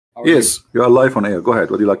Yes, you are live on air. Go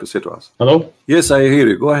ahead. What do you like to say to us? Hello? Yes, I hear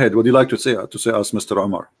you. Go ahead. What do you like to say us, Mr.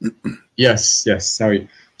 Omar? Yes, sorry.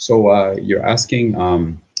 So you're asking,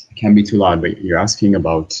 it can't be too loud, but you're asking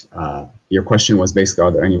about, your question was basically,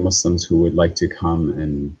 are there any Muslims who would like to come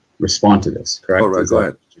and respond to this, correct? All right, go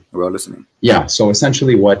ahead. We are listening. Yeah, so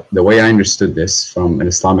essentially the way I understood this from an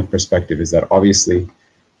Islamic perspective is that obviously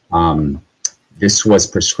this was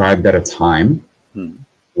prescribed at a time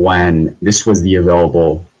when this was the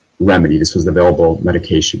available remedy, this was the available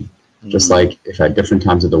medication. Just like if at different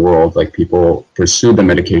times of the world, like people pursued the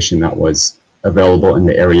medication that was available in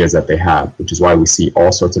the areas that they have, which is why we see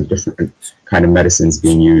all sorts of different kind of medicines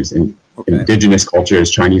being used in indigenous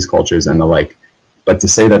cultures, Chinese cultures, and the like. But to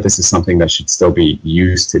say that this is something that should still be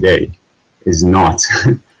used today is not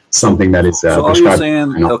something that is so are you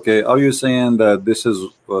saying, okay, are you saying that this is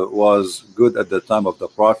was good at the time of the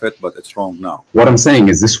Prophet, but it's wrong now? What I'm saying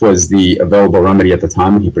is this was the available remedy at the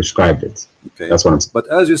time when he prescribed it. Okay, that's what I'm saying. But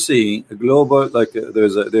as you see, a global, like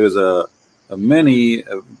there's a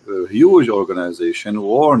huge organization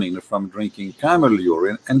warning from drinking camel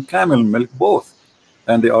urine and camel milk both,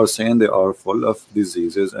 and they are saying they are full of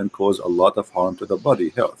diseases and cause a lot of harm to the body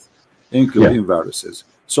health, including viruses.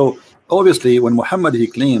 So obviously, when Muhammad he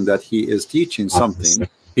claimed that he is teaching something,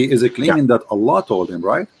 he is claiming that Allah told him,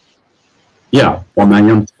 right? Yeah. So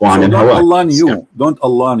don't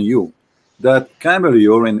Allah knew that camel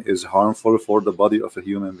urine is harmful for the body of a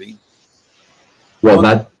human being? Well,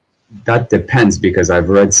 that depends, because I've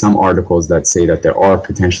read some articles that say that there are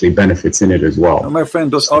potentially benefits in it as well. No, my friend,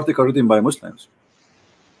 those articles written by Muslims.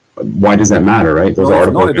 Why does that matter, right? Those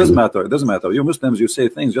articles. No, it doesn't matter. It doesn't matter. You Muslims, you say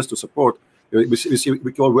things just to support. We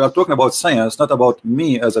are talking about science, not about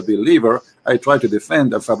me as a believer. I try to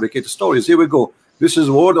defend and fabricate stories. Here we go. This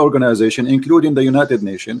is World Organization, including the United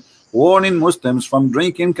Nations, warning Muslims from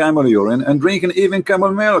drinking camel urine and drinking even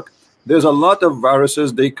camel milk. There's a lot of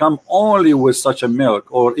viruses. They come only with such a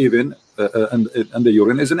milk, or even and the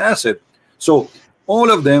urine is an acid. So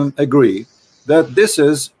all of them agree that this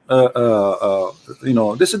is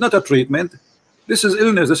this is not a treatment. This is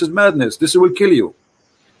illness. This is madness. This will kill you.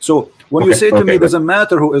 So when you say to me, doesn't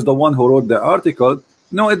matter who is the one who wrote the article,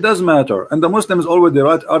 no, it does matter. And the Muslims always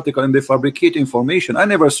write article and they fabricate information. I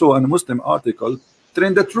never saw a Muslim article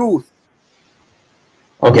telling the truth.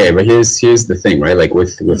 Okay, but here's the thing, right? Like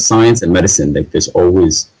with science and medicine, like it's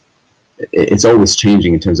always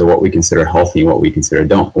changing in terms of what we consider healthy and what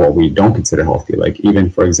we don't consider healthy. Like even,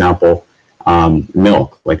 for example,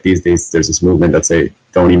 milk. Like these days, there's this movement that say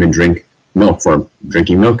don't even drink milk, for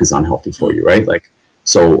drinking milk is unhealthy for you, right? Like,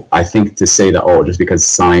 so I think to say that, oh, just because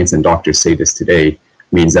science and doctors say this today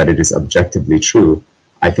means that it is objectively true,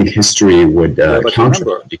 I think history would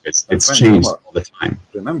counter it, because it's changed all the time.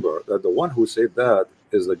 Remember that the one who said that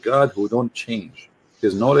is the God who don't change.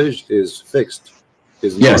 His knowledge is fixed.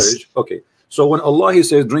 His knowledge. Okay. So when Allah he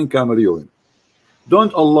says drink camel urine,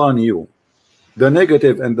 don't Allah knew the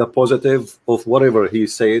negative and the positive of whatever he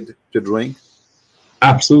said to drink?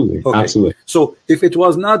 Absolutely. Okay. Absolutely. So if it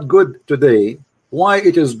was not good today, why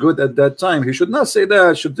it is good at that time? He should not say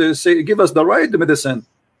that. Should say give us the right medicine.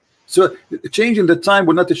 So changing the time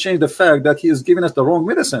will not change the fact that he is giving us the wrong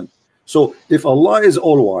medicine. So if Allah is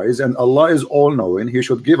all wise and Allah is all knowing, he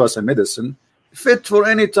should give us a medicine fit for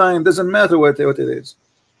any time. Doesn't matter what it is.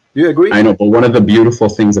 Do you agree? I know, but one of the beautiful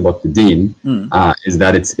things about the deen is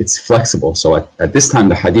that it's flexible. So at this time,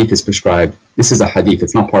 the hadith is prescribed. This is a hadith.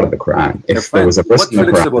 It's not part of the Quran. If there was a verse in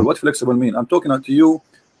the Quran, what flexible mean? I'm talking to you.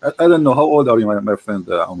 I don't know. How old are you, my friend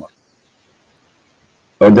Omar?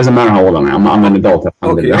 Oh, it doesn't matter how old I am. I'm an adult.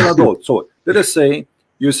 Okay, you're an adult. So let us say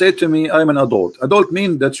you say to me, I'm an adult. Adult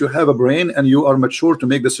mean that you have a brain and you are mature to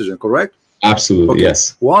make decision, correct? Absolutely, okay.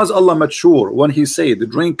 Yes. Was Allah mature when he said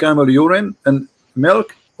drink camel urine and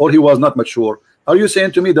milk, or he was not mature? Are you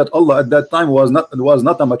saying to me that Allah at that time was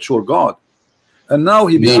not a mature God, and now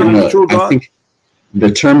he became a mature God? I think the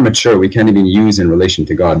term mature we can't even use in relation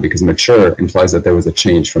to God, because mature implies that there was a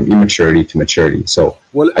change from immaturity to maturity. So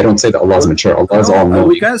I don't say that Allah is mature. Allah is all knowing.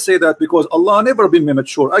 We can't say that because Allah never been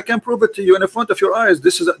mature. I can prove it to you in front of your eyes.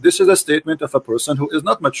 This is a statement of a person who is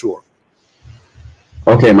not mature.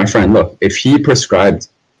 Okay, my friend, look, if he prescribed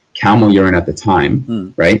camel urine at the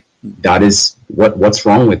time, right? That is what's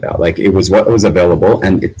wrong with that? Like, it was what was available,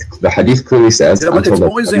 and the hadith clearly says. Yeah, but it's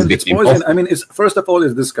poison. It's poison. I mean, first of all,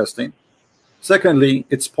 it's disgusting. Secondly,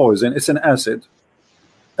 it's poison. It's an acid,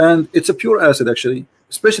 and it's a pure acid actually,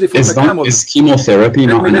 especially for the camel. Is chemotherapy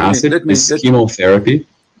not an acid? Is chemotherapy?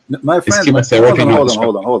 My friend,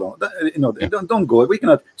 hold on. No, don't go. We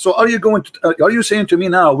cannot. So, are you saying to me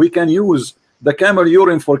now we can use the camel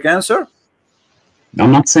urine for cancer?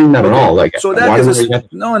 I'm not saying that at all. Like, so that is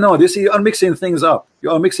no. This you are mixing things up.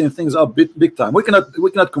 You are mixing things up big time. We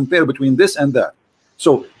cannot compare between this and that.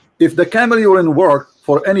 So if the camel urine work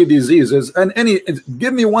for any diseases and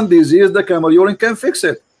give me one disease, the camel urine can fix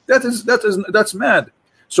it. That's mad.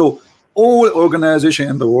 So all organization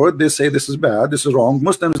in the world, they say this is bad, this is wrong.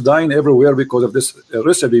 Muslims dying everywhere because of this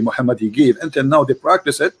recipe Muhammad he gave. Until now they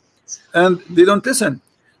practice it and they don't listen.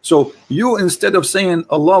 So you, instead of saying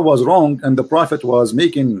Allah was wrong and the Prophet was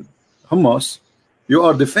making hummus, you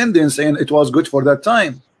are defending, saying it was good for that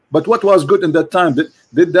time. But what was good in that time?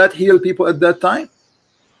 Did that heal people at that time?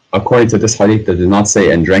 According to this hadith, that did not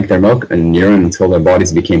say and drank their milk and urine until their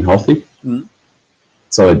bodies became healthy.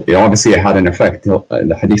 So it obviously had an effect.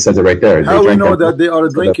 The hadith says it right there. How we know that they are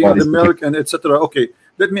drinking the milk and etc.? Okay,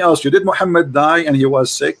 let me ask you: did Muhammad die and he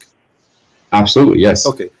was sick? Absolutely, yes.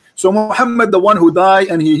 Okay. So Muhammad, the one who died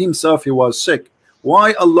and he himself he was sick,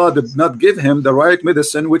 why Allah did not give him the right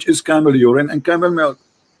medicine, which is camel urine and camel milk?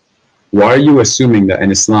 Why are you assuming that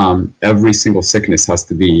in Islam every single sickness has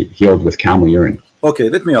to be healed with camel urine? Okay,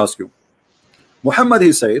 let me ask you. Muhammad,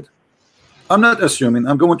 he said, I'm not assuming,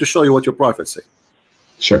 I'm going to show you what your prophet said.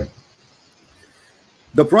 Sure.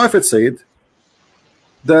 The prophet said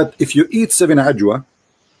that if you eat 7 ajwa,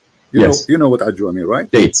 you know what ajwa mean,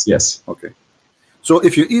 right? Dates, yes. Okay. So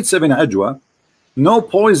if you eat 7 ajwa, no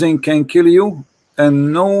poison can kill you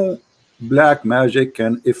and no black magic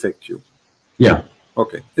can affect you. Yeah.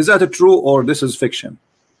 Okay. Is that true or this is fiction?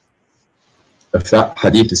 If that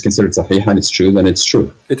hadith is considered sahih and it's true, then it's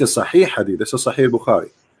true. It is sahih hadith. This is sahih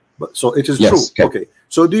Bukhari. But so it is yes, true. Okay.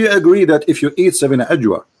 So do you agree that if you eat 7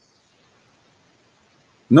 ajwa,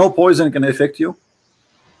 no poison can affect you?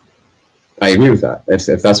 I agree with that.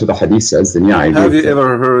 If that's what the hadith says, then yeah, I agree. Have you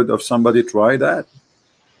ever heard of somebody try that?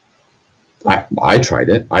 I tried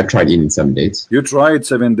it. I've tried eating 7 dates. You tried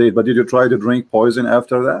 7 dates, but did you try to drink poison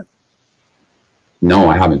after that? No,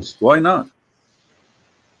 I haven't. Why not?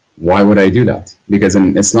 Why would I do that? Because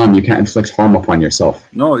in Islam, you can't inflict harm upon yourself.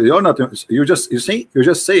 No, you're not. You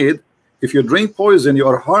just said if you drink poison, you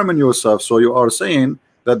are harming yourself. So you are saying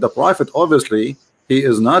that the Prophet, obviously, he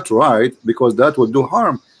is not right because that will do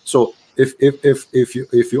harm. So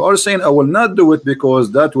if you are saying I will not do it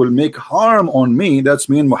because that will make harm on me, that's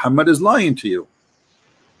mean Muhammad is lying to you.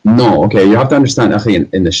 No, okay, you have to understand,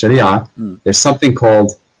 akhi, in the Sharia, there's something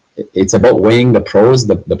called, it's about weighing the pros,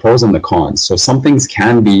 the pros and the cons. So some things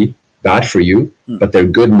can be bad for you, but their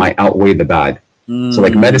good might outweigh the bad. So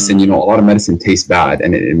like medicine, you know, a lot of medicine tastes bad,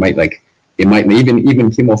 and it might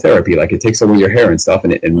even chemotherapy, like it takes away your hair and stuff,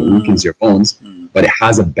 and it weakens your bones, but it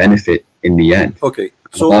has a benefit in the end. Okay.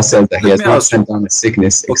 So Allah says that He has not sent down a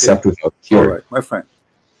sickness except without cure. All right, my friend.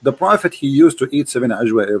 The Prophet, he used to eat 7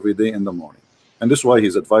 ajwa every day in the morning, and this is why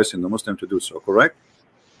he's advising the Muslim to do so. Correct?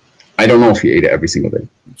 I don't know if he ate it every single day.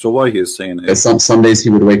 So why he is saying it? Some days he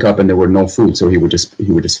would wake up and there were no food, so he would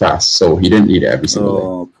just fast. So he didn't eat it every single day.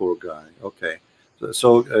 Oh, poor guy. Okay.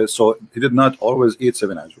 So he did not always eat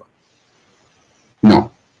 7 ajwa.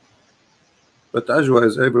 No. But ajwa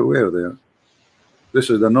is everywhere there. This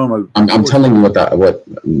is the normal. I'm telling you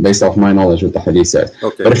what based off my knowledge, what the hadith says.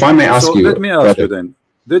 Okay. But if I may ask you, let me ask you then: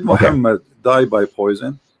 did Muhammad die by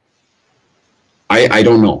poison? I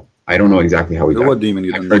don't know. I don't know exactly how he died. What do you mean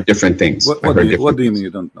you don't know? I've heard different things. What do you mean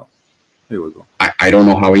you don't know? Here we go. I don't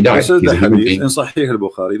know how he died. This is the hadith in Sahih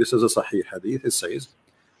al-Bukhari. This is a Sahih hadith. It says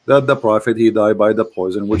that the Prophet, he died by the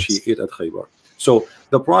poison which he ate at Khaybar. So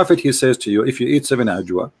the Prophet, he says to you, if you eat 7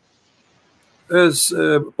 ajwa,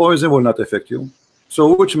 poison will not affect you.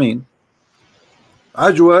 So which mean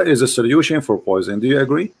ajwa is a solution for poison. Do you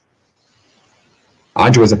agree?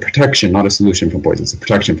 Ajwa is a protection, not a solution from poison. It's a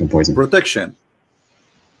protection from poison. Protection.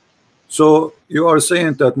 So you are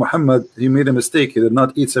saying that Muhammad, he made a mistake. He did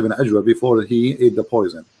not eat 7 ajwa before he ate the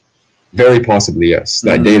poison. Very possibly, yes.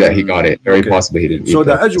 That day that he got it, very possibly he didn't eat so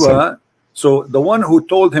the ajwa, so the one who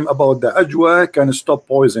told him about the ajwa can stop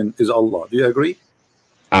poison is Allah. Do you agree?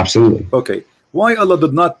 Absolutely. Okay. Why Allah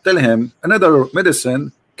did not tell him another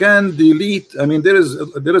medicine can delete? I mean, there is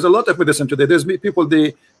a lot of medicine today. There's people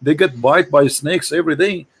they get bite by snakes every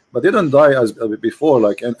day, but they don't die as before.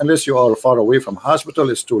 Like unless you are far away from hospital,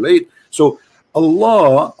 it's too late. So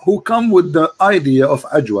Allah, who come with the idea of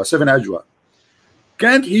ajwa, 7 ajwa,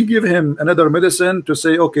 can't He give him another medicine to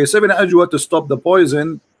say, okay, 7 ajwa to stop the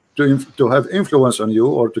poison, to have influence on you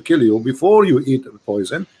or to kill you before you eat the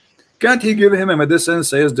poison? Can't He give him a medicine,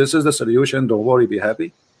 says this is the solution, don't worry, be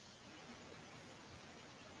happy?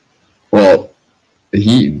 Well,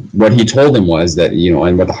 what he told him was that, you know,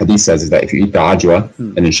 and what the hadith says is that if you eat the ajwa,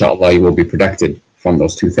 then inshallah you will be protected from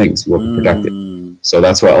those two things. You will be protected. So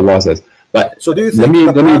that's what Allah says. But so do you let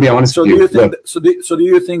think me be honest so with do you. you think so do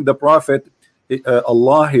you think the Prophet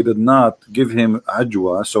Allah, he did not give him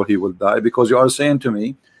ajwa so he will die? Because you are saying to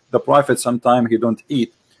me the Prophet sometime he don't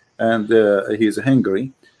eat and he's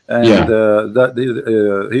hungry, and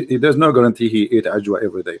there's no guarantee he ate ajwa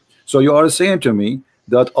every day. So you are saying to me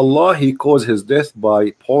that Allah, he caused his death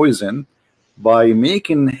by poison, by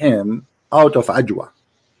making him out of ajwa.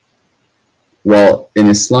 Well, in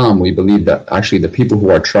Islam, we believe that actually the people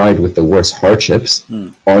who are tried with the worst hardships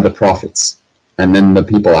are the prophets, and then the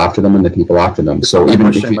people after them, and the people after them. So even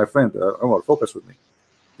if you, my friend, Omar, focus with me.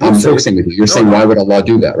 I'm focusing with you. You're saying, why would Allah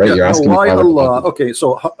do that, right? Yeah, You're asking why me, Allah? Okay,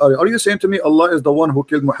 so are you saying to me Allah is the one who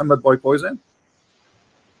killed Muhammad by poison?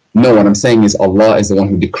 No, what I'm saying is Allah is the one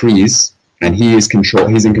who decrees, and He's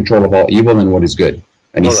in control of all evil and what is good.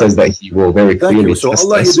 And He says that He will very clearly test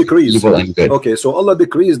us evil and good. Okay, so Allah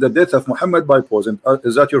decrees the death of Muhammad by poison.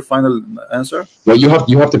 Is that your final answer? Well, you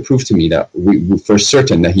have to prove to me that we for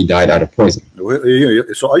certain that he died out of poison.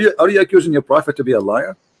 So are you accusing your prophet to be a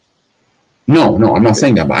liar? No, I'm not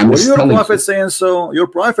saying that, but I'm just telling you. Your prophet saying so. Your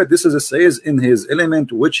prophet, this is says in his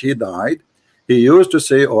element which he died. He used to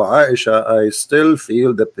say, "Oh Aisha, I still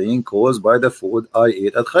feel the pain caused by the food I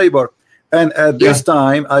ate at Khaybar, and at this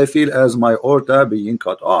time I feel as my aorta being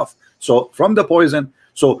cut off." So from the poison.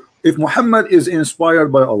 So if Muhammad is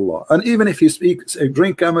inspired by Allah, and even if he speaks,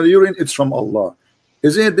 drink camel urine, it's from Allah.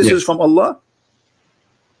 Isn't it? This is from Allah.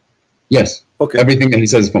 Yes. Okay. Everything that he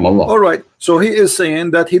says is from Allah. All right. So he is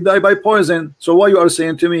saying that he died by poison. So why you are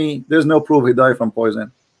saying to me there's no proof he died from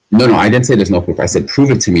poison? No, I didn't say there's no proof. I said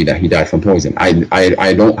prove it to me that he died from poison. I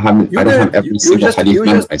don't have every single hadith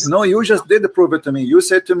memorized. No, you just did prove it to me. You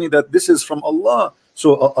said to me that this is from Allah.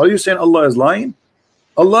 So are you saying Allah is lying?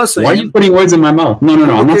 Allah saying. Why are you putting words in my mouth? No.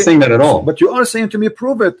 I'm not saying that at all. But you are saying to me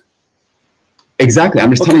prove it. Exactly. I'm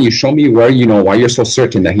just telling you, show me where why you're so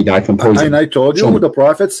certain that he died from poison. And I told you the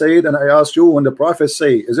Prophet said, and I asked you when the Prophet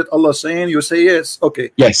say, is it Allah saying? You say yes. Okay.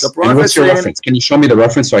 Yes. The Prophet and what's your reference? Can you show me the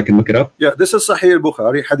reference so I can look it up? Yeah, this is Sahih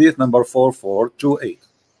Bukhari, hadith number 4428.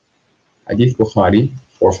 Hadith Bukhari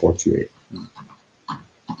 4428.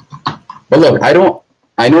 But look, I know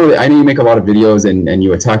you make a lot of videos and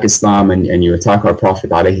you attack Islam and you attack our Prophet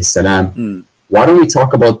alayhi salam. Why don't we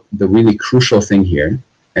talk about the really crucial thing here?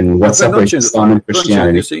 And what separates Islam and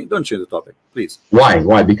Christianity? Don't change the topic, please.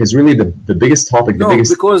 Why? Because really the biggest topic,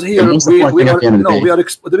 because here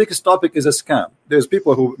the biggest topic is a scam. There's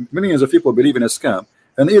people who, millions of people believe in a scam,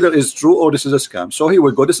 and either it's true or this is a scam. So here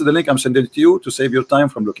we go. This is the link I'm sending to you to save your time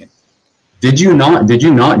from looking. Did you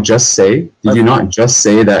not just say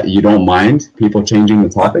that you don't mind people changing the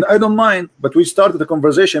topic? I don't mind, but we started the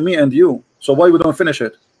conversation, me and you. So why we don't finish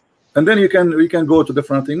it? And then we can go to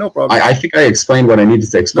different thing, no problem. I think I explained what I needed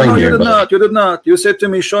to explain here. You did not. You said to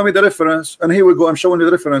me, show me the reference, and here we go. I'm showing you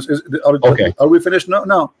the reference. Are we finished now?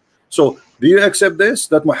 No. So do you accept this?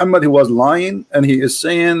 That Muhammad, he was lying, and he is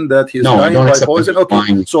saying that he's dying by poison? Okay.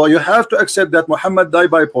 Lying. So you have to accept that Muhammad died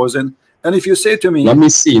by poison. And if you say to me, let me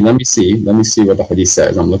see what the hadith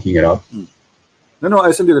says. I'm looking it up. No,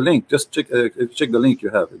 I send you the link. Just check the link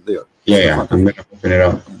you have it there. Yeah. I'm gonna open it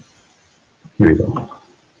up. Here we go.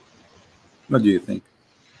 What do you think?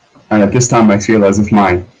 And at this time, I feel as if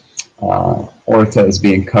my aorta is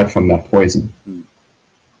being cut from that poison. In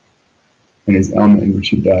his ailment in which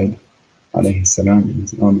he died, alayhi salam, in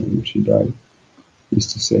his ailment in which he died, he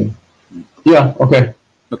used to say, yeah, okay.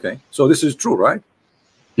 Okay, so this is true, right?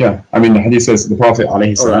 Yeah, I mean, the hadith says the Prophet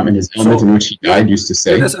alayhi salam, in his ailment in which he died, used to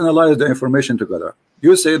say. Let's analyze the information together.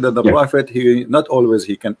 You say that the Prophet, he not always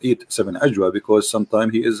he can eat 7 ajwa because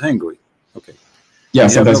sometimes he is hungry. Okay. Yeah,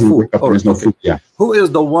 sometimes he wake up, there's no food. Yeah. Who is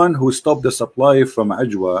the one who stopped the supply from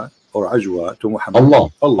ajwa to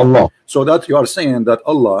Muhammad? Allah. So that you are saying that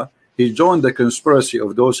Allah, he joined the conspiracy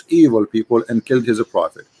of those evil people and killed his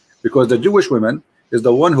prophet, because the Jewish woman is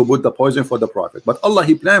the one who put the poison for the prophet, but Allah,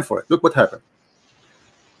 he planned for it. Look what happened.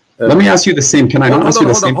 Let me ask you the same. Can I not ask you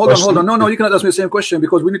the same question? Hold on. No, you cannot ask me the same question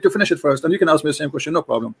because we need to finish it first, and you can ask me the same question, no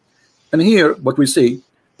problem. And here, what we see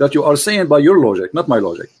that you are saying by your logic, not my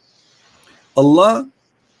logic. Allah,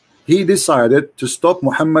 he decided to stop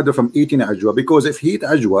Muhammad from eating ajwa, because if he eat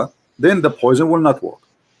ajwa, then the poison will not work.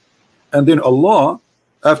 And then Allah,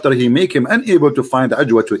 after he make him unable to find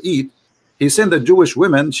ajwa to eat, he sent the Jewish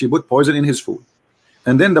women, she put poison in his food.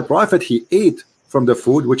 And then the Prophet, he ate from the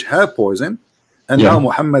food which have poison, and now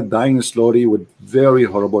Muhammad dying slowly with very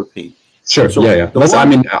horrible pain. Sure. So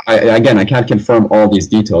I can't confirm all these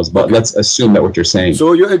details, but let's assume that what you're saying.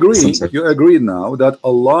 So you agree now that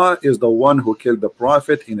Allah is the one who killed the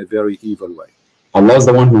Prophet in a very evil way. Allah is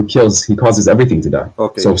the one who kills, he causes everything to die.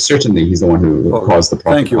 Okay. So certainly he's the one who caused the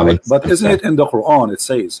Prophet. Thank you. But isn't it in the Quran, it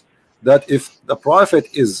says that if the Prophet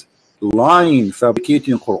is lying,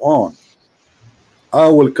 fabricating Quran, I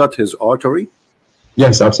will cut his artery?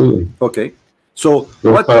 Yes, absolutely. Okay. So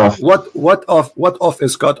You're cut off. what off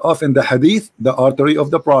is cut off in the hadith? The artery of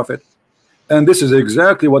the Prophet. And this is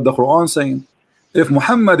exactly what the Quran is saying. If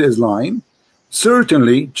Muhammad is lying,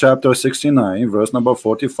 certainly chapter 69 verse number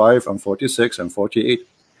 45 and 46 and 48,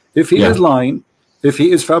 if he is lying, if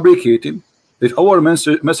he is fabricating, if our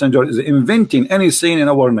messenger is inventing any saying in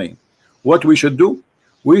our name, what we should do?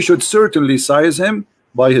 We should certainly seize him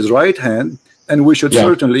by his right hand, and we should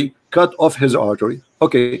certainly cut off his artery.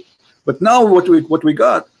 Okay, but now what we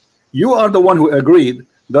got, you are the one who agreed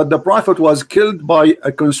that the Prophet was killed by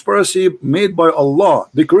a conspiracy made by Allah,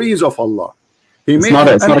 decrees of Allah. He made him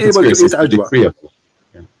unable to eat ajwa.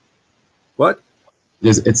 What?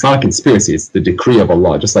 It's not a conspiracy, it's the decree of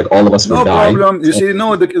Allah, just like all of us will die. No problem. You see,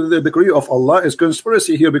 no, the decree of Allah is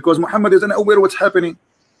conspiracy here because Muhammad is unaware what's happening.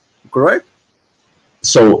 Correct?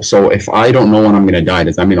 So if I don't know when I'm going to die,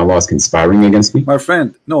 does that mean Allah is conspiring against me? My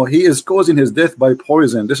friend, no, he is causing his death by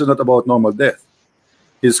poison. This is not about normal death.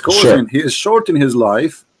 He's causing, he is shortening his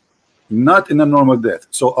life, not in a normal death.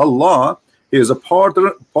 So Allah is a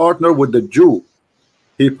partner with the Jew.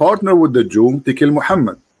 He partnered with the Jew to kill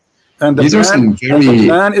Muhammad. And the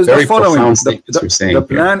plan is the following. The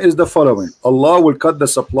plan is the following. Allah will cut the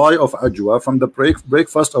supply of ajwa from the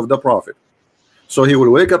breakfast of the Prophet. So he will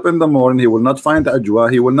wake up in the morning, he will not find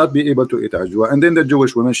ajwa, he will not be able to eat ajwa. And then the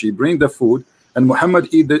Jewish woman, she bring the food, and Muhammad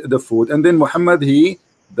eat the food. And then Muhammad, he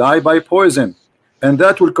die by poison. And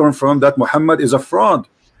that will confirm that Muhammad is a fraud.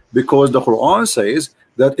 Because the Quran says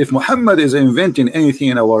that if Muhammad is inventing anything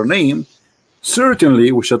in our name,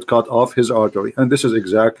 certainly we should cut off his artery. And this is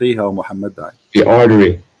exactly how Muhammad died. The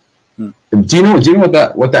artery. Do you know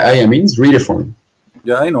what that ayah means? Read it for me.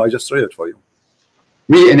 Yeah, I know. I just read it for you.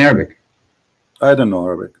 Read it in Arabic. I don't know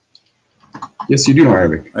Arabic. Yes, you do know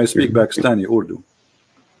Arabic. I speak Pakistani Urdu.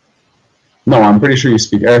 No, I'm pretty sure you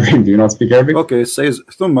speak Arabic. Do you not speak Arabic? Okay, it says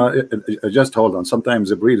Thumma. Just hold on. Sometimes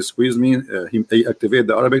the breed squeeze me. He activate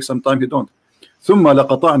the Arabic. Sometimes he don't. Thumma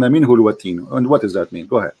laqata'na minhu alwatin. And what does that mean?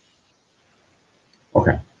 Go ahead.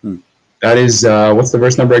 Okay. That is what's the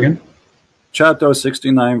verse number again? Chapter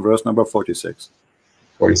 69, verse number 46.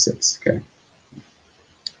 46. Okay.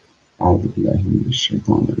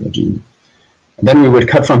 Then we would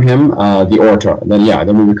cut from him the aorta.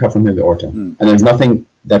 Then we would cut from him the aorta. And there's nothing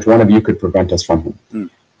that one of you could prevent us from him.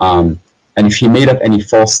 And if he made up any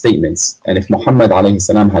false statements, and if Muhammad alayhi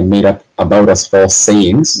salam had made up about us false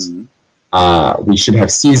sayings, we should have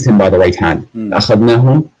seized him by the right hand.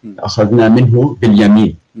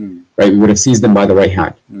 Right? We would have seized him by the right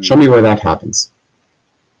hand. Show me where that happens.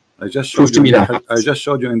 I just showed you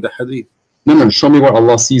in the hadith. No, show me where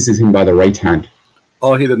Allah seizes him by the right hand.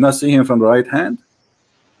 Oh, he did not see him from the right hand?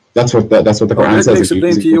 That's what the Quran says. Let me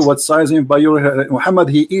explain to you what sizing by your Muhammad,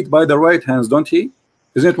 he eat by the right hands, don't he?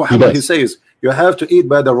 Isn't it Muhammad? He says you have to eat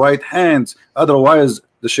by the right hands, otherwise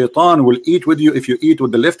the shaitan will eat with you if you eat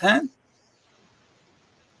with the left hand.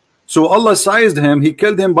 So Allah sized him, he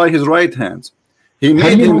killed him by his right hands. He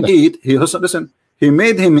made him eat, he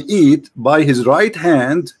made him eat by his right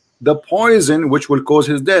hand the poison which will cause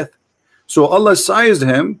his death. So Allah sized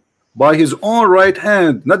him by his own right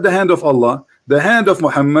hand, not the hand of Allah. The hand of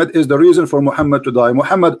Muhammad is the reason for Muhammad to die.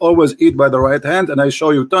 Muhammad always eat by the right hand, and I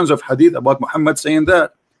show you tons of hadith about Muhammad saying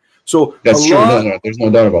that. So that's Allah, true. No, there's no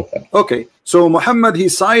doubt about that. Okay, so Muhammad, he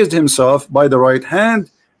sized himself by the right hand,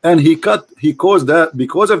 and he caused that.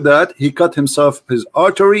 Because of that, he cut himself his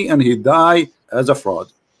artery, and he died as a fraud.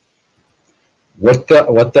 What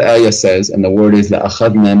the ayah says, and the word is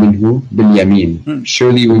لَأَخَذْنَا مِنْهُ بِالْيَمِينَ.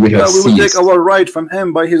 Surely we would have seized. We will take our right from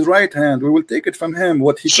him by his right hand. We will take it from him.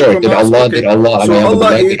 What he took from us. Did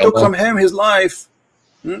Allah he took from him his life.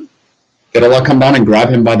 Did Allah come down and grab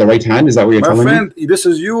him by the right hand? Is that what you're telling me? My friend, this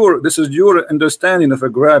is your understanding of a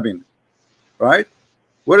grabbing, right?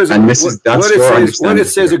 What is it? And what it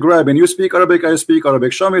says a grabbing? You speak Arabic, I speak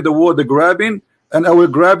Arabic. Show me the word the grabbing, and I will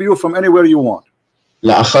grab you from anywhere you want.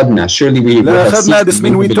 لأخذنا. Surely we لأخذنا, this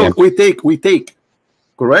means we take.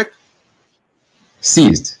 Correct?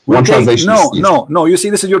 Seized. One translation. No. You see,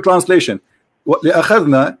 this is your translation.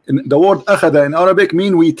 لأخذنا, the word أخذ in Arabic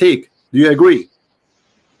mean we take. Do you agree?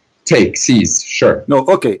 Take, seize, sure. No,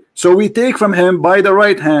 okay. So we take from him by the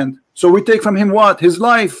right hand. So we take from him what? His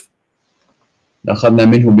life. لأخذنا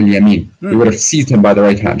منه باليمين. We would have seized him by the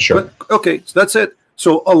right hand, sure. But, okay, so that's it.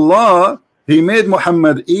 So Allah, he made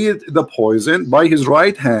Muhammad eat the poison by his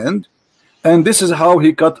right hand, and this is how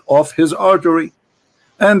he cut off his artery.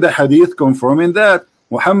 And the hadith confirming that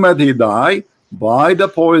Muhammad, he died by the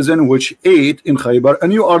poison which ate in Khaybar,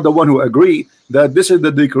 and you are the one who agree that this is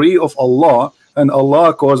the decree of Allah and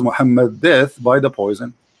Allah caused Muhammad death by the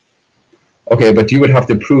poison. Okay, but you would have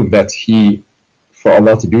to prove that for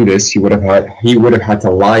Allah to do this, he would have had to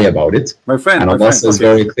lie about it. My friend, and Allah says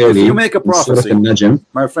very clearly, if you make a prophecy,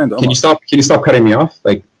 my friend, Omar, can you stop cutting me off?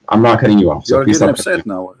 Like, I'm not cutting you off. So you're getting upset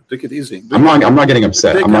now. Take it easy. I'm not getting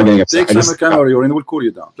upset. I'm not getting upset. Take some camera, or we'll cool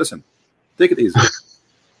you down. Listen, take it easy.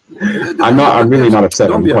 I'm really not upset.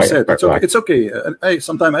 Don't be upset. It's okay.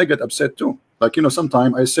 Sometimes I get upset too. Like, you know,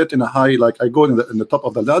 sometimes I sit in a high, like I go in the top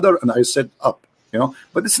of the ladder and I sit up, you know.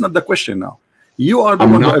 But it's not the question now. You are the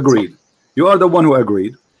one who agreed. You are the one who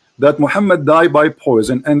agreed that Muhammad died by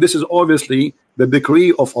poison, and this is obviously the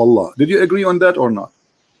decree of Allah. Did you agree on that or not?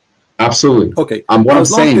 Absolutely. Okay. What I'm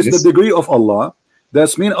saying is the decree of Allah.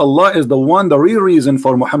 That means Allah is the real reason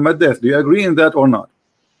for Muhammad's death. Do you agree in that or not?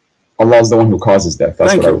 Allah is the one who causes death.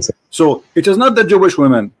 That's what I would say. So it is not the Jewish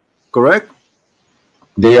women, correct?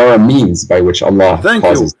 They are a means by which Allah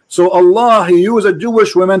causes. So Allah, He used a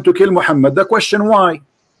Jewish woman to kill Muhammad. The question, why?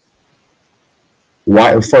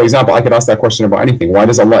 Why? For example, I could ask that question about anything. Why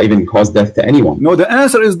does Allah even cause death to anyone? No, the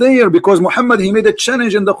answer is there, because Muhammad, he made a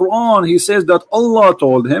challenge in the Quran. He says that Allah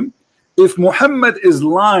told him, if Muhammad is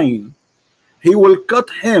lying, he will cut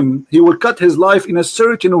his life in a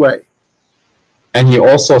certain way. And he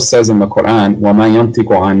also says in the Quran, وَمَا يَنْطِقُ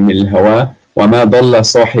عَنِ الْهَوَىٰ وَمَا ضَلَّ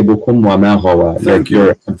صَاحِبُكُمْ وَمَا غَوَىٰ.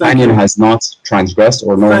 Your companion has not transgressed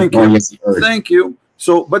or nor has he erred. Thank you.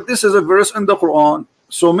 So, but this is a verse in the Quran.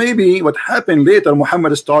 So maybe what happened later,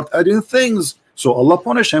 Muhammad start adding things. So Allah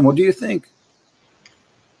punished him. What do you think?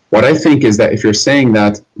 What I think is that if you're saying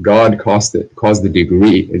that God caused the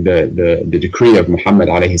decree of Muhammad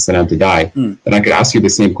alayhi salam to die, then I could ask you the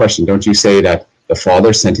same question. Don't you say that the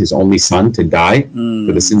Father sent his only Son to die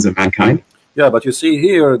for the sins of mankind? Yeah, but you see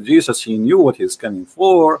here, Jesus, he knew what he's coming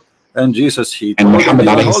for, and Jesus, and Muhammad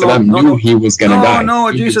alayhi salam knew he was going to die.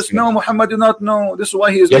 No, Jesus, no, Muhammad did not know. This is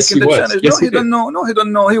why he is making the challenge. No, he didn't know. No, he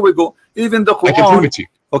didn't know. Here we go. Even the Quran. I can prove it to you.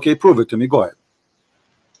 Okay, prove it to me. Go ahead.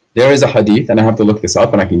 There is a hadith, and I have to look this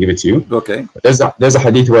up, and I can give it to you. Okay. There's a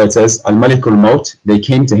hadith where it says, Al-Malikul Maut, they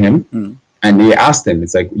came to him, and they asked him,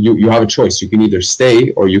 it's like, you have a choice. You can either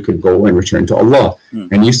stay, or you could go and return to Allah.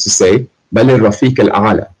 And he used to say, Bali Rafiq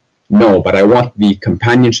al-A'la. No, but I want the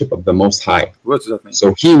companionship of the Most High. What does that mean?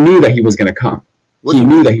 So he knew that he was going to come. He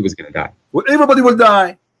knew that he was going to die. Well, everybody will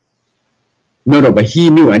die. No, but he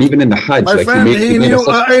knew, and even in the Hajj, my friend, he knew.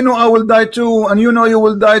 I know I will die too, and you know you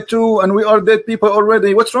will die too, and we are dead people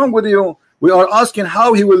already. What's wrong with you? We are asking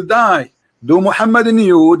how he will die. Do Muhammad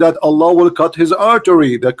knew that Allah will cut his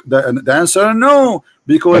artery? The answer, no,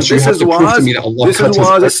 because this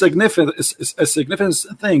was a significant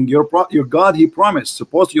thing. Your God, He promised.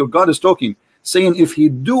 Suppose your God is talking, saying if He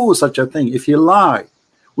do such a thing, if He lie,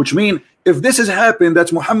 which means if this has happened,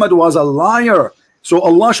 that Muhammad was a liar. So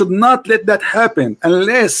Allah should not let that happen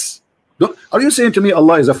unless. Are you saying to me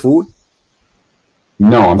Allah is a fool?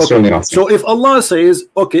 No, I'm certainly not saying. So if Allah says,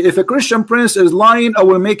 okay, if a Christian prince is lying, I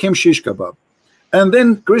will make him shish kebab, and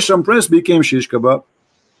then Christian prince became shish kebab,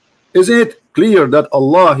 is it clear that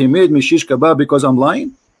Allah, He made me shish kebab because I'm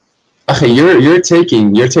lying? Okay, you're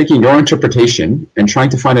taking your interpretation and trying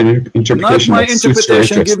to find an interpretation. Not my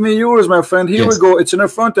interpretation. Give me yours, my friend. Here we go. It's in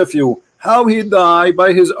front of you. How he died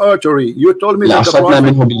by his artery. You told me that the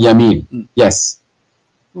Prophet. Yes.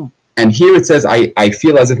 And here it says, I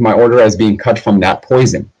feel as if my order is being cut from that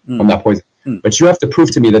poison. But you have to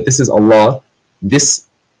prove to me that this is Allah. This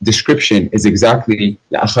description is exactly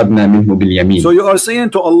so you are saying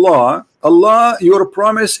to Allah, your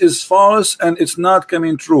promise is false and it's not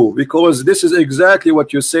coming true, because this is exactly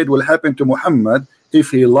what you said will happen to Muhammad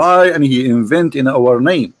if he lie and he invent in our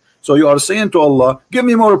name. So you are saying to Allah, give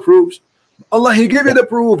me more proofs. Allah, He gave you the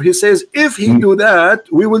proof. He says, if he do that,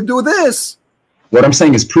 we will do this. What I'm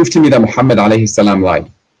saying is, prove to me that Muhammad alayhi salam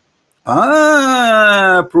lied.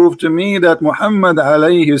 Prove to me that Muhammad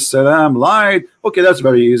alayhi salam lied. Okay, that's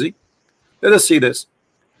very easy. Let us see this.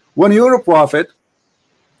 When you're a prophet,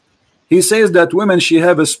 he says that women, she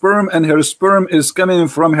have a sperm and her sperm is coming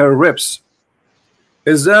from her ribs.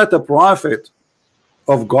 Is that a prophet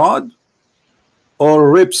of God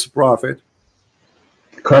or ribs prophet?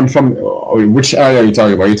 Come from which ayah are you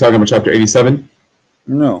talking about? Are you talking about chapter 87?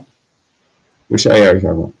 No. Which ayah are you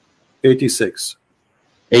talking about? 86.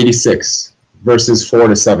 86 verses 4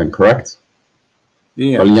 to 7, correct?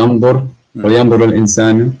 Yeah. وَلْيَنْظُرْ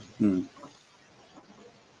الْإِنسَانُ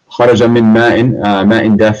خَرَجَ مِنْ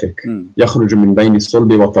مَاءٍ دَافِقٍ يَخْرُجُ مِنْ بَيْنِ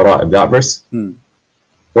الصُّلْبِ وَالتَّرَائِبِ. That verse?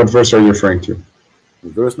 What verse are you referring to?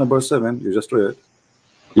 Verse number 7, you just read.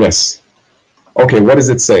 Yes. Okay, what does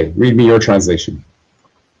it say? Read me your translation.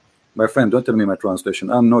 My friend, don't tell me my translation.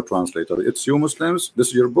 I'm no translator. It's you Muslims. This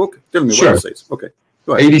is your book. Tell me Sure. what it says. Okay.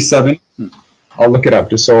 Go ahead. 87. I'll look it up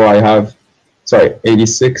just so I have. Sorry,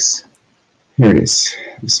 86. Here it is.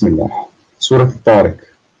 Bismillah. Surah Al-Tariq.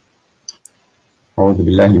 أعوذ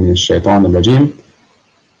بالله من الشيطان الرجيم.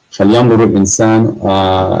 فلينظر الإنسان.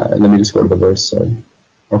 Let me just go to the verse. Sorry.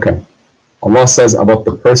 Okay. Allah says about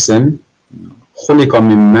the person. خلق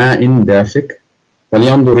من ماء دافق.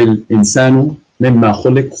 فلينظر الإنسان مما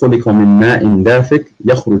خلق من ماء دافق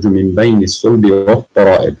يخرج من بين الصلب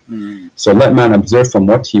والترائب. So let man observe from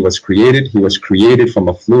what he was created. He was created from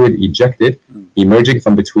a fluid ejected, emerging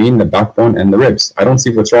from between the backbone and the ribs. I don't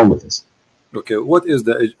see what's wrong with this. Okay, what is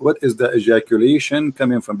the ejaculation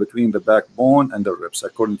coming from between the backbone and the ribs,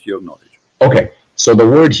 according to your knowledge? Okay, so the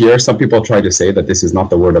word here, some people try to say that this is not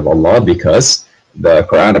the word of Allah because the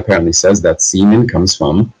Quran apparently says that semen comes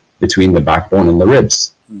from between the backbone and the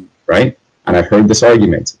ribs, right? And I've heard this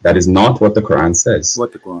argument. That is not what the Quran says.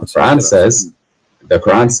 What the Quran says? The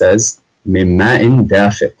Quran says, "Min ma'in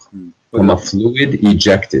dafiq," from a fluid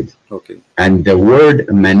ejected. Okay. And the word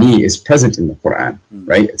mani is present in the Quran,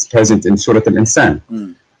 right? It's present in Surah Al-Insan.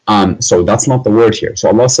 So that's not the word here. So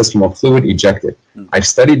Allah says from a fluid ejected. I've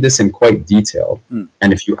studied this in quite detail. And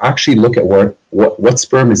if you actually look at what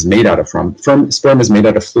sperm is made out of sperm is made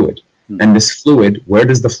out of fluid. And this fluid, where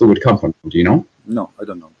does the fluid come from? Do you know? No, I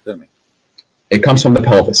don't know. Tell me. It comes from the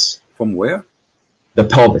pelvis. From where? The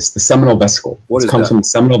pelvis, the seminal vesicle. What it comes from the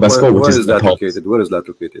seminal vesicle, which is the pelvis. Located? Where is that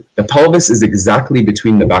located? The pelvis is exactly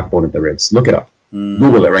between the backbone and the ribs. Look it up.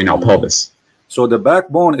 Google it right now, pelvis. So the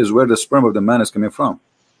backbone is where the sperm of the man is coming from.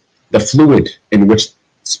 The fluid in which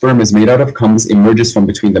sperm is made out of emerges from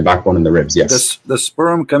between the backbone and the ribs. Yes. The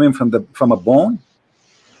sperm coming from a bone?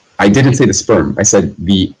 I didn't say the sperm. I said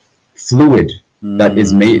the fluid that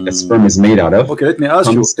is made, that sperm is made out of. Okay, let me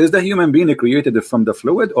ask you: is the human being created from the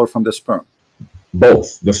fluid or from the sperm?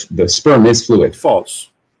 Both. The sperm is fluid. False.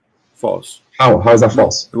 False. How is that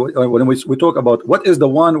false? When we talk about what is the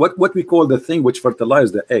one, what we call the thing which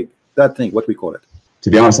fertilizes the egg, that thing, what we call it? To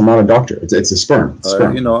be honest, I'm not a doctor. It's a sperm.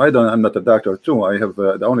 Sperm. You know, I'm not a doctor too. I have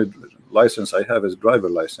the only license I have is driver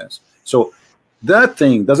license. So that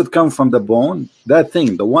thing, does it come from the bone? That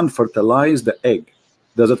thing, the one fertilized the egg,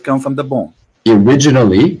 does it come from the bone?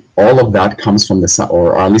 Originally, all of that comes from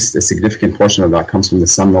or at least a significant portion of that comes from the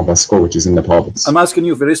seminal vesicle, which is in the pelvis. I'm asking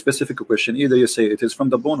you a very specific question. Either you say it is from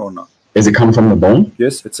the bone or not. Is it come from the bone?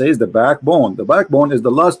 Yes, it says the backbone. The backbone is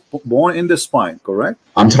the last bone in the spine, correct?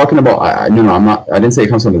 I'm talking about, no, I'm not, I didn't say it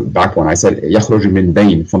comes from the backbone. I said يخرج من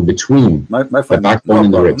بين, from between my friend, the backbone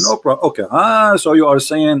and the ribs. No problem. Okay. So you are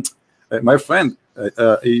saying, my friend,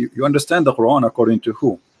 you understand the Quran according to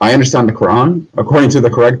who? I understand the Quran according to the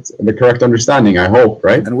correct understanding, I hope,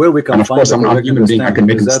 right? And where we can and of find course, I'm not a human being. I can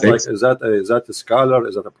make mistakes. Is that a scholar?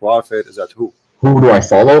 Is that a prophet? Is that who? Who do I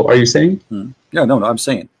follow? Are you saying? Yeah, no. I'm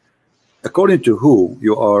saying, according to who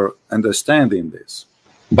you are understanding this.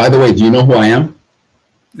 By the way, do you know who I am?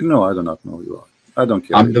 No, I do not know who you are. I don't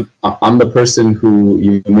care. I'm the person who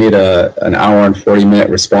you made an hour and 40-minute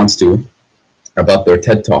response to about their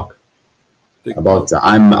TED Talk. About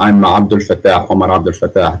I'm Abdul Fatah, Omar Abdul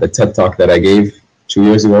Fatah, the TED Talk that I gave 2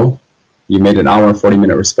 years ago. You made an hour and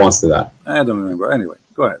 40-minute response to that. I don't remember. Anyway,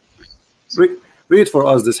 go ahead. Read for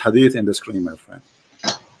us this hadith in the screen, my friend.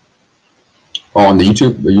 Oh, on the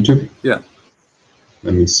YouTube? The YouTube? Yeah.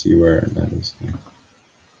 Let me see where that is.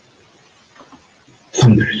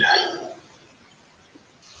 Alhamdulillah.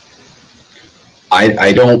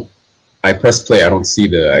 I press play. I don't see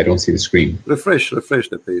the screen. Refresh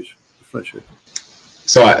the page. Refresh it.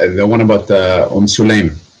 So the one about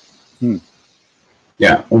Sulaim.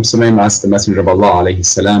 Yeah, Sulaim asked the Messenger of Allah alayhi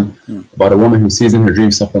salam about a woman who sees in her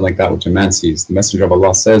dream something like that which a man sees. The Messenger of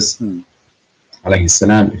Allah says alayhi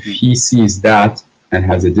salam, if he sees that and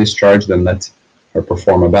has a discharge, then let her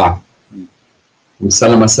perform a bath.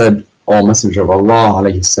 Salama said, "O Messenger of Allah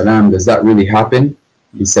alayhi salam, does that really happen?"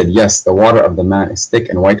 He said, "Yes, the water of the man is thick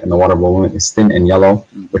and white, and the water of the woman is thin and yellow.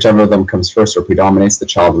 Whichever of them comes first or predominates, the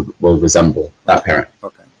child will resemble that parent."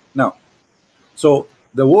 Okay. Now, so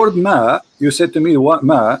the word ma, you said to me, what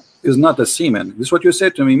ma is not a semen. This is what you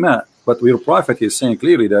said to me, ma. But your prophet is saying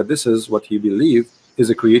clearly that this is what he believed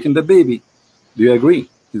is creating the baby. Do you agree?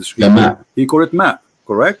 He called it ma,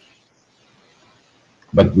 correct?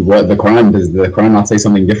 But what the Quran, does the Quran not say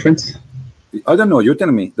something different? I don't know. You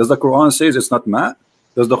tell me. Does the Quran say it's not ma?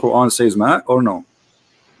 Does the Quran says ma or no?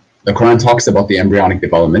 The Quran talks about the embryonic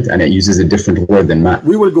development and it uses a different word than ma.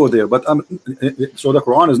 We will go there, but so the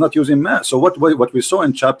Quran is not using ma. So what we saw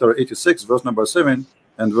in chapter 86, verse number 7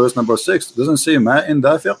 and verse number 6 doesn't say ma in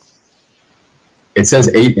dafiq. It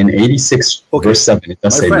says 8 in 86 verse 7. It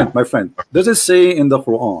does say that. My friend, does it say in the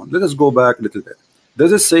Quran? Let us go back a little bit.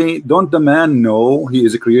 Does it say, don't the man know he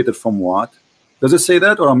is created from what? Does it say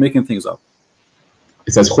that, or I'm making things up?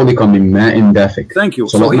 It says خُلِقَ مِن مَاءٍ دَافِقٍ. Thank you.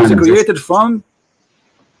 So he's created from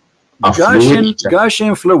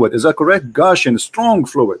gushing fluid. Is that correct? Gushing, strong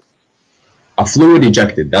fluid. A fluid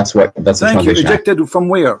ejected. That's the translation. Ejected from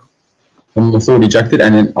where? From the fluid ejected,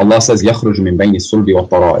 and then Allah says يَخْرُجُ مِن بَيْنِ الصُّلْبِ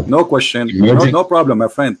وَالتَّرَائِبِ. No question. No problem, my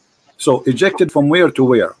friend. So ejected from where to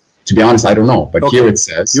where? To be honest, I don't know. But here it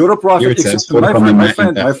says. You're a prophet.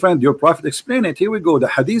 My friend, your prophet explain it. Here we go. The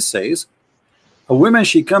hadith says, a woman,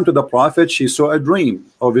 she come to the prophet, she saw a dream.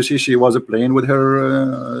 Obviously, she was playing with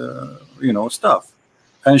her, stuff.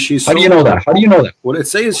 And she saw. How do you know that? How do you know that? Well, it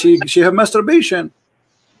says she had masturbation.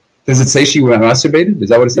 Does it say she masturbated? Is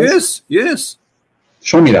that what it says? Yes.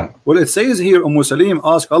 Show me that. Well, it says here, Salim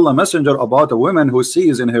asked Allah Messenger about a woman who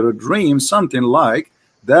sees in her dream something like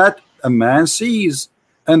that a man sees.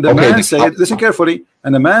 And the man said, listen carefully,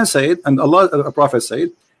 and the man said, and Allah, the Prophet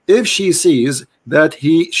said, if she sees that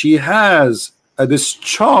she has a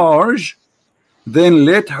discharge, then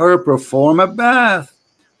let her perform a bath.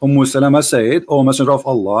 Salama said, O Messenger of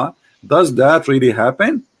Allah, does that really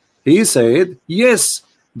happen? He said, yes.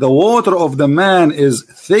 The water of the man is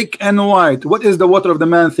thick and white. What is the water of the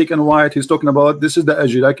man thick and white? He's talking about this is the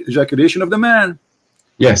ejaculation of the man.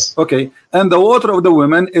 Yes. Okay. And the water of the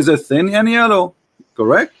woman is a thin and yellow.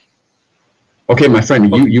 Correct? Okay, my friend,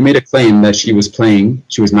 you made a claim that she was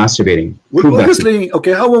masturbating. Well, obviously,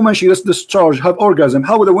 okay, how a woman she just discharge, have orgasm?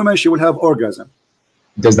 How would a woman she will have orgasm?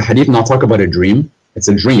 Does the hadith not talk about a dream? It's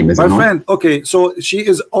a dream, isn't it? My friend, okay, so she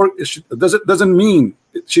is, doesn't mean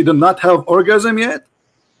she did not have orgasm yet?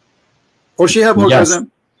 Or she have orgasm?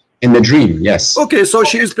 Yes. In the dream, yes. Okay, so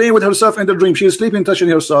she is playing with herself in the dream. She is sleeping, touching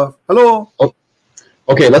herself. Hello? Oh,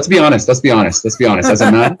 okay, let's be honest. As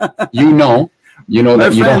a man, you know my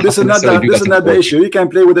that you friend, don't this is not the issue. You can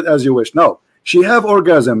play with it as you wish. No. She have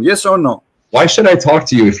orgasm, yes or no? Why should I talk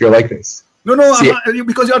to you if you're like this? No,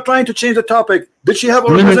 because you're trying to change the topic. Did she have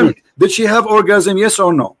orgasm? No. Did she have orgasm, yes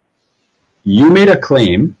or no? You made a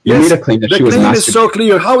claim. You made a claim that she was masturbating. The claim is so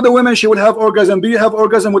clear. How the women she will have orgasm? Do you have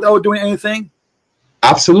orgasm without doing anything?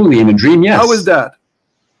 Absolutely, in a dream, yes. How is that?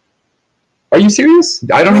 Are you serious?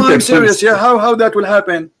 I don't. I'm serious. Yeah, how that will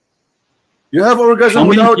happen? You have orgasm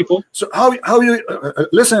without. So how you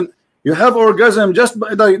listen? You have orgasm just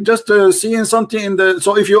by seeing something in the.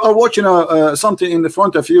 So if you are watching something in the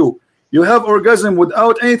front of you, you have orgasm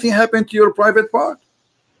without anything happen to your private part.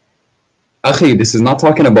 Akhi, this is not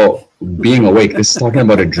talking about being awake. This is talking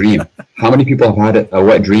about a dream. How many people have had a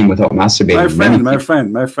wet dream without masturbating?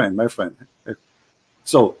 My friend.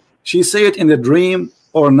 So she say it in the dream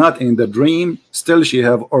or not in the dream, still she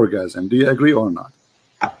have orgasm. Do you agree or not?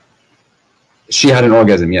 She had an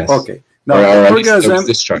orgasm, yes. Okay. Now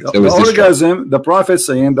orgasm, the Prophet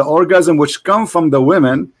saying the orgasm which come from the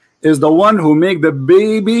women is the one who make the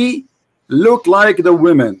baby look like the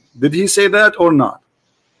women. Did he say that or not?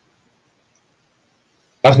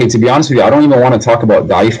 Okay, to be honest with you, I don't even want to talk about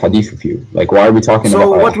da'if hadith with you. Like, why are we talking about?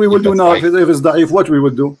 So what we will do now, if it's da'if, what we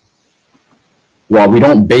will do? Well, we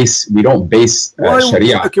don't base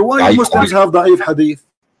Sharia. Okay, why Muslims have da'if hadith?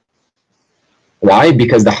 Why?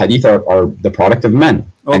 Because the hadith are the product of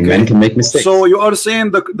men, and men can make mistakes. So you are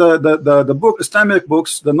saying the book, Islamic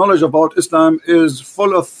books, the knowledge about Islam is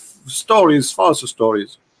full of stories, false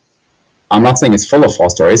stories. I'm not saying it's full of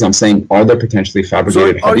false stories. I'm saying, are there potentially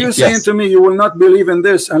fabricated hadith? Are you saying to me you will not believe in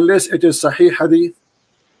this unless it is Sahih hadith?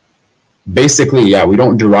 Basically, yeah, we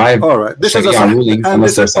don't derive this is a rulings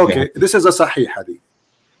unless they're Sahih. This is a Sahih hadith.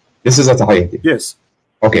 This is a Sahih hadith. Yes.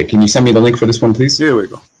 Okay, can you send me the link for this one, please? Here we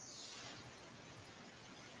go.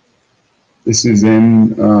 This is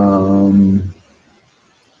in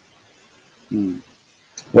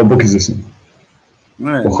what book is this in?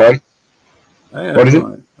 Bukhari? What is it?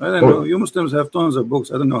 I don't know. You Muslims have tons of books.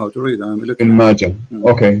 I don't know how to read. I'm looking. In Majah.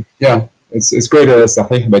 Okay. Yeah. It's great.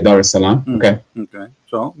 Sahih by Dar es Salaam. Okay. Okay.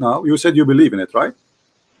 So now you said you believe in it, right?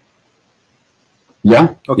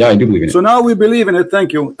 Yeah. Okay. Yeah, I do believe in it. So now we believe in it.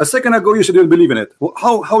 Thank you. A second ago you said you believe in it.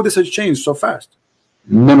 How this has changed so fast?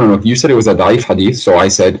 No. You said it was a da'if hadith, so I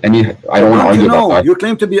said I don't want to argue about that. You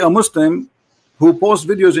claim to be a Muslim who posts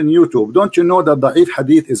videos in YouTube. Don't you know that da'if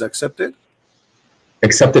hadith is accepted?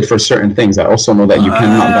 Accepted for certain things. I also know that you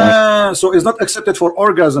cannot. So it's not accepted for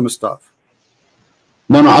orgasm stuff.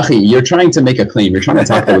 No, Akhi, you're trying to make a claim. You're trying to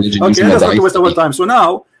attack the religion. Okay, let's not waste our time. So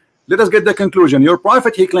now, let us get the conclusion. Your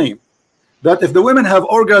prophet, he claimed that if the women have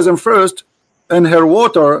orgasm first in her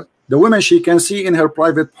water, the woman, she can see in her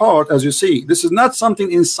private part, as you see. This is not something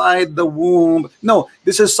inside the womb. No,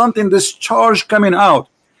 this is something discharge coming out.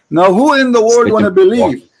 Now, who in the world want to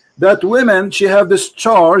believe that women, she have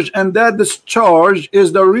discharge, and that discharge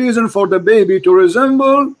is the reason for the baby to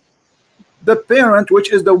resemble the parent, which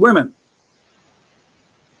is the woman?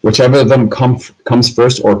 Whichever of them comes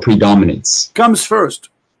first or predominates. Comes first.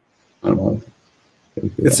 I don't know.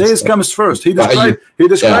 It says comes first. He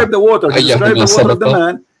described the water. He described the water of the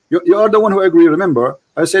man. You are the one who agree. Remember,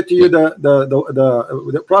 I said to you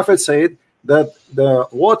the Prophet said that the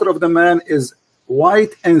water of the man is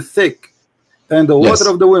white and thick, and the water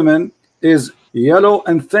of the woman is yellow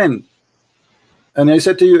and thin. And I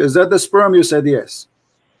said to you, is that the sperm? You said yes.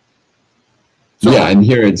 So, yeah, and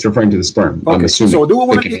here it's referring to the sperm. Okay. I'm assuming. So do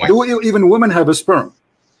even women have a sperm?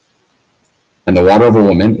 And the water of a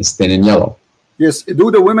woman is thin and yellow. Yes.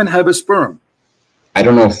 Do the women have a sperm? I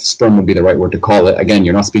don't know if sperm would be the right word to call it. Again,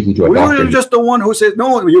 you're not speaking to a doctor. You're just the one who said,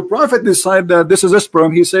 no, your Prophet decided that this is a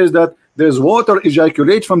sperm. He says that there's water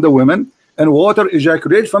ejaculate from the women and water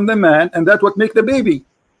ejaculate from the man, and that's what make the baby.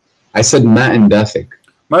 I said ma and dafiq.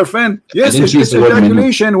 My friend, yes, it's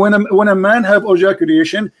ejaculation. When a man have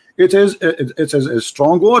ejaculation, it is a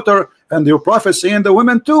strong water, and your Prophet saying the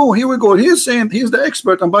women too. Here we go. He's saying he's the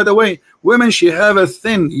expert. And by the way, women, she have a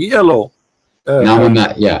thin yellow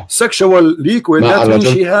sexual liquid. That means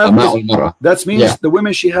she have. That means the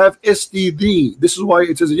women, she have STD. This is why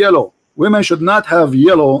it is yellow. Women should not have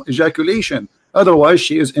yellow ejaculation. Otherwise,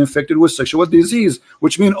 she is infected with sexual disease,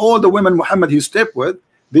 which means all the women Muhammad he stepped with,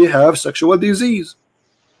 they have sexual disease.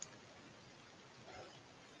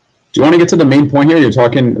 Do you want to get to the main point here? You're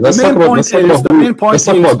talking. Let's talk about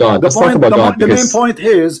God. The main point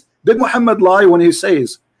is, did Muhammad lie when he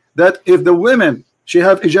says that if the women, she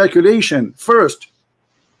have ejaculation first,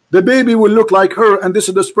 the baby will look like her, and this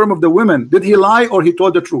is the sperm of the women? Did he lie or he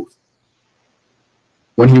told the truth?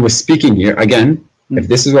 When he was speaking here, again, if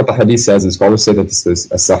this is what the hadith says, and scholars say that this is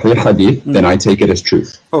a sahih hadith, then I take it as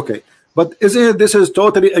truth. Okay, but isn't this is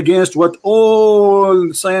totally against what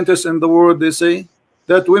all scientists in the world they say?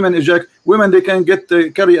 That women they can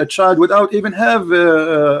carry a child without even have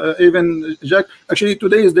actually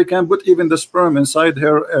today's they can put even the sperm inside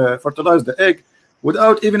her, fertilize the egg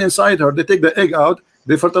without even inside her. They take the egg out,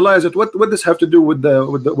 they fertilize it. What does have to do with the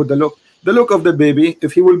look? The look of the baby,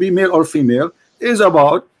 if he will be male or female, is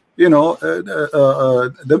about, you know,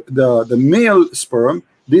 the male sperm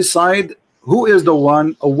decide who is the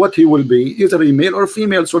one or what he will be, either a male or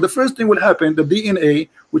female. So the first thing will happen, the DNA,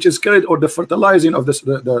 which is carried, or the fertilizing of the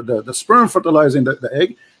sperm fertilizing the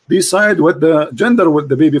egg, decide what the gender with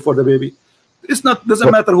the baby for the baby. It's not, doesn't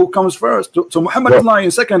matter who comes first. So Muhammad is lying.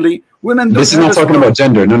 Secondly, women. This is not talking about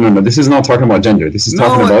gender. No. This is not talking about gender. This is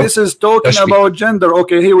talking about. This is talking about gender.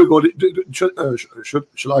 Okay, here we go.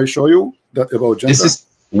 Shall I show you that about gender? This is,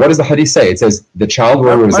 what does the hadith say? It says the child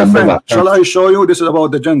will resemble that. Shall I show you? This is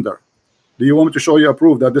about the gender. Do you want me to show you a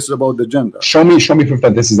proof that this is about the gender? Show me proof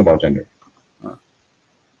that this is about gender.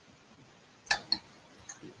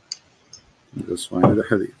 Just find the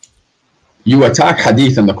hadith. You attack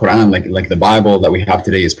hadith in the Quran like the Bible that we have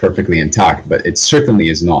today is perfectly intact, but it certainly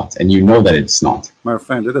is not, and you know that it's not. My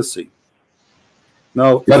friend, let us see.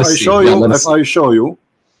 Now, if I show you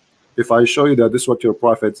that this is what your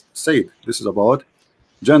Prophet said, this is about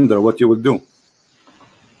gender, what you will do?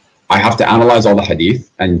 I have to analyze all the hadith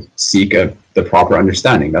and seek the proper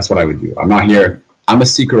understanding. That's what I would do. I'm not here. I'm a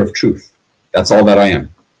seeker of truth. That's all that I am.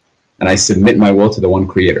 And I submit my will to the one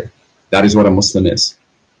creator. That is what a Muslim is.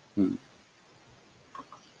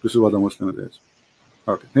 This is what a Muslim is.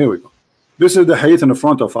 Okay, here we go. This is the hadith in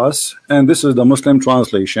front of us, and this is the Muslim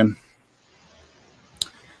translation.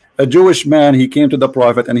 A Jewish man, he came to the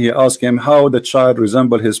Prophet and he asked him how the child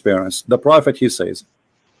resembled his parents. The Prophet, he says,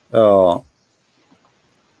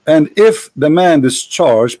 and if the man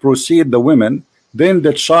discharge proceed the women, then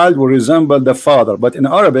the child will resemble the father. But in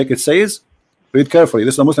Arabic it says, read carefully,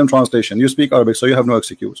 this is a Muslim translation, you speak Arabic so you have no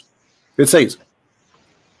excuse. It says,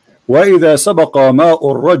 وَإِذَا سَبَقَ مَاءُ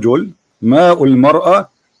الرَّجُلِ مَاءُ الْمَرْأَةِ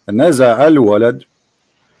نَزَعَ الْوَلَدِ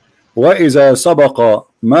وَإِذَا سَبَقَ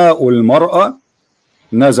مَاءُ الْمَرْأَةِ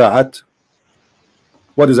نَزَعَتْ.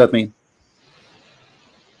 What does that mean?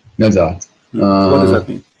 Nazat. What does that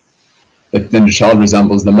mean? That then the child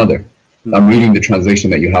resembles the mother. I'm reading the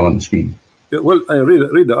translation that you have on the screen. Yeah, well, I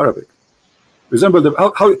read the Arabic. Resemble the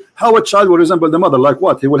how a child will resemble the mother? Like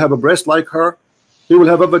what? He will have a breast like her. He will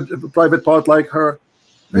have a private part like her.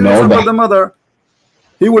 He resemble the mother.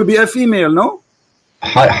 He will be a female. No.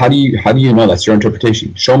 How do you know? That's your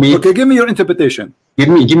interpretation. Show me. Okay, give me your interpretation. Give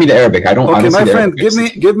me the Arabic. I don't. Okay, I don't my see the friend,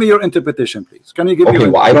 Arabic. give me your interpretation, please. Can you give me? Okay,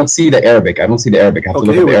 well, I don't see the Arabic. I don't see the Arabic. I have to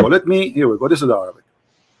Okay, look here at we the go. Arabic. Here we go. This is the Arabic.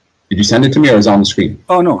 Did you send it to me or is it on the screen?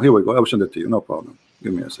 Oh no, here we go. I will send it to you. No problem.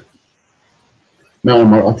 Give me a second. ماء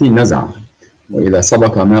المرأة نزع وإذا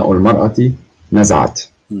سبق ماء المرأة نزعت.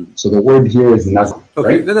 So the word here is naz'a.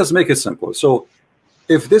 Okay, right? let us make it simple. So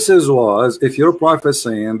if if your prophet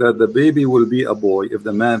saying that the baby will be a boy if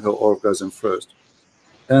the man have orgasm first,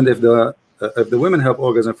 and if the women have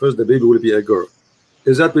orgasm first, the baby will be a girl.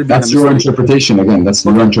 Is that will be That's your interpretation again. That's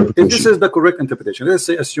your interpretation. If this is the correct interpretation, let's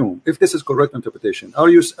say assume if this is correct interpretation, are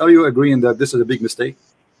you agreeing that this is a big mistake?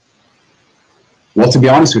 Well, to be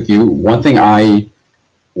honest with you, one thing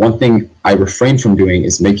I refrain from doing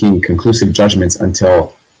is making conclusive judgments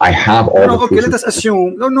until I have all the okay, let us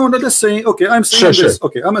assume. No, let us say, okay, I'm saying this. Sure.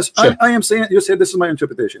 Okay, I am saying, you said this is my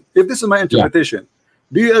interpretation. If this is my interpretation,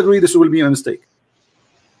 do you agree this will be a mistake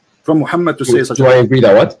from Muhammad to say such a thing? Do I agree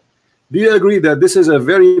that what? Do you agree that this is a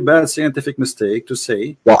very bad scientific mistake to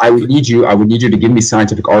say? Well, I would need you to give me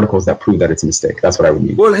scientific articles that prove that it's a mistake. That's what I would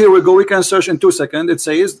need. Well, here we go. We can search in 2 seconds. It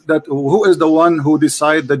says that who is the one who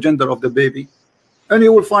decides the gender of the baby? And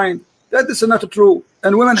you will find that this is not true.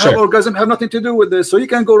 And women have orgasm have nothing to do with this. So you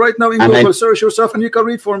can go right now in Google, search yourself, and you can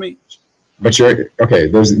read for me. But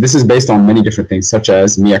this is based on many different things, such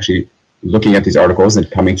as me actually looking at these articles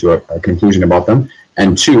and coming to a conclusion about them.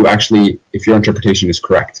 And two, actually, if your interpretation is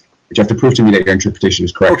correct. But you have to prove to me that your interpretation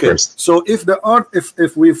is correct first. So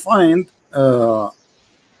if we find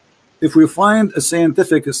a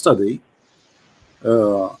scientific study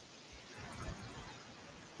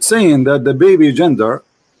saying that the baby gender,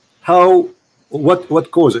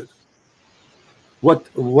 what cause it?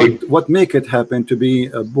 What make it happen to be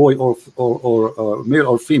a boy or male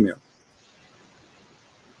or female?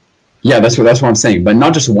 Yeah, that's what I'm saying. But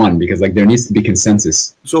not just one, because like there needs to be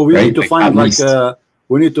consensus. So we need to find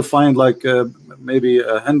we need to find maybe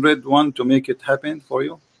 101 to make it happen for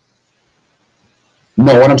you.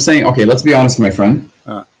 No, what I'm saying, okay, let's be honest, my friend.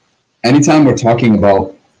 Anytime we're talking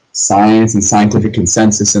about science and scientific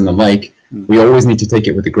consensus and the like, we always need to take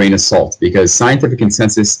it with a grain of salt because scientific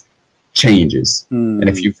consensus changes. And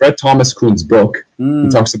if you've read Thomas Kuhn's book, he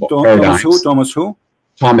talks about paradigms. Thomas who?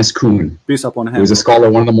 Thomas Kuhn. Peace upon him. He was a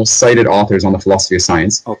scholar, one of the most cited authors on the philosophy of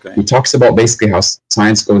science. Okay. He talks about basically how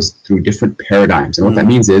science goes through different paradigms. And what that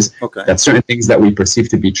means is that certain things that we perceive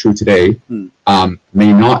to be true today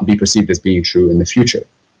may not be perceived as being true in the future,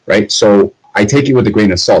 right? So I take it with a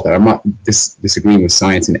grain of salt. I'm not disagreeing with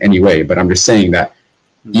science in any way, but I'm just saying that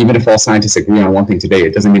even if all scientists agree on one thing today,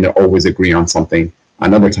 it doesn't mean they always agree on something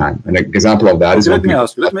another time. An example of that is... Let me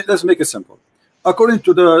ask you. Let's make it simple. According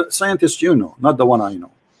to the scientists you know, not the one I know,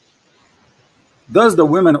 does the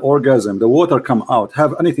women orgasm, the water come out,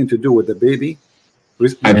 have anything to do with the baby?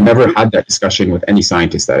 I've never had that discussion with any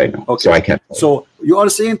scientist that I know, so I can't. So you are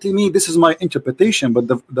saying to me, this is my interpretation, but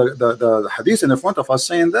the hadith in the front of us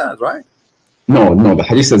saying that, right? No, the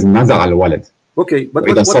hadith says naza al walad. Okay, but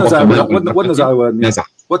what naza word mean?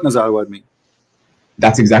 What naza word mean?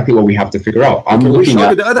 That's exactly what we have to figure out. I'm looking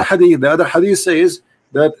at the other hadith. The other hadith says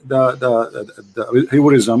that he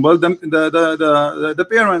will resemble the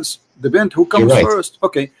parents, the bent who comes first.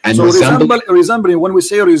 Okay, and so resembling. When we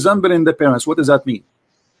say resembling the parents, what does that mean?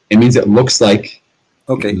 It means it looks like.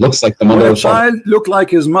 Okay, it looks like the mother. When a child look like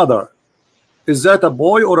his mother, is that a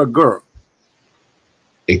boy or a girl?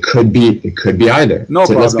 It could be. It could be either. No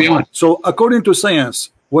problem. Let's be honest. So according to science,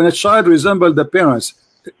 when a child resembles the parents,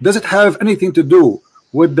 does it have anything to do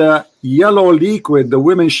with the yellow liquid the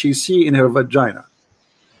women she see in her vagina?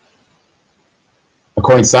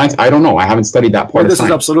 According to science, I don't know. I haven't studied that part of this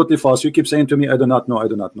science. Is absolutely false. You keep saying to me, I do not know. I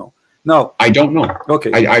do not know. Now, I don't know.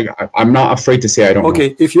 Okay. I'm not afraid to say I don't know.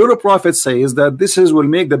 Okay. If your prophet says that will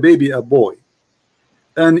make the baby a boy,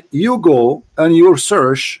 and you go and you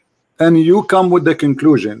search and you come with the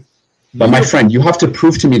conclusion. But my friend, you have to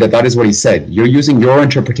prove to me that is what he said. You're using your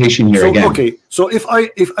interpretation here again. Okay. So if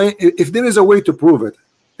there is a way to prove it,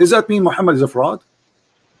 does that mean Muhammad is a fraud?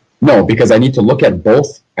 No, because I need to look at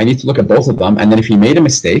both. I need to look at both of them, and then if he made a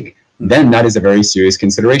mistake, then that is a very serious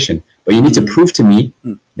consideration. But you need to prove to me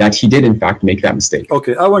that he did in fact make that mistake.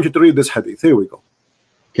 Okay, I want you to read this hadith. Here we go.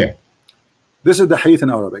 Okay. This is the hadith in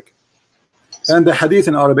Arabic. And the hadith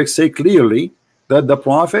in Arabic say clearly that the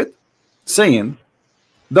Prophet saying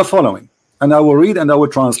the following. And I will read and I will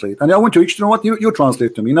translate. And I want you to know what you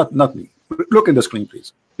translate to me, not me. Look at the screen,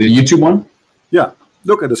 please. The YouTube one? Yeah,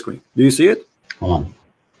 look at the screen. Do you see it? Hold on.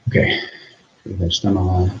 Okay.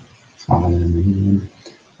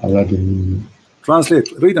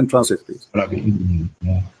 Translate. Read and translate, please.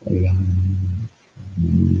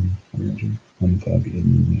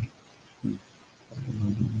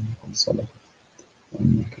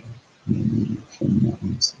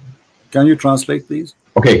 Can you translate, please?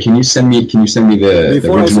 Okay, can you send me the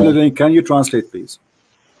Before I send original? the link, can you translate, please?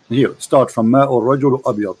 Here, start from Ma or Rajul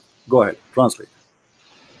Abyad. Go ahead, translate.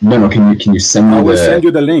 No, can you send me I will the? send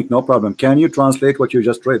you the link, no problem. Can you translate what you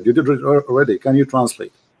just read? You did it already. Can you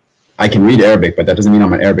translate? I can read Arabic, but that doesn't mean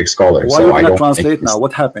I'm an Arabic scholar. Why so you I cannot don't translate now?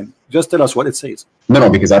 What happened? Just tell us what it says. No,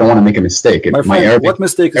 because I don't want to make a mistake. My friend, Arabic, what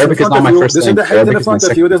mistake? It's Arabic in is front not of my you. first This is the language. hadith in Arabic front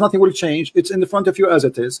of you. There's nothing will change. It's in the front of you as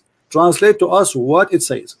it is. Translate to us what it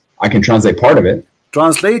says. I can translate part of it.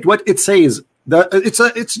 Translate what it says. That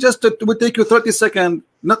it's just it would take you 30 seconds,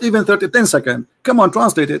 not even 10 seconds. Come on,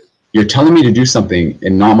 translate it. You're telling me to do something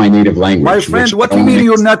in not my native language. My friend, what do you mean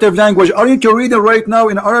your native language? Aren't you reading right now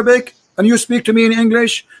in Arabic and you speak to me in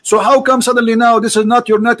English? So how come suddenly now this is not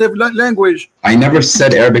your native language? I never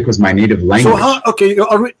said Arabic was my native language. So how, okay,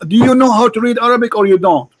 do you know how to read Arabic or you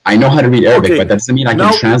don't? I know how to read Arabic, okay. But that doesn't mean I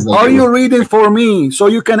now, can translate. Are you reading for me so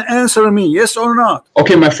you can answer me, yes or not?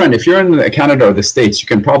 Okay, my friend, if you're in Canada or the States, you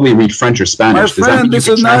can probably read French or Spanish. My friend, this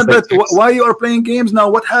is not that. Why you are playing games now?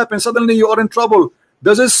 What happened? Suddenly you are in trouble.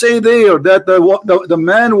 Does it say there that the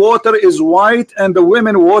man water is white and the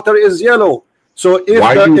women water is yellow? So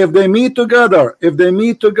if they meet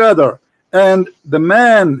together, and the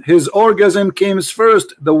man, his orgasm comes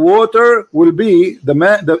first, the water will be the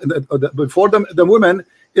man. Before the woman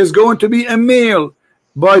is going to be a male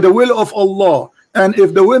by the will of Allah, and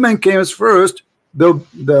if the woman comes first,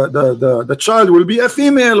 the child will be a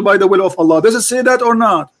female by the will of Allah. Does it say that or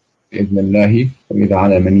not? بإذن الله وإذا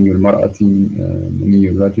على مني المرأة مني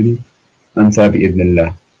الرجل أنثى بإذن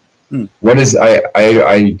الله. What is I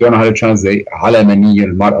don't know how to translate على مني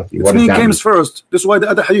المرأة. What does that mean? Comes first. This is why the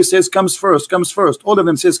other hadith says comes first. All of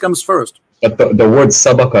them says comes first. But the word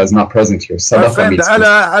sabaqa is not present here. Sabaqa means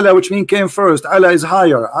ala, which means came first. Ala is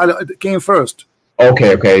higher. Ala came first.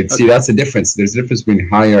 Okay. See, that's the difference. There's a difference between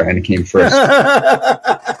higher and came first.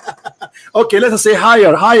 Okay, let us say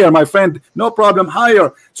higher, my friend. No problem,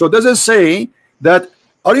 higher. So does it say that?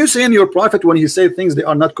 Are you saying your prophet when he says things they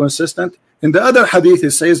are not consistent? In the other hadith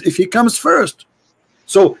it says if he comes first.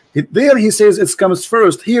 So there he says it comes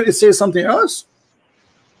first. Here it says something else.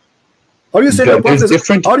 Are you saying your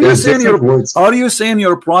prophet are you saying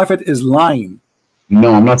your prophet is lying?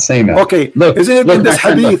 No, I'm not saying that. Okay, is it in this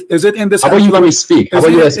hadith? Is it in this? How about you let me speak? How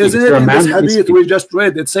about you let me speak? Is it in this hadith we just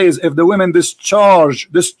read? It says if the women discharge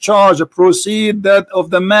proceed that of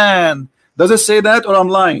the man. Does it say that or I'm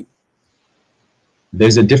lying?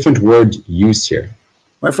 There's a different word used here.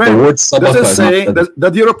 My friend, does it say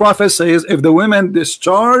that your prophet says if the women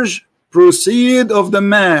discharge proceed of the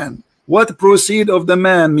man? What proceed of the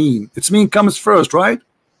man mean? It's mean comes first, right?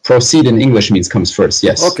 Proceed in English means comes first,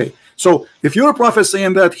 yes. Okay. So if your prophet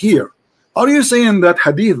saying that here, are you saying that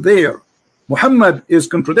hadith there, Muhammad is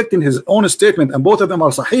contradicting his own statement and both of them are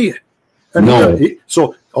sahih? And no.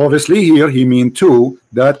 So obviously here he mean too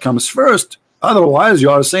that comes first. Otherwise you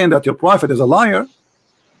are saying that your prophet is a liar.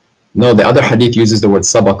 No, the other hadith uses the word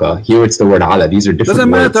sabaqa. Here it's the word ala. These are different words. Doesn't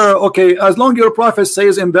matter. Okay, as long as your prophet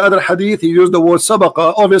says in the other hadith he used the word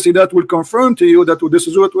sabaqa, obviously that will confirm to you that this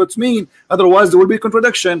is what it's mean. Otherwise there will be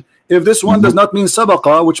contradiction. If this one does not mean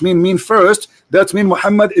sabaqa, which mean first, that means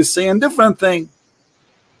Muhammad is saying different thing.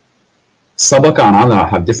 Sabaqa and ala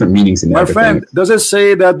have different meanings in Arabic. My friend, does it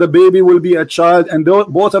say that the baby will be a child and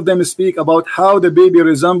both of them speak about how the baby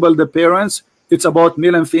resemble the parents? It's about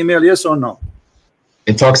male and female, yes or no?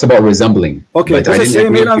 It talks about resembling. Okay, does it say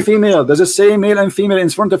male and female? Does it say male and female in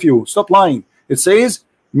front of you? Stop lying. It says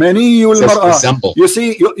maniyul mar'a. You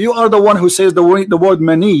see, you are the one who says the word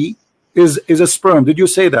mani is a sperm. Did you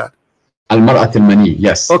say that? Al-mar'at al-mani,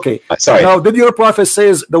 yes. Okay. Sorry. Now, did your prophet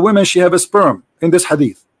says the women she have a sperm in this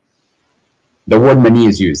hadith? The word mani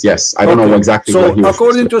is used, yes. I don't know exactly what he So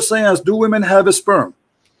according to science, do women have a sperm?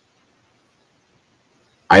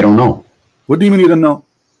 I don't know. What do you mean you don't know?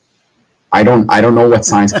 I don't know what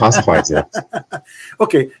science classifies it.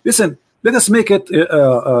 Okay, listen, let us make it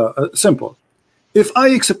simple. If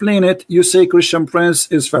I explain it, you say Christian Prince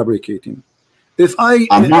is fabricating. If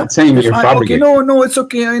I'm not saying you're fabricating. Okay, no, it's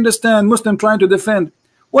okay. I understand. Muslim trying to defend.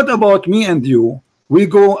 What about me and you? We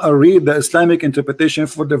go and read the Islamic interpretation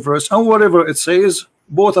for the verse, and whatever it says,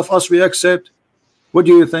 both of us we accept. What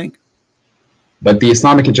do you think? But the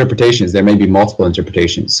Islamic interpretations, there may be multiple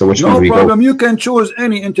interpretations. So which one do we go? No problem. You can choose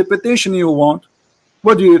any interpretation you want.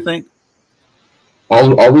 What do you think?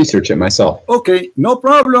 I'll research it myself. Okay, no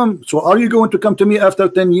problem. So are you going to come to me after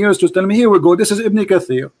 10 years to tell me, here we go, this is Ibn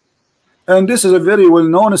Kathir, and this is a very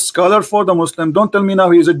well-known scholar for the Muslim. Don't tell me now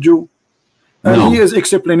he is a Jew. And he is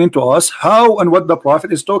explaining to us how and what the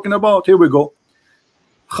Prophet is talking about. Here we go.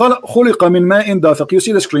 خلق من ماء دافق. You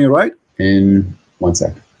see the screen, right? In 1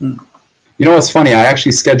 sec. You know what's funny? I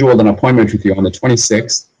actually scheduled an appointment with you on the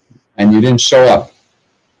 26th, and you didn't show up.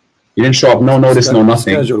 You didn't show up, no notice, no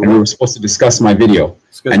nothing. And we were supposed to discuss my video.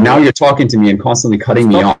 And now you're talking to me and constantly cutting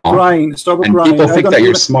me off. Stop and crying. People think that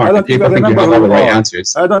you're smart. And people think you have all the right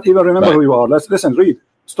answers. I don't even remember who you are. Listen, read.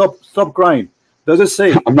 Stop crying. Does it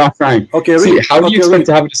say? I'm not crying. Okay, read. See, how do you expect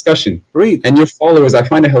to have a discussion? Read. And your followers, I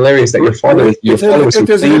find it hilarious that your followers. It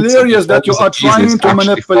is hilarious that you are trying to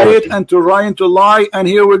manipulate and trying to lie. And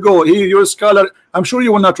here we go. Here, you're a scholar. I'm sure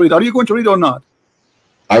you will not read. Are you going to read or not?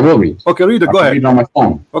 I will read. Okay, read it. Go ahead. Read on my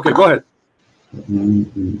phone. Okay, go ahead.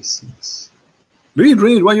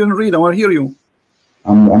 Read. Why you don't read? I want to hear you.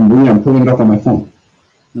 I'm reading. I'm pulling it up on my phone.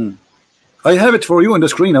 I have it for you on the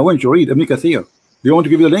screen. I want you to read Ibn Kathir. Do you want to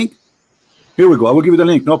give you the link? Here we go. I will give you the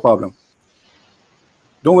link. No problem.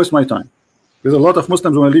 Don't waste my time. There's a lot of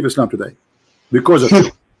Muslims who want to leave Islam today because of you.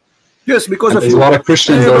 Yes, because of you. There's a lot of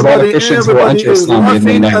Christians. There's a lot of Christians who are anti-Islam.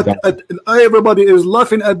 Everybody is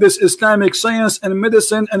laughing at this Islamic science and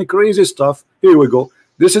medicine and crazy stuff. Here we go.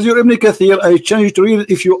 This is your Ibn Kathir. I changed to read it.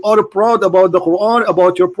 If you are proud about the Quran,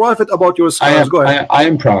 about your Prophet, about your scholars, go ahead. I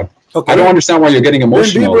am proud. Okay. I don't understand why you're getting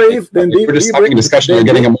emotional. Then be brave. We're just having a discussion. You're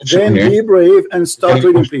getting emotional here. Then be brave and start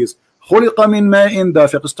reading, please. خلق من ماء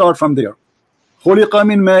دافق. Start from there. خلق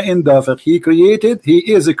من ماء دافق. He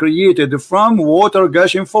is created from water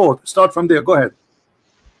gushing forth. Start from there. Go ahead.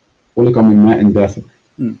 خلق من ماء دافق.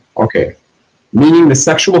 Okay. Meaning the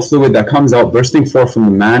sexual fluid that comes out bursting forth from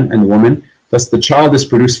the man and woman, thus the child is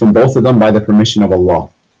produced from both of them by the permission of Allah.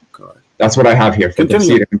 Correct. That's what I have here.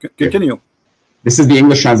 Continue. This is the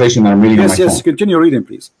English translation that I'm reading on my phone. Yes, continue reading,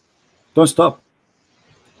 please. Don't stop.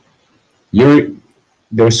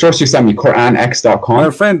 The source you sent me, QuranX.com. My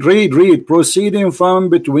friend, read. Proceeding from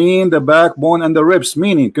between the backbone and the ribs.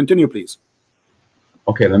 Meaning, continue, please.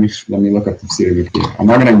 Okay, let me look up the tafsir. I'm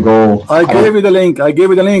not gonna go. I gave you the link.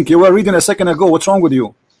 You were reading a second ago. What's wrong with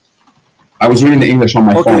you? I was reading the English on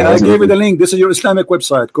my phone. Okay, I gave you the link. This is your Islamic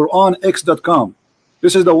website, QuranX.com.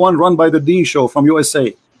 This is the one run by the Dean Show from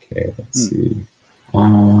USA. Okay, let's see.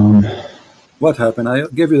 What happened? I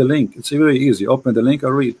gave you the link. It's very easy. Open the link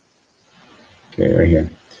and read. Okay, right here.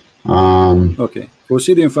 Okay.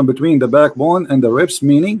 Proceeding from between the backbone and the ribs,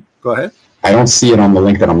 meaning? Go ahead. I don't see it on the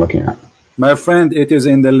link that I'm looking at. My friend, it is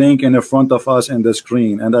in the link in the front of us in the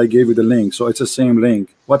screen, and I gave you the link, so it's the same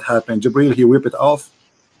link. What happened? Jibril, he whipped it off?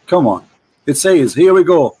 Come on. It says, here we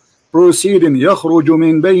go. Proceeding, يخرج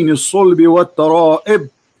من بين الصلب والترائب.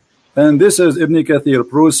 And this is Ibn Kathir.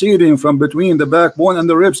 Proceeding from between the backbone and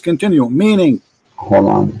the ribs. Continue. Meaning? Hold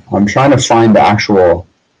on. I'm trying to find the actual...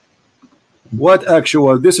 What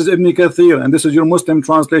actual? This is Ibn Kathir, and this is your Muslim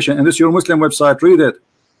translation, and this is your Muslim website. Read it.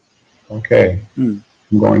 Okay. I'm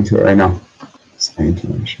going to it right now.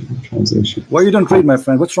 Translation. Why you don't read, my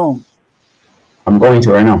friend? What's wrong? I'm going to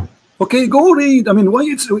it right now. Okay, go read. I mean, why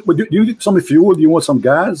do you need some fuel? Do you want some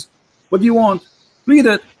gas? What do you want? Read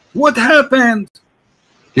it. What happened?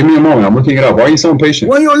 Give me a moment. I'm looking it up. Why are you so impatient?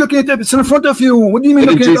 Why are you looking at it? It's in front of you. What do you mean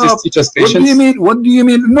looking it up? Teach us patience? What do you mean? What do you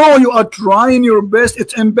mean? No, you are trying your best.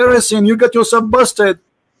 It's embarrassing. You got yourself busted.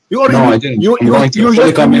 You are I didn't. You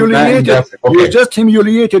just humiliated. Okay. You just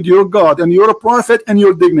humiliated your God and your prophet and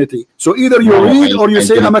your dignity. So either you read or you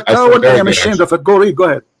say, I'm a coward. I am ashamed of it. Go read. Go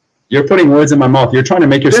ahead. You're putting words in my mouth. You're trying to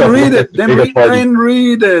make yourself. Then read it. Then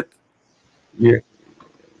read it.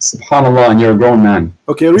 Subhanallah, and you're a grown man.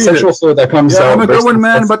 Okay, read sexual fluid that comes out. I'm a grown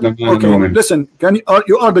man, but okay, listen.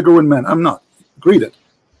 You are the grown man. I'm not. Read it.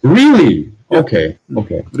 Really? Yeah. Okay.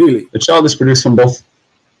 Really? The child is produced from both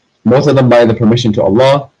of them by the permission to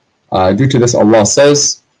Allah. Due to this, Allah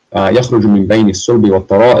says, يخرج من بين الصلب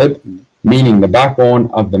والترائب, meaning the backbone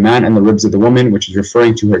of the man and the ribs of the woman, which is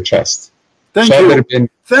referring to her chest. Thank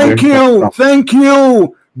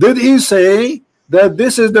you. Did he say that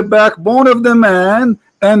this is the backbone of the man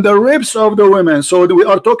and the ribs of the women? So we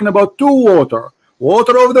are talking about two water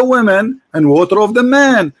of the women and water of the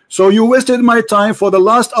man. So you wasted my time for the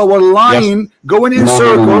last hour lying, going in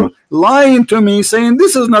circle, lying to me, saying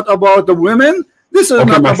this is not about the women, this is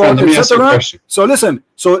not about etc. So listen,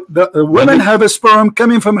 so the women have a sperm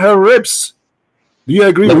coming from her ribs. Do you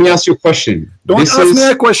agree? Let me ask you a question. Don't ask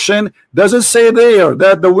me a question. Does it say there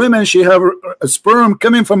that the women, she have a sperm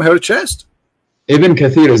coming from her chest? Ibn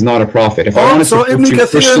Kathir is not a prophet. If I wanted so to Ibn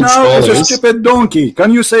Kathir now is a stupid donkey.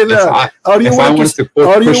 Can you say that? Are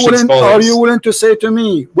you willing to say to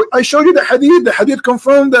me? I showed you the hadith. The hadith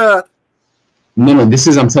confirmed that. No, this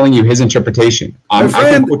is, I'm telling you, his interpretation. My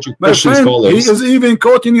friend, he is even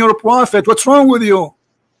quoting your prophet. What's wrong with you?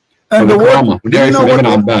 And the word, do you know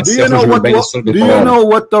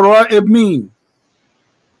what the ra'ib mean?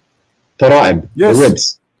 Tara'ib, Yes. the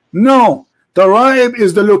ribs. No. Tara'ib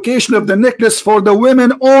is the location of the necklace for the women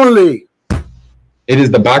only. It is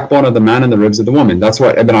the backbone of the man and the ribs of the woman. That's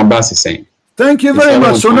what Ibn Abbas is saying. Thank you very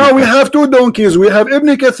much. So now we have two donkeys. We have Ibn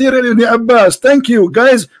Kathir and Ibn Abbas. Thank you,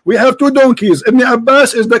 guys. We have two donkeys. Ibn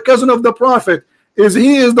Abbas is the cousin of the Prophet.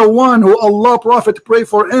 He is the one who Allah Prophet prayed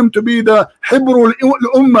for him to be the Hibrul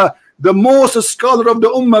Ummah, the most scholar of the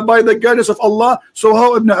Ummah by the guidance of Allah. So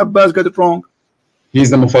how Ibn Abbas got it wrong? He's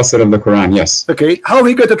the Mufassir of the Quran, yes. Okay, how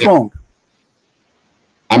he got it wrong?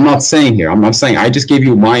 I'm not saying here. I'm not saying. I just gave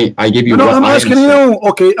you my. I gave you. No, what I'm I asking understand. you.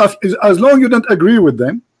 Okay, as long you don't agree with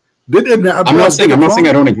them, did Ibn Abbas? I'm not saying. I'm not saying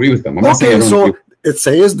I don't agree with them. I'm not saying I don't agree. It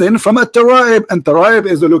says then from a Tara'ib, and Tara'ib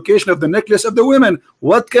is the location of the necklace of the women.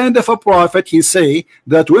 What kind of a prophet he say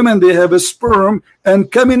that women they have a sperm and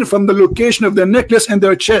coming from the location of the necklace in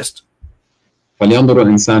their chest? فلينظر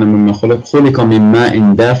الإنسان مما خلق من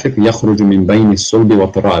ماء دافق يخرج من بين الصلب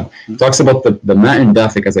والترائب. Talks about the ماء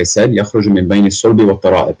دافق, as I said, يخرج من بين الصلب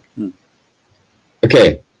والترائب.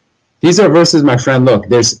 Okay, these are verses, my friend. Look,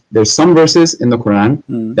 there's some verses in the Quran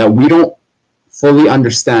that we don't fully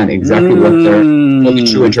understand exactly what their fully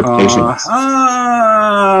true interpretation is.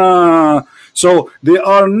 So they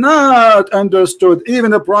are not understood. Even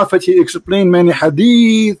the Prophet, he explained many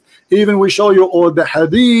hadith. Even we show you all the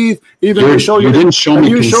hadith. Even we show you. You didn't show me.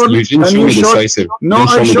 You didn't show me decisive. No,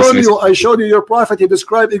 I showed you your Prophet. He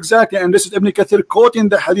described exactly, and this is Ibn Kathir quoting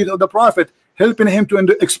the hadith of the Prophet, helping him to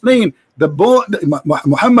explain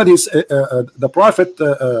Muhammad is the Prophet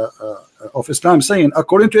of Islam, saying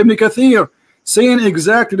according to Ibn Kathir, saying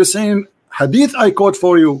exactly the same hadith I quote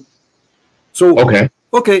for you. So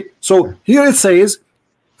okay. So here it says.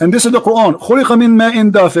 And this is the Quran.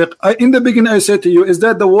 In the beginning I said to you, is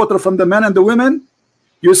that the water from the man and the women?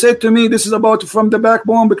 You said to me, this is about from the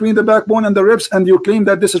backbone, between the backbone and the ribs, and you claim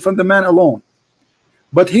that this is from the man alone.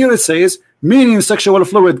 But here it says, meaning sexual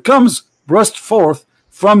fluid comes burst forth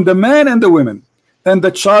from the man and the women, and the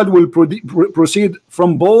child will proceed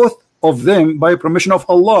from both of them by permission of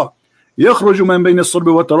Allah.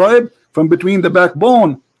 From between the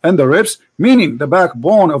backbone and the ribs, meaning the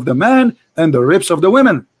backbone of the man and the ribs of the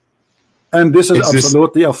women. And this is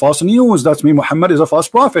absolutely a false news. That's me. Muhammad is a false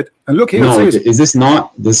prophet. And look here. No, is this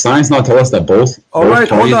not? Does science not tell us that both? All right,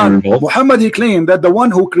 hold on. Muhammad, he claimed that the one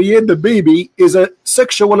who created the baby is a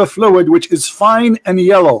sexual fluid which is fine and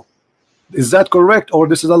yellow. Is that correct, or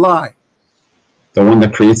this is a lie? The one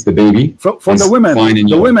that creates the baby from the women.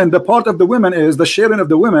 The women, the part of the women is the sharing of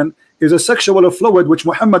the women is a sexual fluid. Which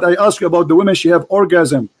Muhammad, I asked you about the women. She have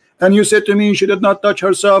orgasm. And you said to me she did not touch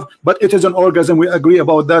herself, but it is an orgasm. We agree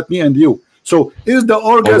about that, me and you. So is the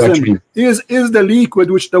orgasm is the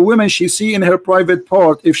liquid which the woman she see in her private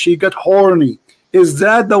part, if she get horny, is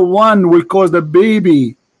that the one will cause the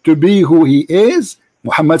baby to be who he is?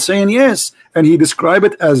 Muhammad saying yes, and he described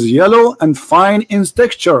it as yellow and fine in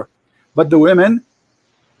texture. But the women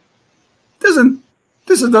this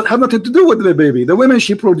does have nothing to do with the baby. The women,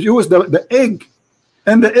 she produced the egg,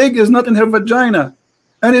 and the egg is not in her vagina.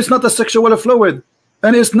 And it's not a sexual fluid,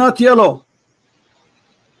 and it's not yellow.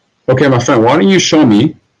 Okay, my friend, why don't you show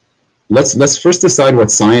me? Let's first decide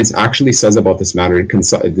what science actually says about this matter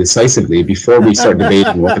decisively before we start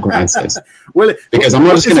debating what the Quran says. Well, because I'm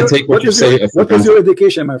not just going to take what you say. What is your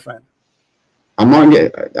education, my friend? I'm not.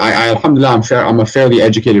 Alhamdulillah, I'm a fairly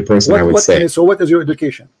educated person. I would say. So, what is your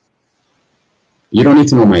education? You don't need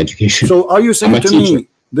to know my education. So, are you saying to me?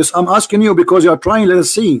 This I'm asking you because you are trying to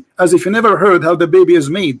see as if you never heard how the baby is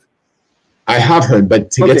made. I have heard, but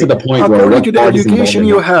to get to the point according to the education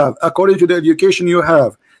you have, according to the education you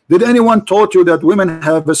have, did anyone taught you that women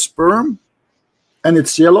have a sperm and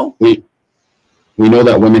it's yellow? We know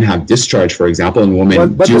that women have discharge, for example, and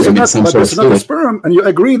women do emit some sort of fluid. Not a sperm, and you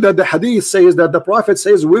agree that the hadith says that the Prophet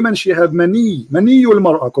says women she have mani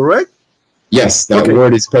al-mar'a, correct? Yes, that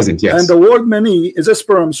word is present. Yes, and the word mani is a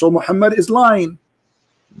sperm, so Muhammad is lying.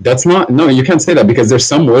 That's not, no, you can't say that because there's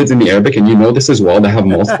some words in the Arabic, and you know this as well, that have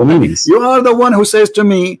multiple meanings. You are the one who says to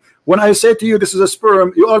me, when I say to you this is a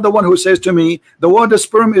sperm, you are the one who says to me, the word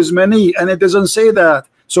sperm is mani, and it doesn't say that.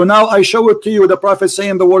 So now I show it to you, the Prophet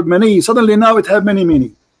saying the word mani, suddenly now it have many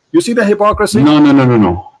meaning. You see the hypocrisy?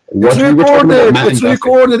 No. It's recorded. It's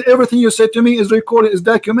recorded. Everything you said to me is recorded. It's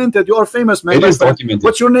documented. You are famous, man. It is documented.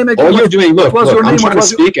 What's your name again? All you're doing, look, I'm trying to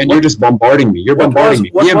speak, and you're just bombarding me. You're bombarding me.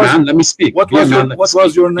 Be a man, let me speak. What was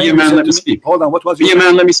your name? Be a man, let me speak. Hold on. What was your name? Be a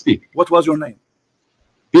man, let me speak. What was your name?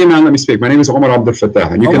 Be a man, let me speak. My name is Omar Abdul Fatah,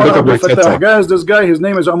 and you can look up my TED Talk. Guys, this guy, his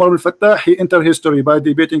name is Omar Abdul Fatah. He entered history by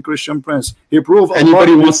debating Christian Prince. He proved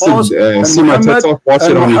anybody wants to see my TED Talk, watch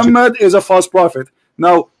it on YouTube. Muhammad is a false prophet.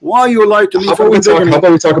 Now, why you lied to me? How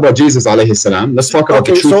about we talk about Jesus alayhi salam? Let's talk about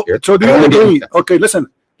the truth here. So do you agree? Okay, listen.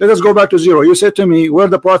 Let us go back to zero. You said to me, where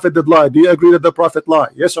the prophet did lie. Do you agree that the prophet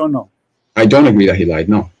lied? Yes or no? I don't agree that he lied.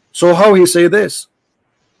 No. So how he say this?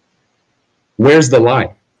 Where's the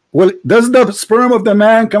lie? Well, does the sperm of the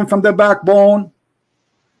man come from the backbone?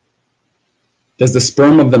 Does the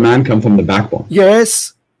sperm of the man come from the backbone?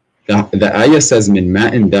 Yes. The ayah says min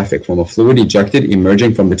ma'in dafiq, from a fluid ejected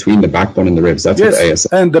emerging from between the backbone and the ribs. That's what the ayah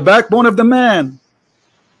says. And the backbone of the man.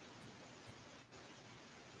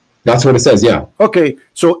 That's what it says, yeah. Okay,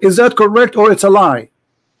 so is that correct or it's a lie?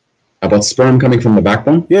 About sperm coming from the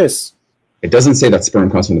backbone? Yes. It doesn't say that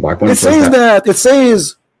sperm comes from the backbone. It says that. It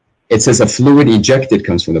says. It says a fluid ejected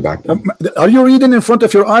comes from the backbone. Are you reading in front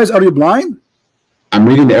of your eyes? Are you blind? I'm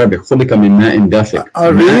reading the Arabic. خُلِقَ مِن مَاءٍ دَافِقٍ.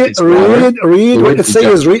 Read what it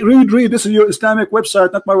says. Read. This is your Islamic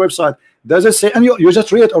website, not my website. Does it say? And you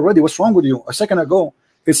just read it already. What's wrong with you? A second ago.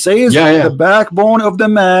 It says the backbone of the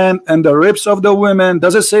man and the ribs of the women.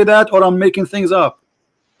 Does it say that, or I'm making things up?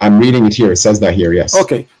 I'm reading it here. It says that here, yes.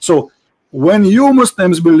 Okay, so when you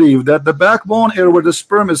Muslims believe that the backbone is where the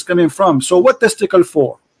sperm is coming from, so what testicle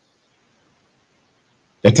for?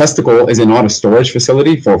 The testicle is not a storage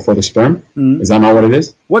facility for the sperm. Is that not what it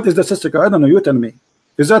is? What is the testicle? I don't know. You tell me.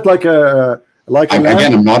 Is that like a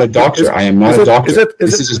again, I'm not a doctor. I am not a doctor.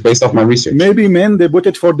 This is just based off my research. Maybe men, they put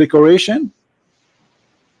it for decoration.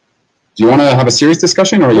 Do you want to have a serious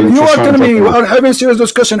discussion, or are you are telling me we are having a serious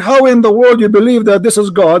discussion? How in the world you believe that this is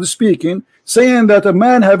God speaking, saying that a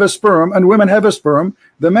man have a sperm and women have a sperm?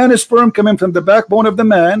 The man is sperm coming from the backbone of the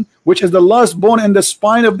man, which is the last bone in the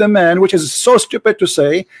spine of the man, which is so stupid to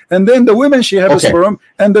say. And then the women, she have a sperm,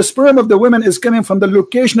 and the sperm of the women is coming from the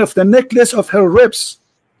location of the necklace of her ribs.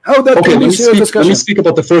 How that can be serious discussion? Let me speak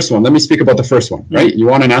about the first one. Right? You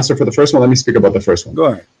want an answer for the first one? Let me speak about the first one. Go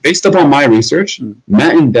ahead. Based upon my research,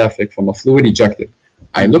 ma'in dafiq, from a fluid ejected.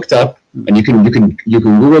 I looked up, and you can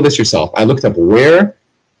Google this yourself. I looked up where,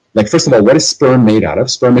 like, first of all, what is sperm made out of?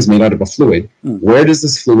 Sperm is made out of a fluid. Where does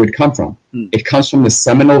this fluid come from? It comes from the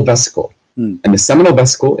seminal vesicle, and the seminal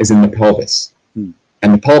vesicle is in the pelvis, and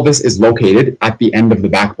the pelvis is located at the end of the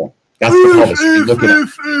backbone. That's the pelvis. You look at it.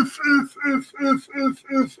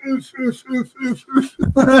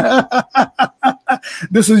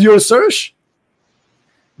 This is your search?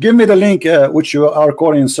 Give me the link which you are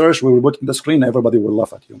calling search. We will put on the screen. Everybody will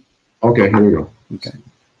laugh at you. Okay, here we go. Okay.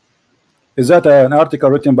 Is that an article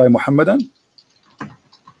written by Muhammadan?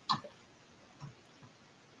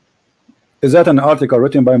 Is that an article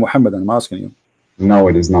written by Muhammadan? I'm asking you. No,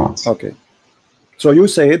 it is not. Okay. So you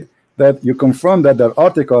said that you confirm that the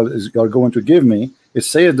article you're going to give me, it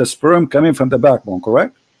says the sperm coming from the backbone,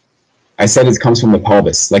 correct? I said it comes from the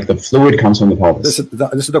pelvis, like the fluid comes from the pelvis.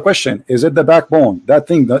 This is the question. Is it the backbone? That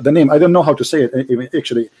thing, the name, I don't know how to say it.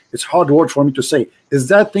 Actually, it's hard word for me to say. Is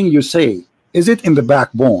that thing you say, is it in the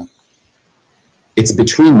backbone? It's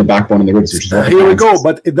between the backbone and the ribs. Which is here we go.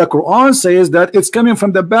 But the Quran says that it's coming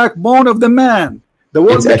from the backbone of the man. The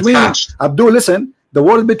word between, Abdul, listen. The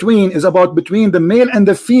word between is about between the male and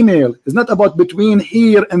the female. It's not about between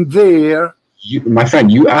here and there. My friend,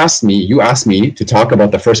 you asked me to talk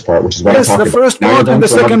about the first part, which is what I'm talking about. Yes, the first part and the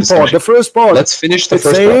second part. The first part. Let's finish the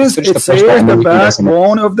first part. It says the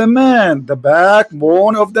backbone of the man. The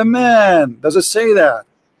backbone of the man. Does it say that?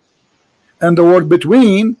 And the word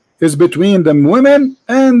between is between the women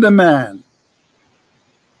and the man.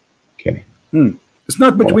 Okay. It's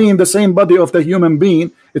not between the same body of the human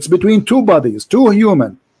being. It's between two bodies, two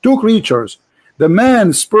creatures. The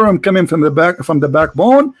man's sperm coming from the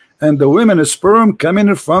backbone, and the women's sperm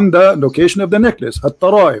coming from the location of the necklace,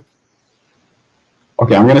 at-taraib.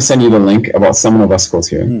 Okay, I'm going to send you the link about seminal vesicles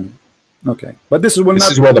here. Okay, but this is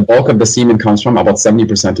where the bulk of the semen comes from, about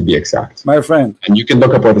 70% to be exact. My friend. And you can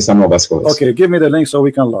look up where the seminal vesicle is. Okay, give me the link so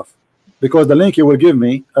we can laugh. Because the link you will give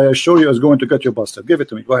me, I assure you, is going to get you busted. Give it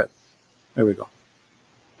to me. Go ahead. There we go.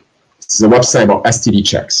 It's a website about STD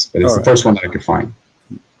checks, but it's the first one that I could find.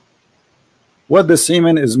 What the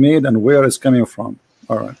semen is made and where it's coming from.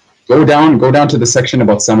 All right. Go down to the section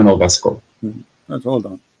about seminal vesicle. Hold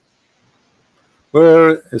on.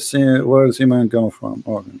 Where is semen coming from?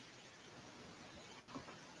 Okay.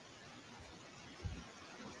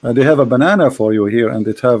 They have a banana for you here, and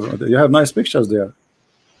you have nice pictures there.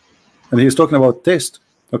 And he's talking about taste.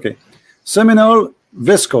 Okay. Seminal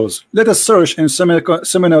vesicles. Let us search in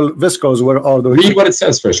seminal vesicles. Where are those? Read what it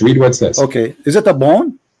says first. Read what it says. Okay. Is it a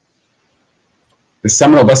bone? The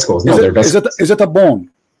seminal vesicles. No, they're vesicles. Is it a bone?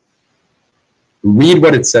 Read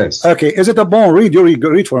what it says. Okay. Is it a bone?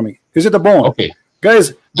 Read for me. Is it a bone? Okay.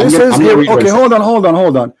 Guys, this is here. Okay, hold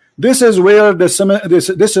on. This is where this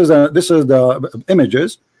is the images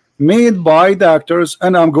made by doctors,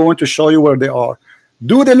 and I'm going to show you where they are.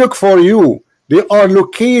 Do they look for you? They are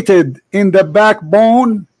located in the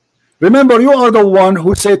backbone. Remember, you are the one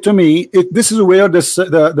who said to me, this is where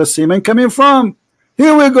the semen coming from.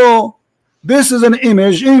 Here we go. This is an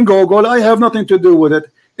image in Google. I have nothing to do with it.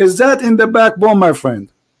 Is that in the backbone, my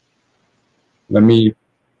friend? Let me.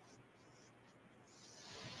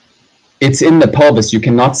 It's in the pelvis. You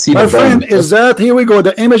cannot see my the friend. bone. Is that, here we go,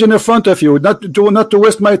 the image in the front of you? Not to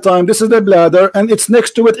waste my time. This is the bladder, and it's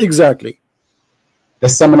next to it exactly. The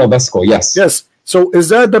seminal vesicle, yes. Yes. So is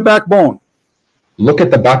that the backbone? Look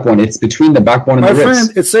at the backbone. It's between the backbone and the ribs. My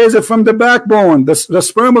friend, it says it from the backbone. The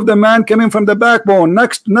sperm of the man coming from the backbone,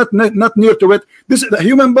 next, not near to it. This is the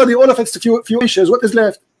human body. All of it's a few inches. What is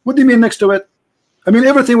left? What do you mean next to it? I mean,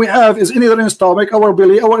 everything we have is either in stomach, our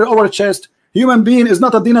belly, our chest. Human being is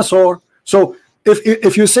not a dinosaur. So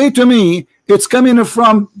if you say to me it's coming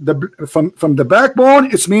from the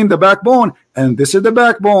backbone, it's mean the backbone, and this is the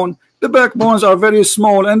backbone. The backbones are very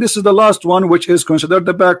small, and this is the last one, which is considered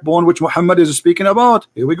the backbone, which Muhammad is speaking about.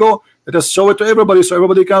 Here we go. Let us show it to everybody so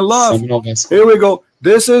everybody can laugh. Here we go.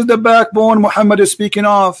 This is the backbone Muhammad is speaking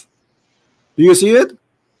of. Do you see it?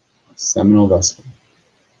 Seminal vesicle.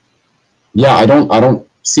 Yeah, I don't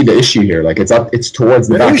see the issue here. Like it's towards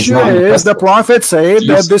the back. The issue is the Prophet said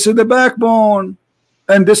that this is the backbone,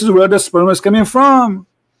 and this is where the sperm is coming from.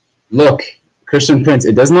 Look, Christian Prince,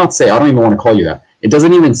 it does not say. I don't even want to call you that. It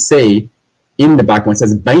doesn't even say in the backbone. It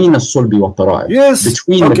says بين الصلب والترائب. Yes.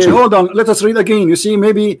 Between okay, the two. Hold on. Let us read again. You see,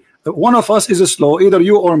 maybe one of us is slow, either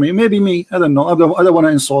you or me. Maybe me. I don't know. I don't want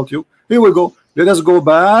to insult you. Here we go. Let us go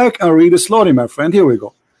back and read it slowly, my friend. Here we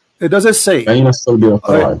go. It does it say? بين الصلب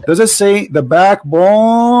والترائب. Does it say the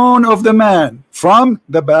backbone of the man? From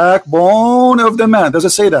the backbone of the man. Does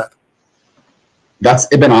it say that? That's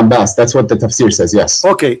Ibn Abbas. That's what the tafsir says, yes.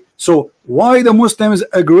 Okay, so why the Muslims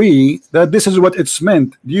agree that this is what it's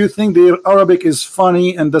meant? Do you think their Arabic is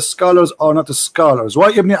funny and the scholars are not the scholars?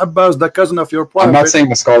 Why Ibn Abbas, the cousin of your Prophet? I'm not saying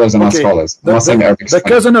the scholars are not scholars. I'm not saying Arabic. The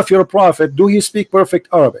cousin of your Prophet, do he speak perfect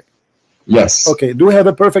Arabic? Yes. Okay, do we have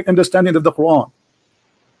a perfect understanding of the Quran?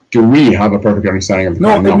 Do we have a perfect understanding of the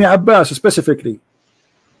Quran? No, Ibn Abbas specifically.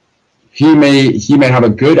 He may have a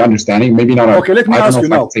good understanding, maybe not. Okay, let me ask you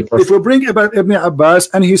now. If we bring about Ibn Abbas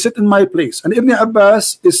and he sit in my place, and Ibn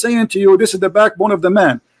Abbas is saying to you, this is the backbone of the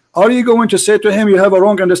man, are you going to say to him you have a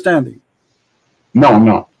wrong understanding? No, I'm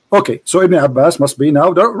not. Okay, so Ibn Abbas must be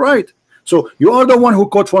now right. So you are the one who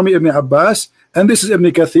quote for me Ibn Abbas, and this is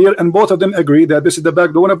Ibn Kathir, and both of them agree that this is the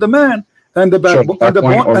backbone of the man, and the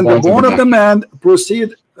bone of the man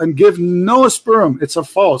proceed and give no sperm. It's a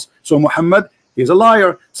false. So Muhammad is a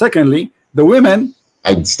liar. Secondly, the women.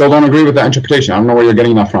 I still don't agree with that interpretation. I don't know where you're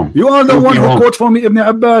getting that from. You are the one who quote for me Ibn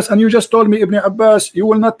Abbas, and you just told me Ibn Abbas. You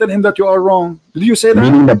will not tell him that you are wrong. Did you say that?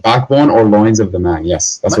 Meaning the backbone or loins of the man.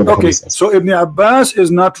 Yes, that's what the hadith says. So Ibn Abbas is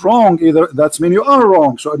not wrong either. That's mean you are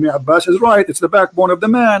wrong. So Ibn Abbas is right. It's the backbone of the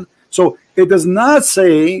man. So it does not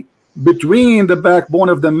say between the backbone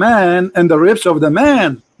of the man and the ribs of the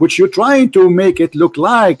man, which you're trying to make it look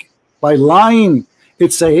like by lying.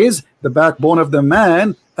 It says the backbone of the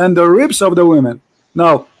man and the ribs of the women.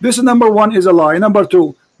 Now, this is number one is a lie. Number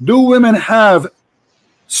two, do women have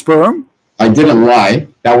sperm? I didn't lie.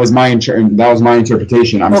 That was my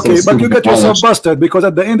interpretation. Okay, but you get yourself busted because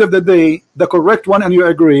at the end of the day, the correct one, and you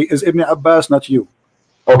agree, is Ibn Abbas, not you.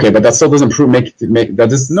 Okay, but that still doesn't prove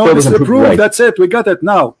proof. That's it. We got it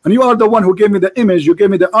now. And you are the one who gave me the image. You gave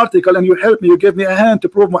me the article, and you helped me. You gave me a hand to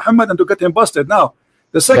prove Muhammad and to get him busted. Now,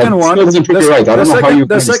 the second one,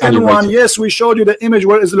 the second one, yes, we showed you the image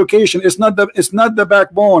where is the location. It's not the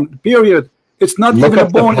backbone. Period. It's not even a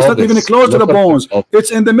bone. It's not even close to the bones.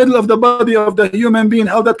 It's in the middle of the body of the human being.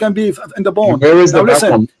 How that can be in the bone? Where is the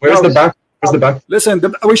backbone? Where's the back? Where's the back? Listen,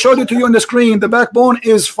 we showed it to you on the screen. The backbone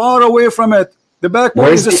is far away from it. The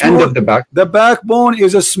backbone is the end of the back. The backbone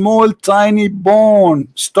is a small, tiny bone.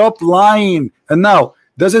 Stop lying. And now,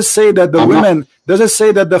 does it say that the women? Does it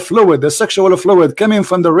say that the fluid, the sexual fluid, coming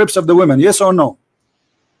from the ribs of the women? Yes or no?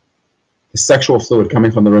 The sexual fluid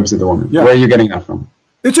coming from the ribs of the woman. Yeah. Where are you getting that from?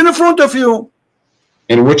 It's in front of you.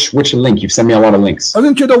 In which link? You've sent me a lot of links.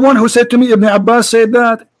 Aren't you the one who said to me, Ibn Abbas said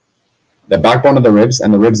that? The backbone of the ribs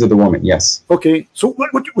and the ribs of the woman. Yes. Okay. So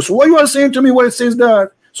why you are saying to me why it says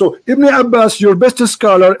that? So Ibn Abbas, your best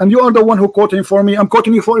scholar, and you are the one who quoting for me. I'm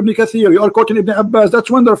quoting you for Ibn Kathir. You are quoting Ibn Abbas. That's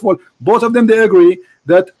wonderful. Both of them, they agree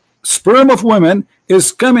that sperm of women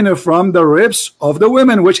is coming from the ribs of the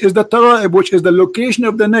women, which is the tara'ib, which is the location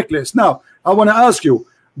of the necklace. Now, I want to ask you,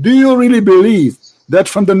 do you really believe that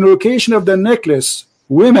from the location of the necklace,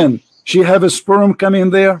 women, she have a sperm coming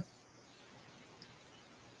there?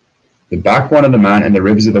 the backbone of the man and the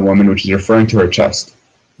ribs of the woman, which is referring to her chest.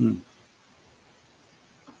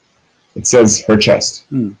 It says her chest.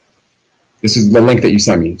 This is the link that you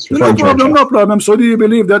sent me. It's No problem, no problem. So do you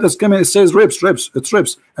believe that it's coming? It says ribs, it's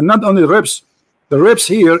ribs, and not only ribs. The ribs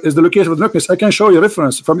here is the location of the nucleus. I can show you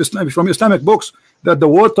reference from Islamic books that the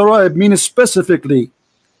word tara'ib means specifically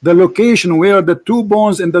the location where the two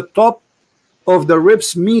bones in the top of the ribs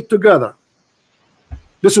meet together.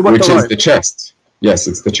 This is what which is the chest. Yes,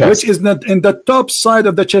 it's the chest. Which is not in the top side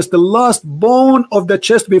of the chest, the last bone of the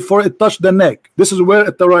chest before it touched the neck. This is where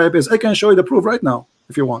the tara'ib is. I can show you the proof right now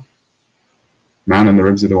if you want. Man and the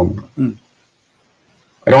ribs of the woman.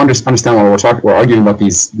 I don't understand why we're arguing about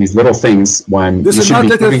these little things when this is not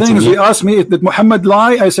little things. You asked me, did Muhammad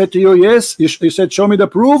lie? I said to you, yes. You said, show me the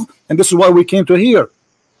proof, and this is why we came to here.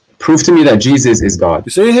 Prove to me that Jesus is God.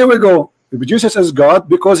 You say, here we go. Jesus is God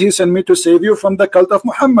because he sent me to save you from the cult of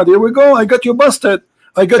Muhammad. Here we go. I got you busted.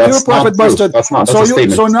 I got your prophet busted. That's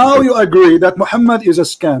so now you agree that Muhammad is a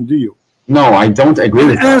scam, do you? No, I don't agree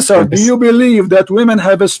with that. Answer, do you believe that women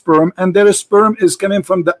have a sperm and their sperm is coming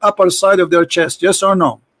from the upper side of their chest? Yes or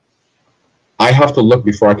no? I have to look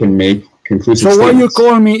before I can make conclusive statements. So why you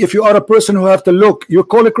call me if you are a person who have to look? You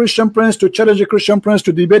call a Christian prince to challenge a Christian prince,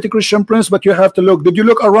 to debate a Christian prince, but you have to look. Did you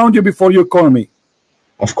look around you before you call me?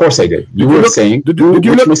 Of course I did. You were saying, did you look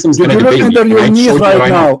under your knees right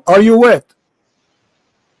now? Are you wet?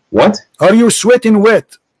 What? Are you sweating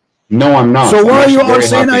wet? No, I'm not. So why you are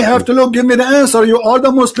saying I have to look? Give me the answer. You are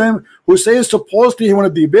the Muslim who says supposedly he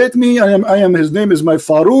want to debate me. I am. His name is my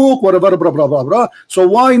Farouk. Whatever. Blah blah blah blah. So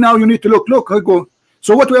why now you need to look? Look. I go.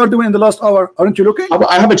 So what we are doing in the last hour? Aren't you looking?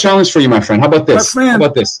 I have a challenge for you, my friend. How about this? My friend, how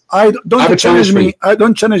about this? Don't challenge me.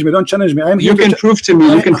 Don't challenge me. Don't challenge me. I'm here. You can prove to me.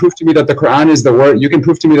 You can prove to me that the Quran is the word. You can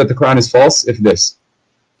prove to me that the Quran is false.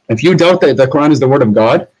 If you doubt that the Quran is the word of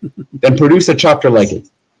God, then produce a chapter like it.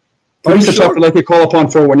 Produce a chapter like it. Call upon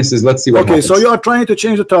 4 witnesses. Let's see what happens. Okay, so you are trying to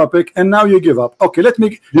change the topic, and now you give up. Okay, let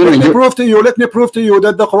me prove to you. Let me prove to you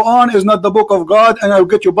that the Quran is not the book of God, and I'll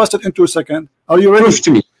get you busted in 2 seconds. Are you ready? Prove to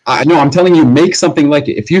me. No, I'm telling you, make something like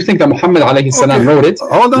it. If you think that Muhammad alayhi salam wrote it,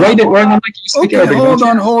 write it like you speak Arabic.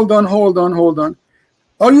 Hold on.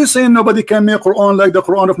 Are you saying nobody can make Quran like the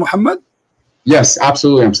Quran of Muhammad? Yes,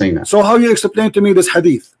 absolutely, I'm saying that. So how you explain to me this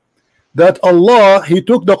hadith? That Allah, he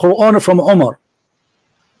took the Quran from Omar.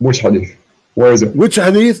 Which hadith? Where is it? Which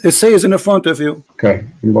hadith? It says in the front of you. Okay,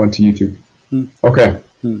 I'm going to YouTube. Okay.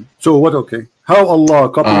 So what? Okay. How Allah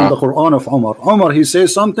copied the Quran of Omar? Omar, he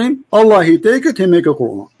says something. Allah, he take it. He make a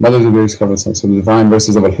Quran. Mothers of the so the divine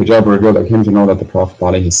verses of Al-Hijab revealed that came to know that the Prophet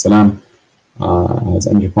ﷺ has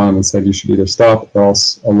entered upon him and said, "You should either stop, or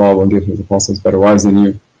else Allah will give his apostles better wives than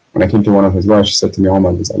you." When I came to one of his wives, she said to me,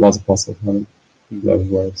 "Omar, does Allah's apostle haven't love his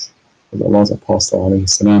wives? Does Allah's apostle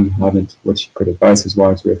ﷺ haven't what he could advise his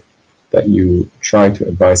wives with? That you try to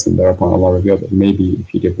advise him." Thereupon Allah revealed that maybe if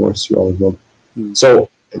he divorced you, Allah will. So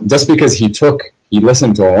just because he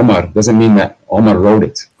listened to Omar doesn't mean that Omar wrote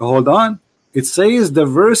it. Hold on. It says the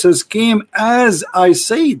verses came as I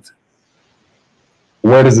said.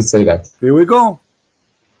 Where does it say that? Here we go.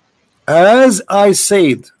 As I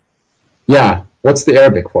said. Yeah. What's the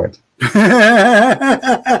Arabic for it?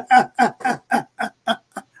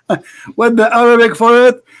 What the Arabic for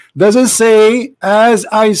it? Does it say as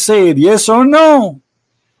I said? Yes or no?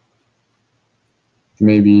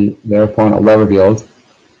 Maybe thereupon Allah revealed.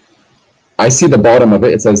 I see the bottom of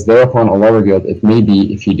it. It says thereupon Allah revealed. It may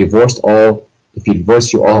be if he divorced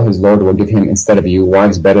you, all his Lord will give him instead of you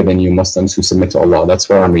wives better than you Muslims who submit to Allah. That's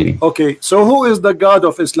where I'm reading. Okay, so who is the God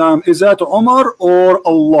of Islam? Is that Omar or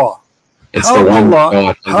Allah? It's the one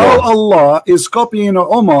God. How Allah is copying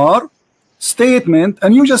Omar statement,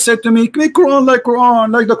 and you just said to me, make Quran like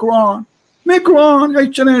the Quran. Make Quran, I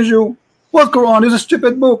challenge you. What Quran is a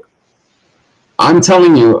stupid book? I'm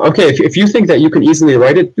telling you, okay, if you think that you can easily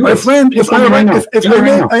write it, do my it. friend, if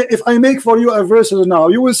I make for you a verse now,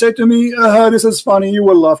 you will say to me, this is funny, you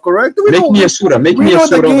will laugh, correct? Make me a surah, make me a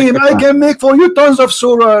surah. I can make for you tons of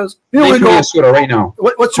surahs. Here make me a surah right now.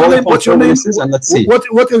 What's your name? What's your name? And let's see.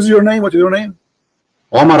 What is your name? What is your name?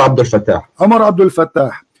 Omar Abdul Fattah. Omar Abdul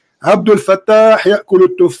Fattah. عبد الفتاح يأكل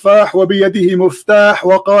التفاح وبيده مفتاح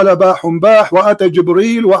وقال باح باح وأتى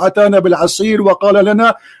جبريل وأتانا بالعصير وقال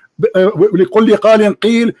لنا لكل قال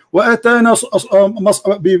قيل وأتانا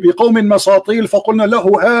بقوم مساطيل فقلنا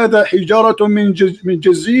له هذا حجارة من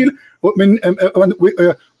جزيل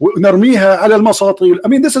ونرميها على المساطيل. I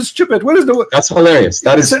mean, this is stupid. What is the? That's hilarious.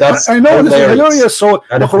 That's I know hilarious. This is hilarious. So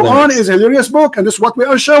the Quran is a hilarious book, and this is what we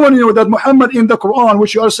are showing you, that Muhammad in the Quran,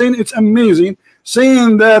 which you are saying it's amazing,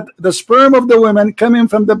 saying that the sperm of the women coming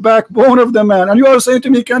from the backbone of the man, and you are saying to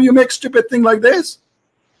me, can you make stupid thing like this?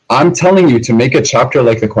 I'm telling you to make a chapter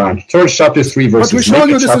like the Quran. Towards chapter 3 verses. But we showed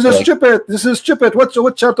you this is a stupid. This is stupid.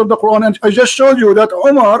 What chapter of the Quran? And I just showed you that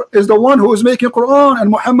Omar is the one who is making Quran,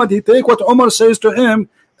 and Muhammad, he take what Omar says to him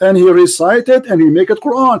and he recite it and he make it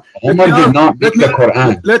Quran. Omar did not make the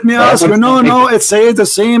Quran. Let me ask you. No, it says the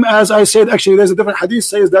same as I said. Actually, there's a different hadith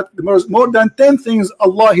says that there's more than 10 things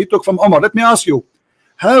Allah he took from Omar. Let me ask you,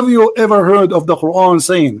 have you ever heard of the Quran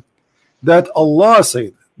saying that Allah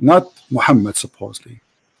said, not Muhammad supposedly,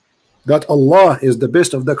 that Allah is the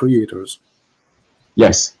best of the creators?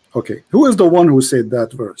 Yes. Okay. Who is the one who said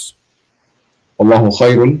that verse? Allahu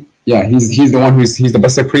khayrun. Yeah, he's the one he's the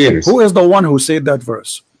best of creators. Who is the one who said that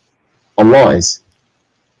verse? Allah is.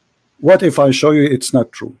 What if I show you it's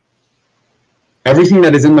not true? Everything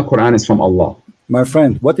that is in the Quran is from Allah. My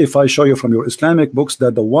friend, what if I show you from your Islamic books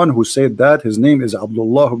that the one who said that, his name is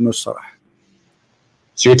Abdullah ibn Sarah?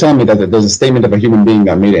 So you're telling me that there's a statement of a human being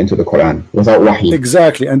that made it into the Quran without wahi?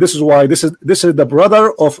 Exactly, and this is why this is the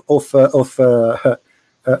brother of the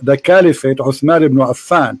Caliphate, Uthman ibn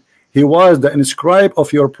Affan. He was the inscribe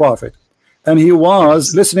of your prophet, and he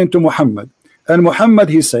was listening to Muhammad. And Muhammad,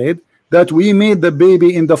 he said that we made the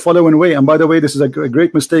baby in the following way. And by the way, this is a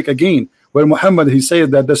great mistake again, where Muhammad, he says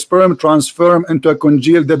that the sperm transform into a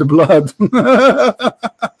congealed dead blood.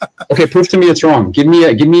 Okay, prove to me it's wrong. Give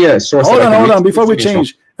me a source. Hold on, before we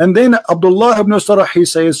change. And then Abdullah ibn Sarah, he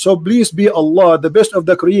says, so please be Allah, the best of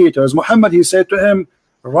the creators. Muhammad, he said to him,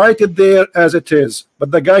 write it there as it is.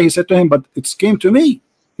 But the guy, he said to him, but it came to me.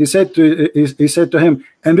 He said to him,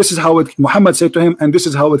 and this is how it. Muhammad said to him, and this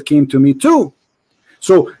is how it came to me too.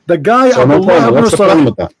 So the guy, so Abdullah ibn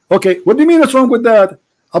Sarah, okay, what do you mean what's wrong with that?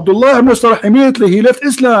 Abdullah ibn Sarah immediately he left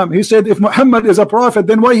Islam. He said, if Muhammad is a prophet,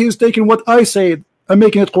 then why he is taking what I said and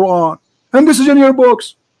making it Quran? And this is in your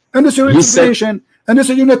books, and this is your interpretation, and this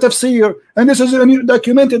is in your tafsir, and this is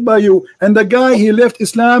documented by you. And the guy, he left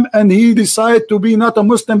Islam and he decided to be not a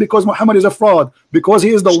Muslim because Muhammad is a fraud, because he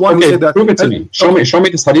is the one who said that. Prove it to me. Show me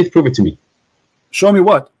this hadith. Prove it to me. Show me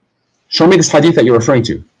what? Show me this hadith that you're referring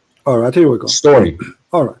to. All right, here we go. Story.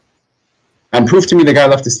 All right. And prove to me the guy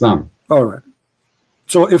left Islam. All right.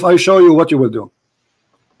 So if I show you, what you will do?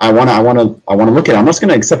 I wanna look at it. I'm not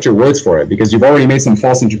gonna accept your words for it because you've already made some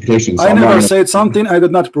false interpretations. So I never said something. I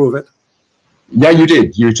did not prove it. Yeah, you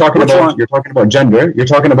did. You're talking about gender. You're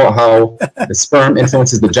talking about how the sperm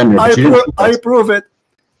influences the gender. I prove it.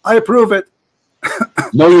 I prove it.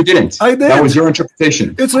 No, you didn't. I did. That was your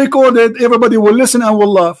interpretation. It's recorded. Everybody will listen and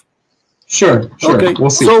will laugh. Sure. Okay. We'll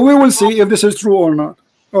see. So we will see if this is true or not.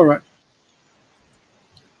 All right.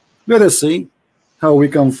 Let us see how we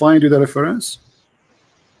can find you the reference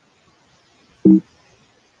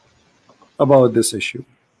about this issue.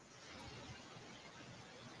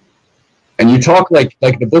 And you talk like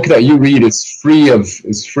the book that you read is free of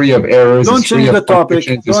errors. Don't change the topic.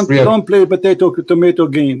 Don't play tomato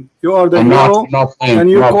game. You are the hero, and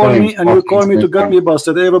you call me to get me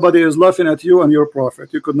busted. Everybody is laughing at you and your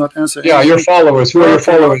prophet. You could not answer. Yeah, your followers. Who are your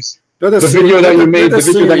followers? The video that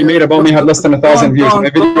you made about me had less than 1,000 views. My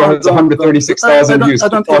video has 136,000 views. I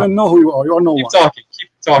don't even know who you are. You are no one. Keep talking.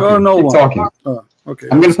 You are no one. Talking. Okay.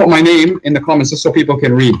 I'm going to put my name in the comments just so people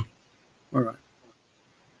can read. All right.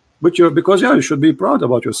 But you should be proud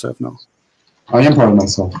about yourself now. I am proud of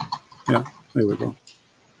myself. Yeah, there we go.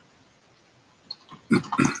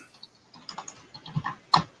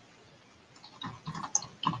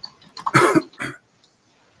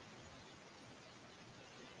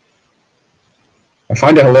 I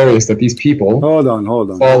find it hilarious that these people hold on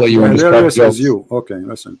follow you and hilarious as you. Okay,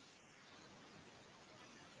 listen.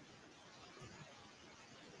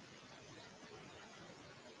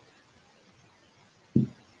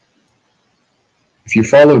 If you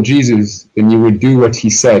follow Jesus, then you would do what he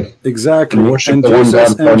said. Exactly. And worship the one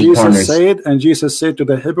God, and Jesus said to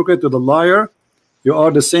the hypocrite, to the liar, you are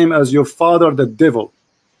the same as your father, the devil.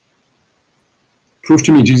 Prove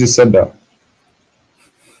to me Jesus said that.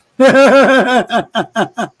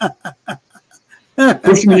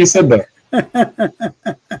 Prove to me you said that.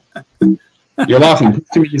 You're laughing. Prove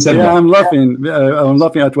to me you said that. Yeah, I'm laughing. I'm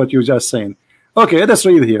laughing at what you're just saying. Okay, let us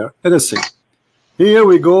read here. Let us see. Here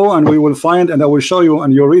we go, and we will find, and I will show you,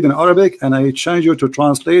 and you read in Arabic, and I change you to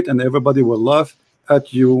translate, and everybody will laugh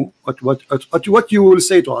at you, at what you will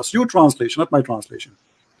say to us. Your translation, not my translation.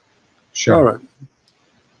 Sure.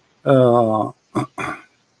 All right.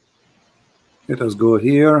 Let us go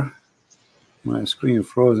here. My screen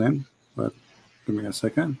frozen, but give me a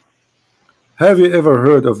second. Have you ever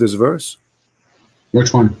heard of this verse?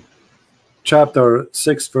 Which one? Chapter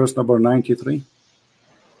 6, verse number 93.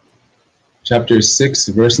 Chapter 6,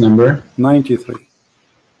 verse number 93.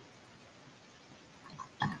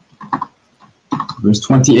 Verse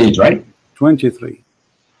 28, right? 23.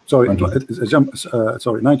 Sorry, 23.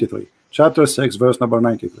 Sorry, 93. Chapter 6, verse number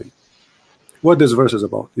 93. What this verse is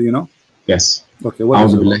about? Do you know? Yes. Okay, what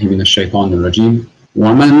is أعوذ it بالله about? من الشيطان الرجيم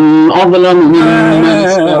ومن أظلم ممن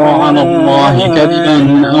افترى على الله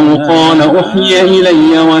كذبا أو قال أوحي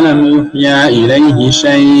إلي ولم يوحى إليه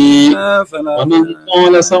شيء ومن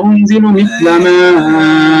قال سأنزل مثل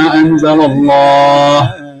ما أنزل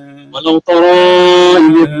الله ولو ترى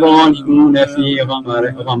إذ الظالمون في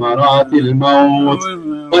غمرات الموت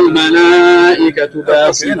والملائكة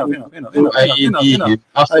باسطوا أيديهم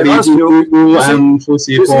أخرجوا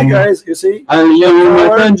أنفسكم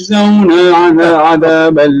اليوم تجزون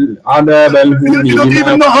عذاب الهون. You don't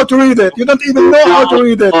even know how to read it. You don't even know how to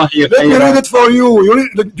read it. Let me read it for you.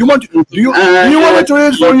 Do you want me to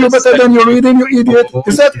read it for you better than you're reading, you idiot?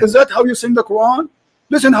 Is that how you sing the Quran?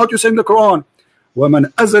 Listen how to sing the Quran. ومن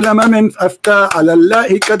أظلم من أفتى على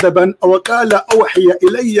الله كذبا أو قال أوحي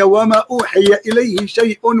إلي وما أوحي إليه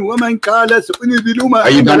شيء ومن قال سأنزل ما Are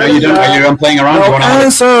you done playing around? No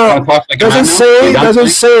answer. Doesn't say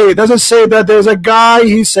that there's a guy,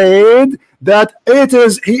 he said that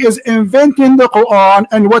he is inventing the Quran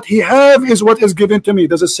and what he have is what is given to me.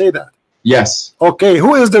 Does it say that? Yes. Okay,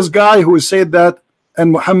 who is this guy who said that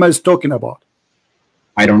and Muhammad is talking about?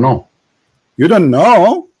 I don't know. You don't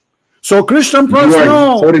know? So Christian Prince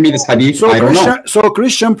know. Quoted me this hadith. So I don't know. So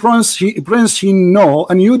Christian Prince he know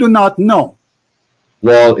and you do not know.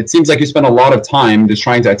 Well, it seems like you spend a lot of time just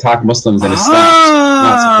trying to attack Muslims and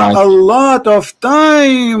Islam. A lot of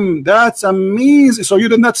time. That's amazing. So you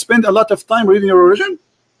did not spend a lot of time reading your religion?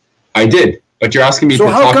 I did, but you're asking me so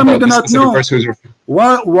to how talk come about you do this not specific know? verse who's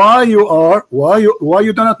Why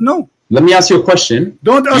you do not know? Let me ask you a question.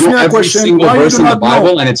 Don't ask me a question. Every single verse in the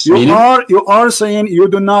Bible and its meaning? You are saying you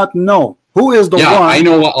do not know. Who is the one? Yeah, I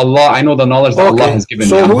know what Allah. I know the knowledge that Allah has given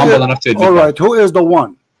me. I'm humble enough to admit all right, who is the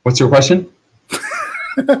one? What's your question?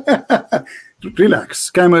 Relax.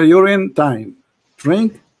 Camera, you're in time.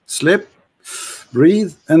 Drink, sleep,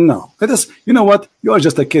 breathe, and now. Let us. You know what? You are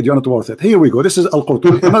just a kid. You're not worth it. Here we go. This is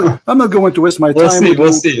Al-Qurtubi. I'm not going to waste my time.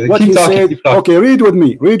 We'll see. What he said. Okay, read with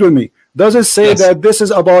me. Read with me. Does it say that this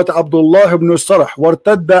is about Abdullah ibn Sarh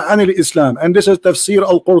wartadda an al-Islam, and this is Tafsir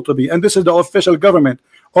Al-Qurtubi, and this is the official government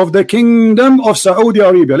of the Kingdom of Saudi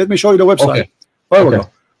Arabia? Let me show you the website.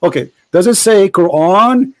 Okay. Does it say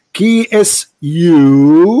Quran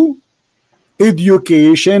KSU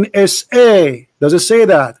Education SA? Does it say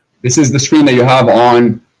that? This is the screen that you have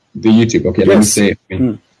on the YouTube. Okay, let me see.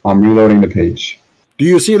 I'm reloading the page. Do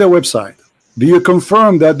you see the website? Do you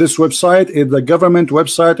confirm that this website is the government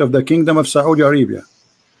website of the Kingdom of Saudi Arabia?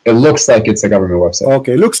 It looks like it's a government website.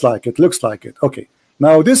 Okay, looks like it. Okay.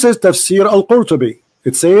 Now this is Tafsir Al-Qurtubi.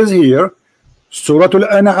 It says here, Surah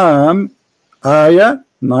Al-An'am, Ayah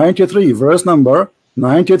 93, verse number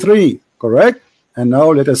 93, correct? And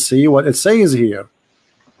now let us see what it says here.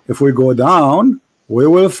 If we go down, we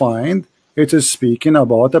will find it is speaking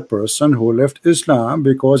about a person who left Islam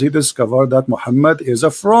because he discovered that Muhammad is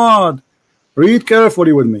a fraud. Read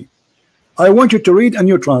carefully with me. I want you to read and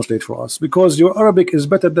you translate for us because your Arabic is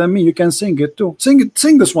better than me. You can sing it too.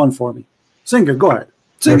 Sing this one for me. Sing it. Go ahead.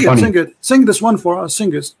 Sing this one for us.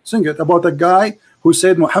 Sing it about a guy who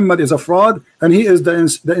said Muhammad is a fraud and he is the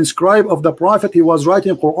inscribe of the Prophet. He was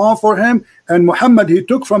writing Quran for him, and Muhammad, he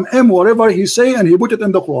took from him whatever he say and he put it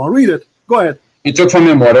in the Quran. Read it. Go ahead. He took from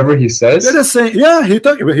him whatever he says. Let us say, yeah,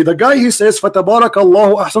 the guy, he says,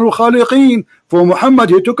 "Fatabarakallahu ahsanul khaliqin." For Muhammad,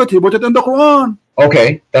 he took it, he put it in the Quran.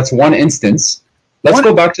 Okay, that's one instance. Let's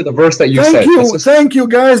go back to the verse that you said. Thank you,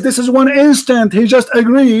 guys. This is one instant. He just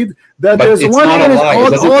agreed that there's one.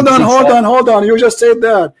 Hold on. You just said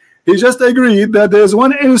that. He just agreed that there's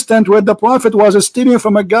one instant where the Prophet was stealing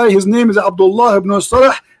from a guy. His name is Abdullah ibn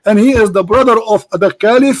Sarh, and he is the brother of the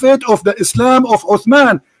Caliphate of the Islam of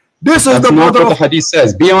Uthman. That's not what the hadith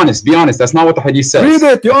says. Be honest. That's not what the hadith says. Read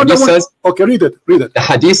it. Okay, read it. The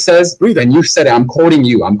hadith says, and you said it. I'm quoting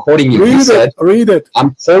you. Read it.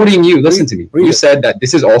 I'm quoting you. Listen to me. You said that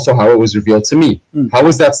this is also how it was revealed to me. How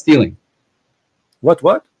was that stealing? What?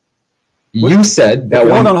 You said that.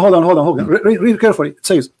 Okay, hold on. Read carefully. It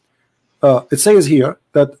says here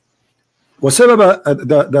that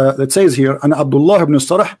it says here أن عبد الله بن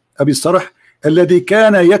الصرح أبي الصرح الذي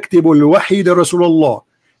كان يكتب الوحي لرسول الله.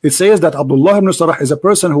 It says that Abdullah ibn Sarh is a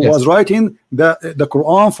person who was writing the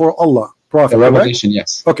Quran for Allah, Prophet. The revelation,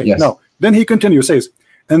 yes. Okay, now, then he continues, says,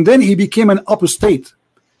 and then he became an apostate,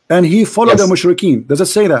 and he followed the mushrikeen. Does it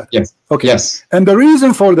say that? Yes. Okay. Yes. And the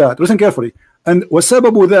reason for that, listen carefully, and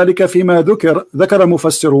وسبب ذلك فيما ذكر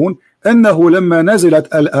مفسرون أنه لما نزلت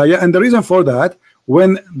الآية, and the reason for that,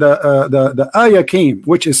 when the ayah came,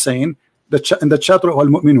 which is saying in the chapter of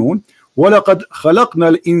Al-Mu'minun, وَلَقَدْ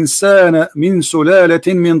خَلَقْنَا الْإِنسَانَ مِنْ سُلَالَةٍ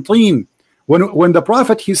مِنْ طِينٍ. When the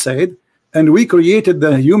Prophet, he said, and we created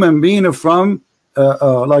the human being from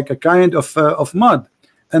like a kind of mud.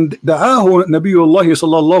 And دعاه نبي الله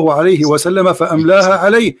صلى الله عليه وسلم فأملاها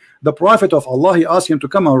عليه. The Prophet of Allah, he asked him to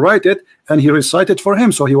come and write it, and he recited for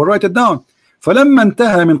him, so he will write it down. فلما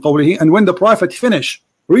انتهى من قوله, and when the Prophet finished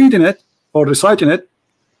reading it or reciting it,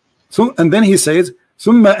 so, and then he says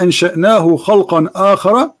ثم أنشأناه خلقا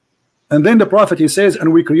آخر, and then the Prophet, he says,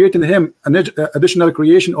 and we created him an additional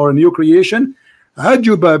creation or a new creation.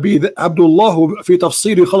 عجب بي عبد الله في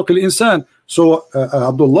تفسير خلق الإنسان. So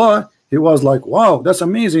Abdullah, he was like, wow, that's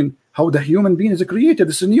amazing how the human being is created.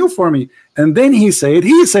 This is new for me. And then he said,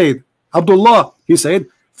 Abdullah, he said,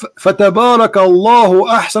 فَتَبَارَكَ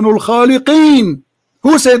اللَّهُ أَحْسَنُ الْخَالِقِينَ.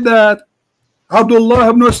 Who said that? Abdullah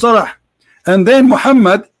ibn Sarah. And then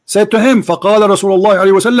Muhammad said to him, فَقَالَ رسول الله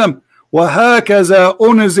عليه وسلم وَهَكَذَا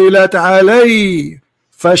أُنزِلَتْ عَلَيْهِ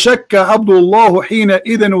فَشَكَّ عبد الله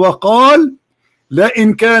حينئذ وقال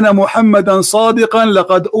لئن كان محمدا صادقا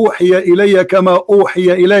لقد أوحي إلي كما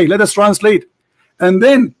أوحي إليه. Let us translate. And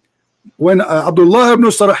then when Abdullah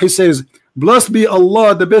ibn Sarah, he says, blessed be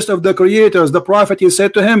Allah, the best of the creators, the Prophet, he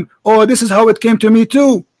said to him, oh, this is how it came to me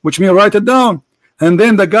too, which means write it down. And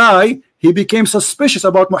then the guy, he became suspicious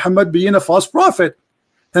about Muhammad being a false prophet.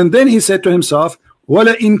 And then he said to himself,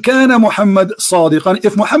 وَلَئِنْ كَانَ مُحَمَّدٌ صَادِقًا.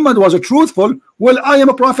 If Muhammad was a truthful, well, I am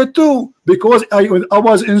a prophet too, because I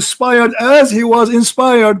was inspired as he was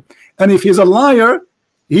inspired. And if he's a liar,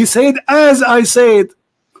 he said as I said.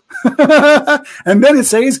 And then it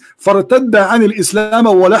says فَارْتَدَّ عَنِ الْإِسْلَامَ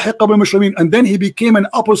وَلَحِقَ بِالْمُسْلِمِينَ. And then he became an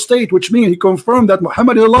apostate, which means he confirmed that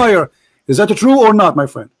Muhammad is a liar. Is that true or not, my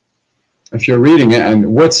friend? If you're reading it,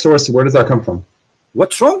 and what source, where does that come from?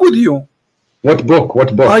 What's wrong with you? What book?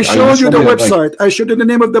 What book? I showed you the website. I showed you the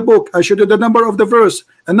name of the book. I showed you the number of the verse.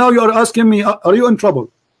 And now you are asking me, are you in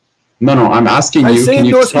trouble? No, I'm asking you. I said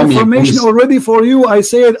those information already for you. I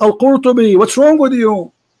said Al-Qurtubi. What's wrong with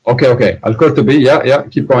you? Okay. Al-Qurtubi. Yeah.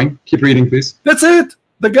 Keep going. Keep reading, please. That's it.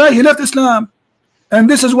 The guy, he left Islam. And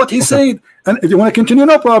this is what he said. And if you want to continue,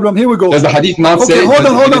 no problem. Here we go. Does the hadith not say?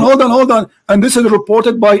 Hold on. And this is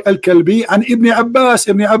reported by Al-Kalbi and Ibn Abbas.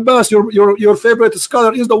 Ibn Abbas, your favorite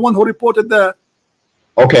scholar, is the one who reported that.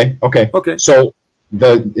 Okay. So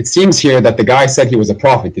it seems here that the guy said he was a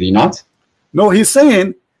prophet. Did he not? No, he's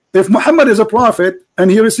saying if Muhammad is a prophet and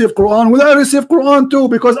he received Quran, will I receive Quran too?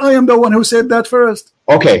 Because I am the one who said that first.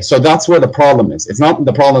 Okay, so that's where the problem is. It's not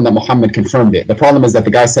the problem that Muhammad confirmed it. The problem is that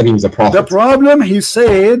the guy said he was a prophet. The problem, he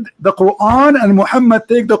said the Quran, and Muhammad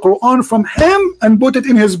take the Quran from him and put it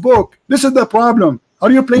in his book. This is the problem.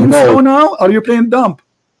 Are you playing slow now? Are you playing dumb?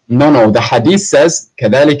 No. The hadith says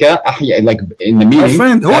كذلك أحيا, like in the meaning. My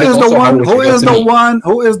friend, who is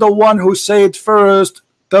the one who said first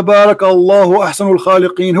تبارك الله أحسن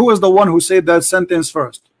الخالقين? Who is the one who said that sentence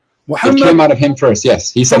first? Muhammad. It came out of him first.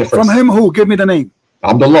 Yes, he said it first. From him who? Give me the name.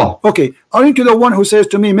 Abdullah. Okay, aren't you the one who says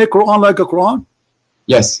to me, make Quran like a Quran?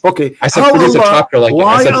 Yes. Okay. I said produce a chapter like it.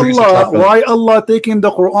 Why Allah taking the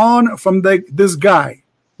Quran from this guy,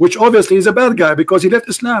 which obviously is a bad guy because he left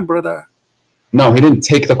Islam, brother? No, he didn't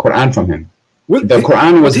take the Quran from him. Well, the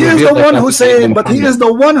Quran was. He is the one who said. But he is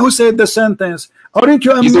the one who said the sentence. Aren't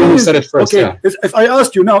you amazed? He's the one who said it first. Okay. Yeah. If I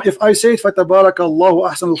asked you now, if I say فَتَبَارَكَ اللَّهُ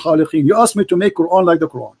أَحْسَنُ الْخَالِقِينَ, you asked me to make Quran like the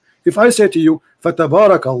Quran. If I say to you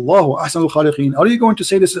فَتَبَارَكَ اللَّهُ أَحْسَنُ الْخَالِقِينَ, are you going to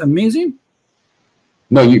say this is amazing?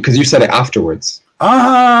 No, because you said it afterwards.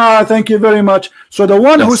 Thank you very much. So the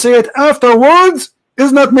one who said it afterwards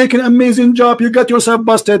is not making an amazing job. You got yourself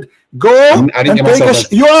busted. Go and take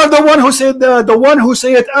a. You are the one who said that. The one who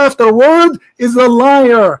said it afterward is a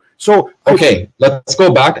liar. So okay, let's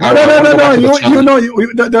go back. No. You know,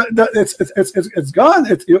 it's gone.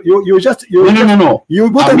 You just no.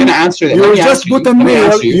 I'm going to answer that. You just put a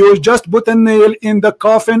nail. You just put a nail in the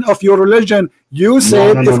coffin of your religion. You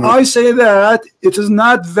said if I say that, it is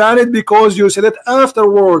not valid because you said it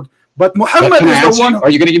afterward. But Muhammad is the one. Are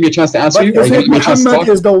you going to give me a chance to answer you? Muhammad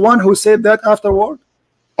is the one who said that afterward.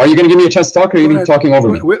 Are you going to give me a chance to talk, or are you going to be talking over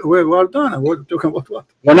me? We're done. We're talking about what?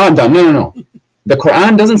 We're not done. No. The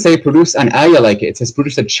Quran doesn't say produce an ayah like it. It says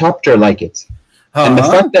produce a chapter like it. And the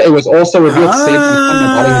fact that it was also revealed to Sayyidina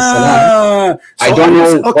Muhammad alayhi salam, I don't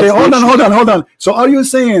know. Okay, hold on. So are you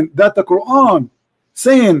saying that the Quran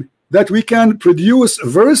saying that we can produce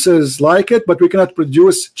verses like it, but we cannot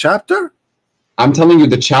produce chapter? I'm telling you,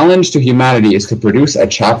 the challenge to humanity is to produce a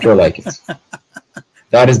chapter like it.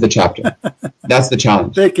 That is the chapter. That's the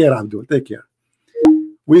challenge. Take care, Abdul. Take care.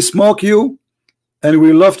 We smoke you, and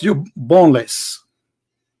we left you boneless.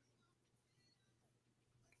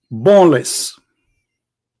 Boneless.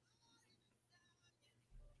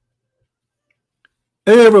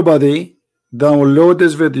 Everybody download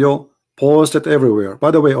this video, post it everywhere.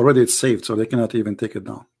 By the way, already it's saved, so they cannot even take it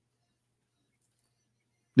down.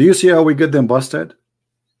 Do you see how we get them busted?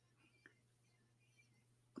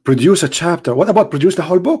 Produce a chapter. What about produce the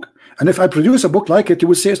whole book? And if I produce a book like it, you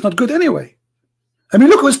would say it's not good anyway. I mean,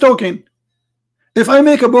 look who's talking. If I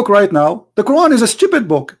make a book right now, the Quran is a stupid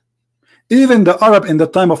book. Even the Arab in the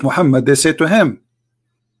time of Muhammad, they say to him,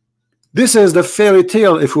 this is the fairy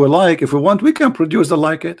tale. If we like, if we want, we can produce the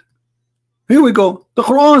like it. Here we go. The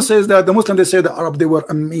Quran says that. The Muslim, they say the Arab, they were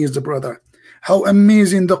amazed, brother. How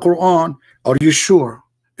amazing the Quran. Are you sure?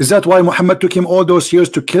 Is that why Muhammad took him all those years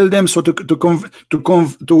to kill them, so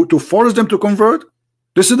to force them to convert?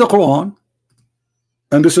 This is the Quran,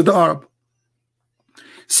 and this is the Arab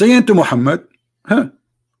saying to Muhammad, huh,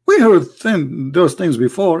 we heard those things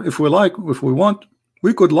before. If we like, if we want,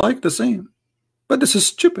 we could like the same. But this is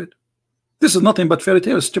stupid. This is nothing but fairy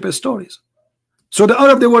tales, stupid stories. So the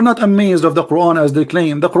Arab, they were not amazed of the Quran as they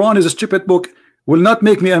claim. The Quran is a stupid book, will not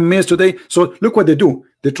make me amazed today. So look what they do.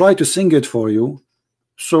 They try to sing it for you.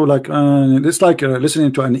 So like it's like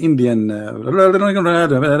listening to an Indian,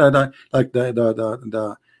 like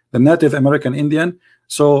the Native American Indian.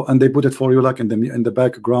 So, and they put it for you like in the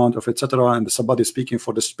background of etc. And somebody speaking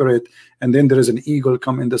for the spirit, and then there is an eagle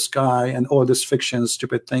come in the sky, and all this fiction,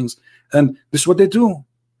 stupid things. And this is what they do.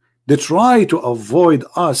 They try to avoid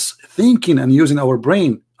us thinking and using our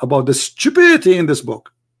brain about the stupidity in this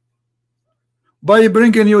book. By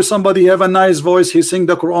bringing you somebody have a nice voice, he sing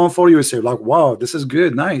the Quran for you, you say like, wow, this is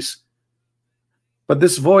good, nice. But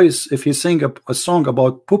this voice, if he sing a song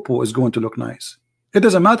about poo-poo, is going to look nice. It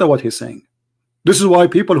doesn't matter what he's saying. This is why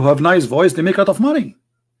people who have nice voice, they make a lot of money.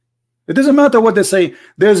 It doesn't matter what they say.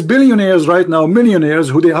 There's billionaires right now, millionaires,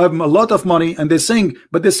 who they have a lot of money and they sing,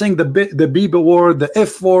 but they sing the B word, the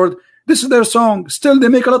F word. This is their song. Still, they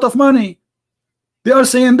make a lot of money. They are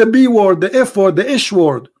saying the B word, the F word, the ish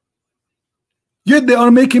word. Yet they are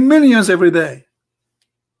making millions every day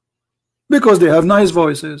because they have nice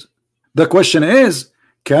voices. The question is,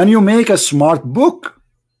 can you make a smart book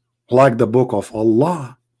like the book of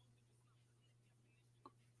Allah?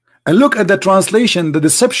 And look at the translation, the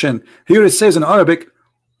deception. Here it says in Arabic,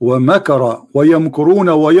 وَمَكَرَ وَيَمْكُرُونَ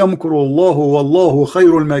وَيَمْكُرُ اللَّهُ وَاللَّهُ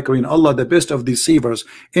خَيْرُ الْمَاكِرِينَ. Allah the best of deceivers.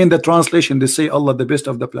 In the translation they say Allah the best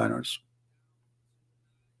of the planners.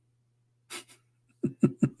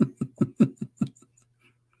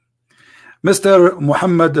 Mr.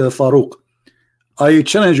 Muhammad Farouk, I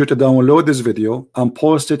challenge you to download this video and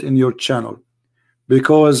post it in your channel,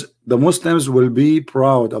 because the Muslims will be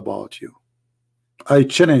proud about you. I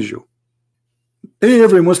challenge you.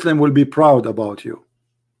 Every Muslim will be proud about you.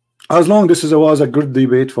 As long as this was a good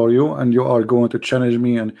debate for you and you are going to challenge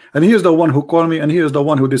me, and he is the one who called me, and he is the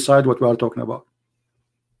one who decide what we are talking about.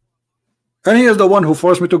 And he is the one who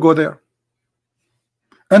forced me to go there.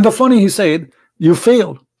 And the funny, he said, you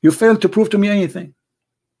failed. You failed to prove to me anything,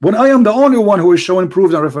 when I am the only one who is showing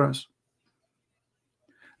proofs and reference.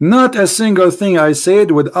 Not a single thing I said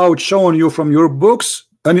without showing you from your books,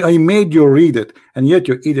 and I made you read it, and yet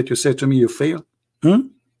you eat it. You say to me you fail.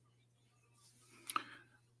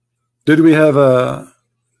 Did we have a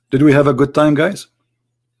good time, guys?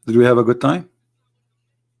 Did we have a good time?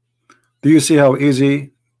 Do you see how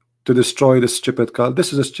easy to destroy this stupid cult?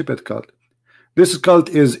 This is a stupid cult. This cult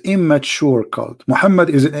is immature cult. Muhammad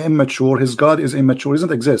is immature. His God is immature. He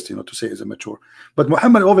doesn't exist, to say he's immature. But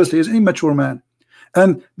Muhammad obviously is an immature man.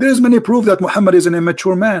 And there is many proof that Muhammad is an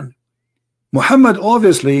immature man. Muhammad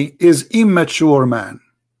obviously is immature man.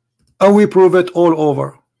 And we prove it all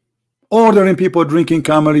over. Ordering people drinking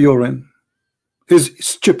camel urine is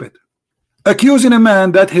stupid. Accusing a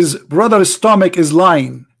man that his brother's stomach is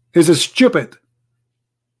lying is stupid.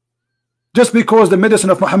 Just because the medicine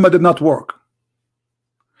of Muhammad did not work.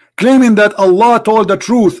 Claiming that Allah told the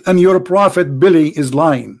truth and your prophet Billy is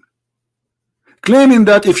lying. Claiming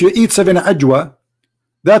that if you eat 7 ajwa,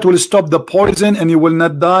 that will stop the poison and you will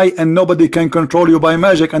not die and nobody can control you by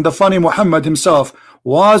magic. And the funny, Muhammad himself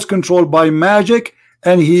was controlled by magic,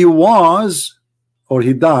 and he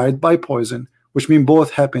died by poison, which means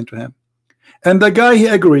both happened to him. And the guy, he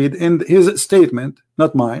agreed in his statement,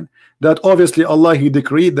 not mine, that obviously Allah, he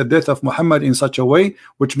decreed the death of Muhammad in such a way,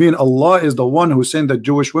 which means Allah is the one who sent the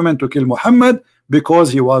Jewish women to kill Muhammad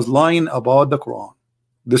because he was lying about the Quran.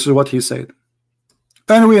 This is what he said.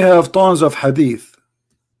 And we have tons of hadith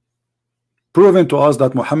proving to us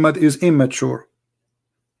that Muhammad is immature.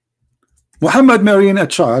 Muhammad marrying a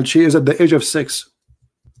child, she is at the age of 6.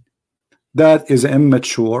 That is an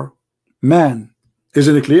immature man.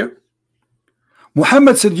 Isn't it clear?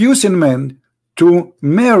 Muhammad seducing men to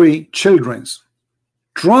marry children.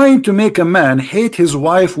 trying to make a man hate his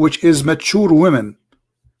wife, which is mature woman,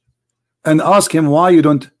 and ask him why you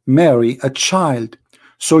don't marry a child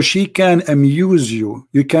so she can amuse you,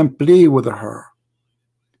 you can play with her.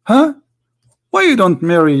 Huh? Why you don't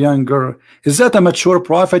marry a young girl? Is that a mature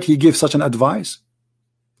prophet? He gives such an advice,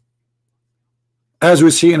 as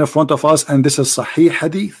we see in front of us, and this is Sahih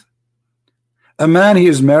Hadith. A man, he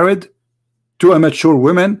is married to a mature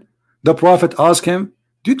woman. The prophet asked him,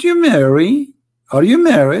 did you marry? Are you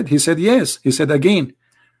married? He said yes. He said again,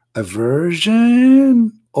 a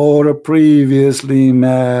virgin or a previously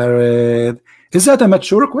married? Is that a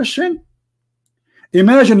mature question?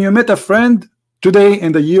 Imagine you met a friend today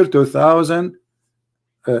in the year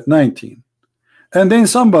 2019, and then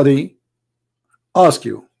somebody asks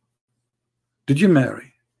you, did you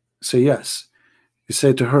marry? Say yes. You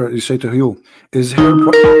say to her, you say to you, is her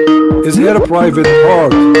private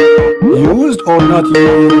part used or not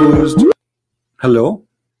used? Hello?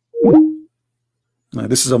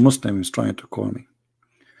 This is a Muslim who's trying to call me.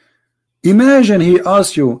 Imagine he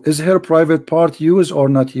asks you, is her private part used or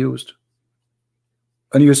not used?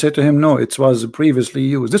 And you say to him, no, it was previously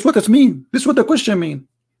used. This is what it means. This is what the question means.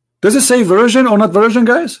 Does it say virgin or not virgin,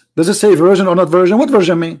 guys? Does it say virgin or not virgin? What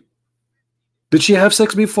virgin mean? Did she have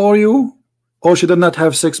sex before you, or she did not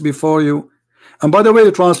have sex before you? And by the way,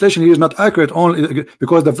 the translation here is not accurate, only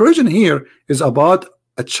because the virgin here is about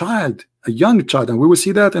a child, a young child, and we will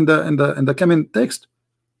see that in the coming text.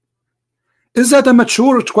 Is that a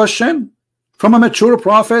mature question from a mature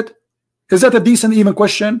prophet? Is that a decent even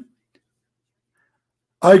question?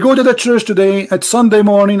 I go to the church today at Sunday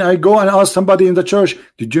morning. I go and ask somebody in the church,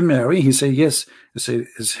 did you marry? He say yes. I say,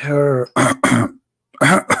 is her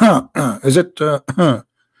is it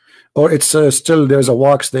or it's still there's a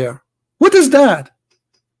wax there? What is that?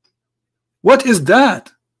 What is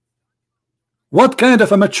that? What kind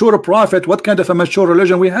of a mature prophet, what kind of a mature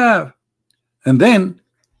religion we have? And then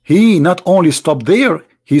he not only stopped there,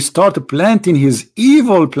 he started planting his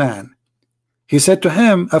evil plan. He said to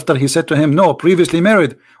him, after he said to him, no, previously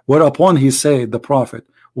married, whereupon he said, the prophet,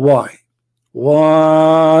 why?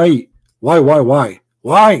 Why? Why?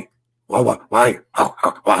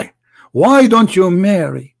 Why don't you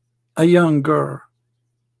marry a young girl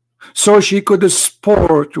so she could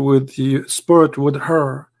sport with you, sport with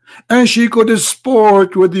her, and she could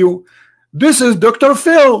sport with you? This is Dr.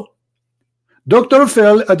 Phil. Dr.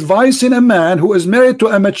 Phil advising a man who is married to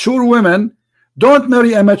a mature woman, don't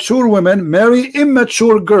marry a mature woman, marry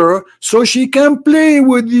immature girl so she can play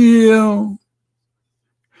with you.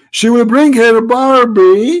 She will bring her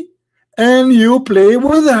Barbie and you play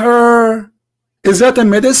with her. Is that a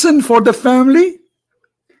medicine for the family?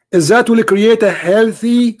 Is that will create a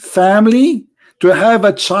healthy family, to have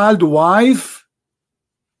a child wife,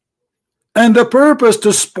 and the purpose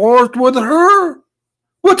to sport with her?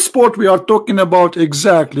 What sport we are talking about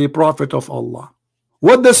exactly, Prophet of Allah?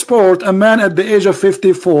 What the sport a man at the age of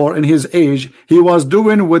 54 in his age he was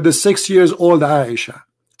doing with the 6 years old Aisha?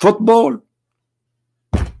 Football?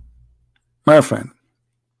 My friend,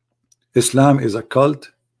 Islam is a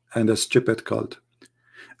cult and a stupid cult,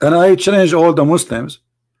 and I challenge all the Muslims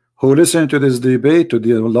who listen to this debate to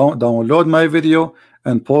download my video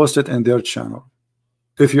and post it in their channel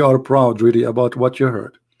if you are proud really about what you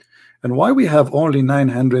heard. And why we have only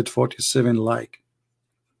 947 like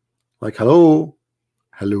hello,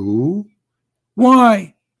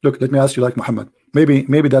 why? Look, let me ask you, like Muhammad,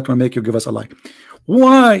 maybe that will make you give us a like.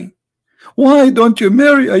 Why don't you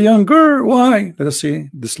marry a young girl? Why? Let us see.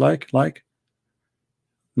 Dislike, like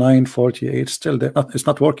 948, still there. It's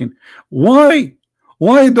not working. Why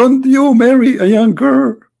don't you marry a young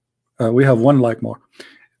girl? We have one like more.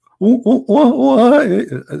 Why?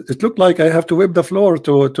 It looked like I have to whip the floor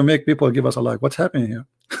to make people give us a like. What's happening here?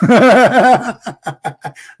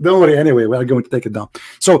 Don't worry, anyway, we are going to take it down.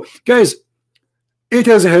 So guys, it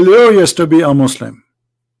is hilarious to be a Muslim,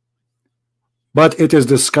 but it is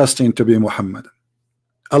disgusting to be Muhammad,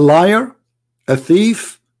 a liar, a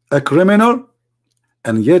thief, a criminal,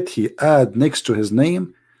 and yet he add next to his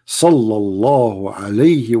name Sallallahu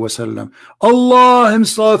alayhi wasallam. Allah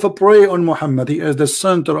himself pray on Muhammad. He is the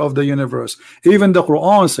center of the universe. Even the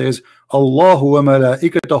Quran says Allahu wa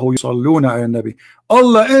malaikatahu yusalluna ala nabi.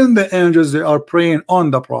 Allah and the angels, they are praying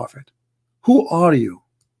on the prophet. Who are you?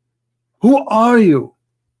 Who are you?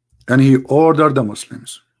 And he ordered the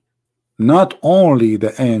Muslims, not only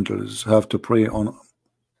the angels have to pray on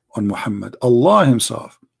Muhammad, Allah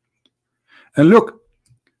himself. And look,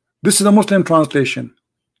 this is a Muslim translation.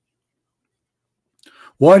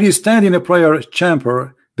 While he standing in a prayer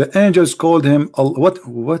chamber, the angels called him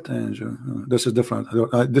what angel? This is different.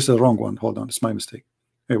 This is the wrong one. Hold on, it's my mistake.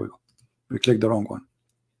 Here we go. We clicked the wrong one.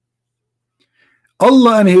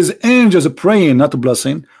 Allah and his angels praying, not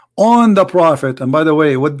blessing, on the Prophet. And by the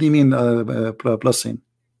way, what do you mean blessing?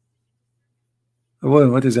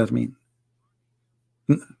 What does that mean?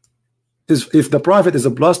 If the Prophet is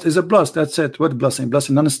a blessed, is a blessed. That's it. What blessing?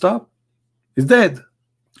 Blessing non-stop? He's dead.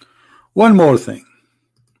 One more thing,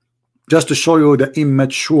 just to show you the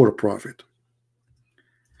immature Prophet.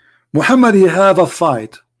 Muhammad, he have a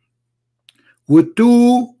fight with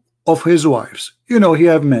two of his wives. You know, he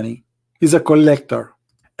have many. He's a collector.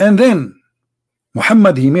 And then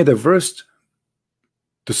Muhammad, he made a verse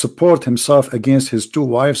to support himself against his two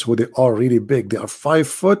wives, who they are really big. They are 5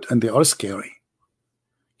 foot and they are scary.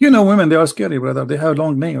 You know, women, they are scary, brother. They have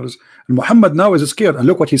long nails. And Muhammad now is scared. And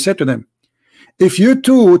look what he said to them. If you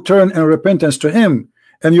two turn in repentance to him,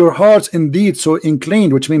 and your hearts indeed so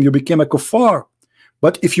inclined, which means you became a kuffar,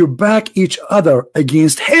 but if you back each other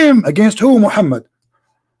against him, against who? Muhammad.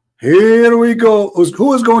 Here we go.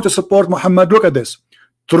 Who is going to support Muhammad? Look at this.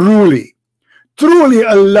 Truly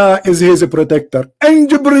Allah is his protector, and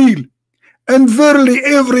Jibreel, and verily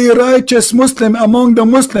every righteous Muslim among the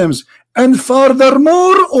Muslims, and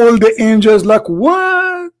furthermore all the angels. Like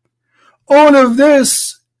what? All of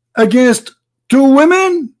this against two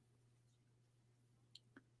women?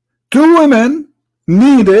 Two women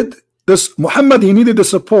needed this. Muhammad, he needed the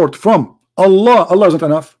support from Allah. Allah is not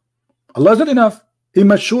enough. Allah is not enough.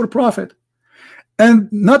 Immature Prophet. And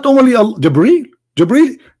not only Jibreel,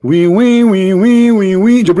 Jibreel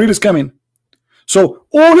is coming. So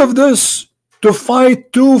all of this to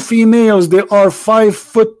fight two females, they are 5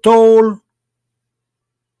 foot tall.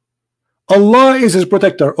 Allah is his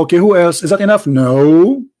protector. Okay, who else? Is that enough?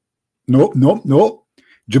 No.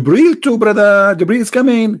 Jibreel too, brother. Jibreel is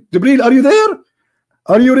coming. Jibreel, are you there?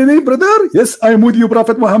 Are you ready, brother? Yes, I am with you,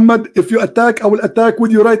 Prophet Muhammad. If you attack, I will attack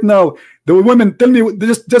with you right now. The women, tell me,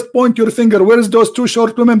 just point your finger. Where is those two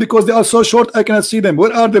short women? Because they are so short, I cannot see them.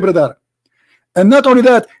 Where are they, brother? And not only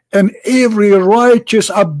that, and every righteous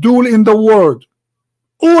Abdul in the world.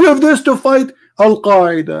 All of this to fight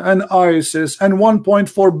Al-Qaeda and ISIS and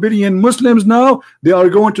 1.4 billion Muslims now. They are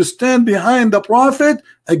going to stand behind the Prophet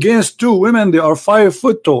against two women. They are 5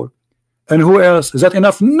 foot tall. And who else? Is that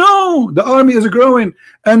enough? No, the army is growing.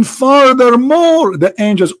 And furthermore, the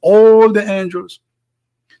angels, all the angels.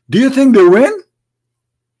 Do you think they win?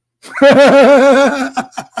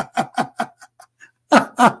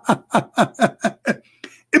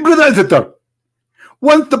 Brother and sister,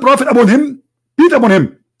 once the Prophet upon him, beat upon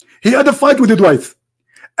him, he had a fight with his wife.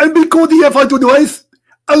 And because he had a fight with the wife,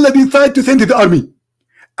 Allah decided to send the army.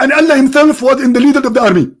 And Allah himself was in the leader of the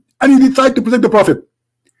army. And he decided to protect the Prophet.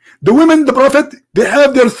 The women, the Prophet, they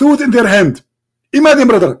have their swords in their hand. Imagine,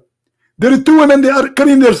 brother, there are two women, they are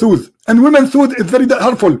carrying their swords, and women's sword is very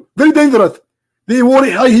harmful, very dangerous. They wore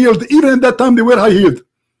high heeled. Even at that time, they were high heeled.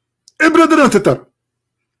 Brother and sister,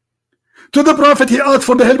 to the Prophet, he asked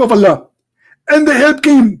for the help of Allah, and the help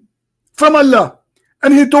came from Allah,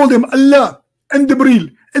 and he told him, Allah and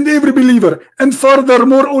Jibreel and every believer, and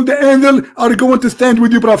furthermore, all the angels are going to stand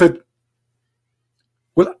with you, Prophet.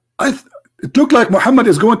 Well, it looked like Muhammad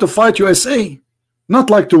is going to fight USA, not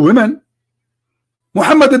like two women.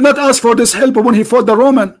 Muhammad did not ask for this help when he fought the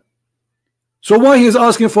Roman. So why he is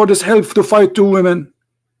asking for this help to fight two women?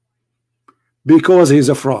 Because he is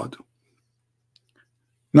a fraud.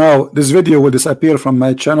 Now this video will disappear from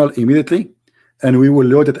my channel immediately, and we will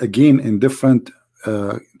load it again in different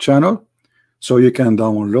channel, so you can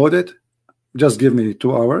download it. Just give me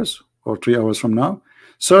 2 hours or 3 hours from now.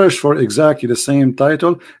 Search for exactly the same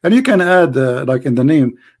title, and you can add like in the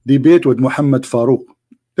name, debate with Muhammad Farouk.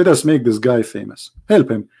 Let us make this guy famous. Help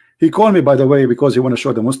him. He called me, by the way, because he want to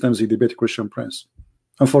show the Muslims he debated Christian Prince,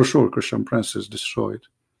 and for sure Christian Prince is destroyed.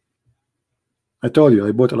 I told you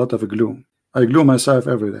I bought a lot of glue. I glue myself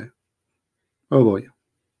every day. Oh boy,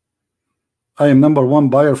 I am #1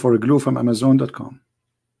 buyer for glue from Amazon.com.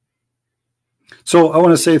 So I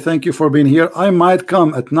want to say thank you for being here. I might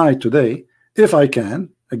come at night today if I can,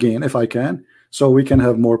 again if I can, so we can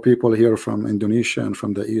have more people here from Indonesia and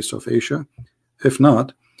from the east of Asia. If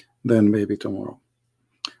not, then maybe tomorrow.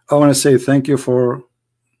 I want to say thank you for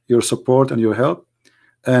your support and your help.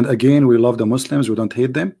 And again, we love the Muslims. We don't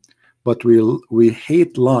hate them, but we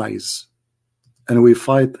hate lies, and we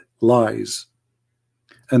fight lies.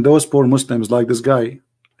 And those poor Muslims, like this guy,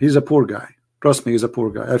 he's a poor guy. Trust me, he's a poor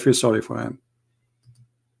guy. I feel sorry for him.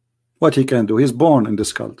 What he can do, he's born in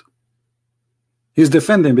this cult. He's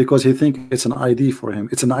defending because he thinks it's an ID for him.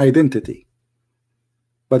 It's an identity.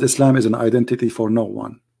 But Islam is an identity for no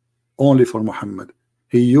one, only for Muhammad.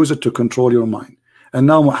 He used it to control your mind. And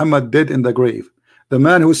now Muhammad dead in the grave. The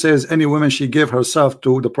man who says any woman she gave herself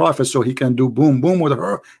to the prophet so he can do boom boom with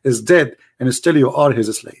her is dead, and still you are his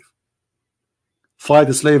slave.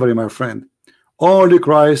 Fight slavery, my friend. Only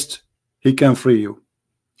Christ, he can free you.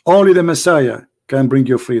 Only the Messiah can bring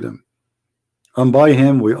you freedom, and by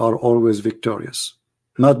him we are always victorious,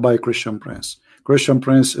 not by Christian Prince. Christian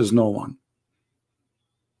Prince is no one.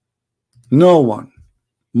 No one.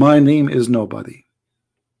 My name is nobody.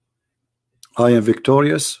 I am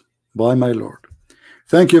victorious by my Lord.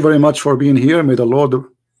 Thank you very much for being here. May the Lord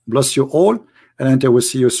bless you all, and until we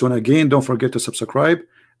see you soon again, don't forget to subscribe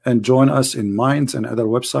and join us in Minds and other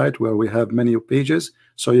website where we have many pages,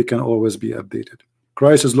 so you can always be updated.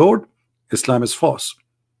 Christ is Lord, Islam is false,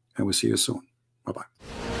 and we'll see you soon.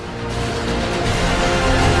 Bye-bye.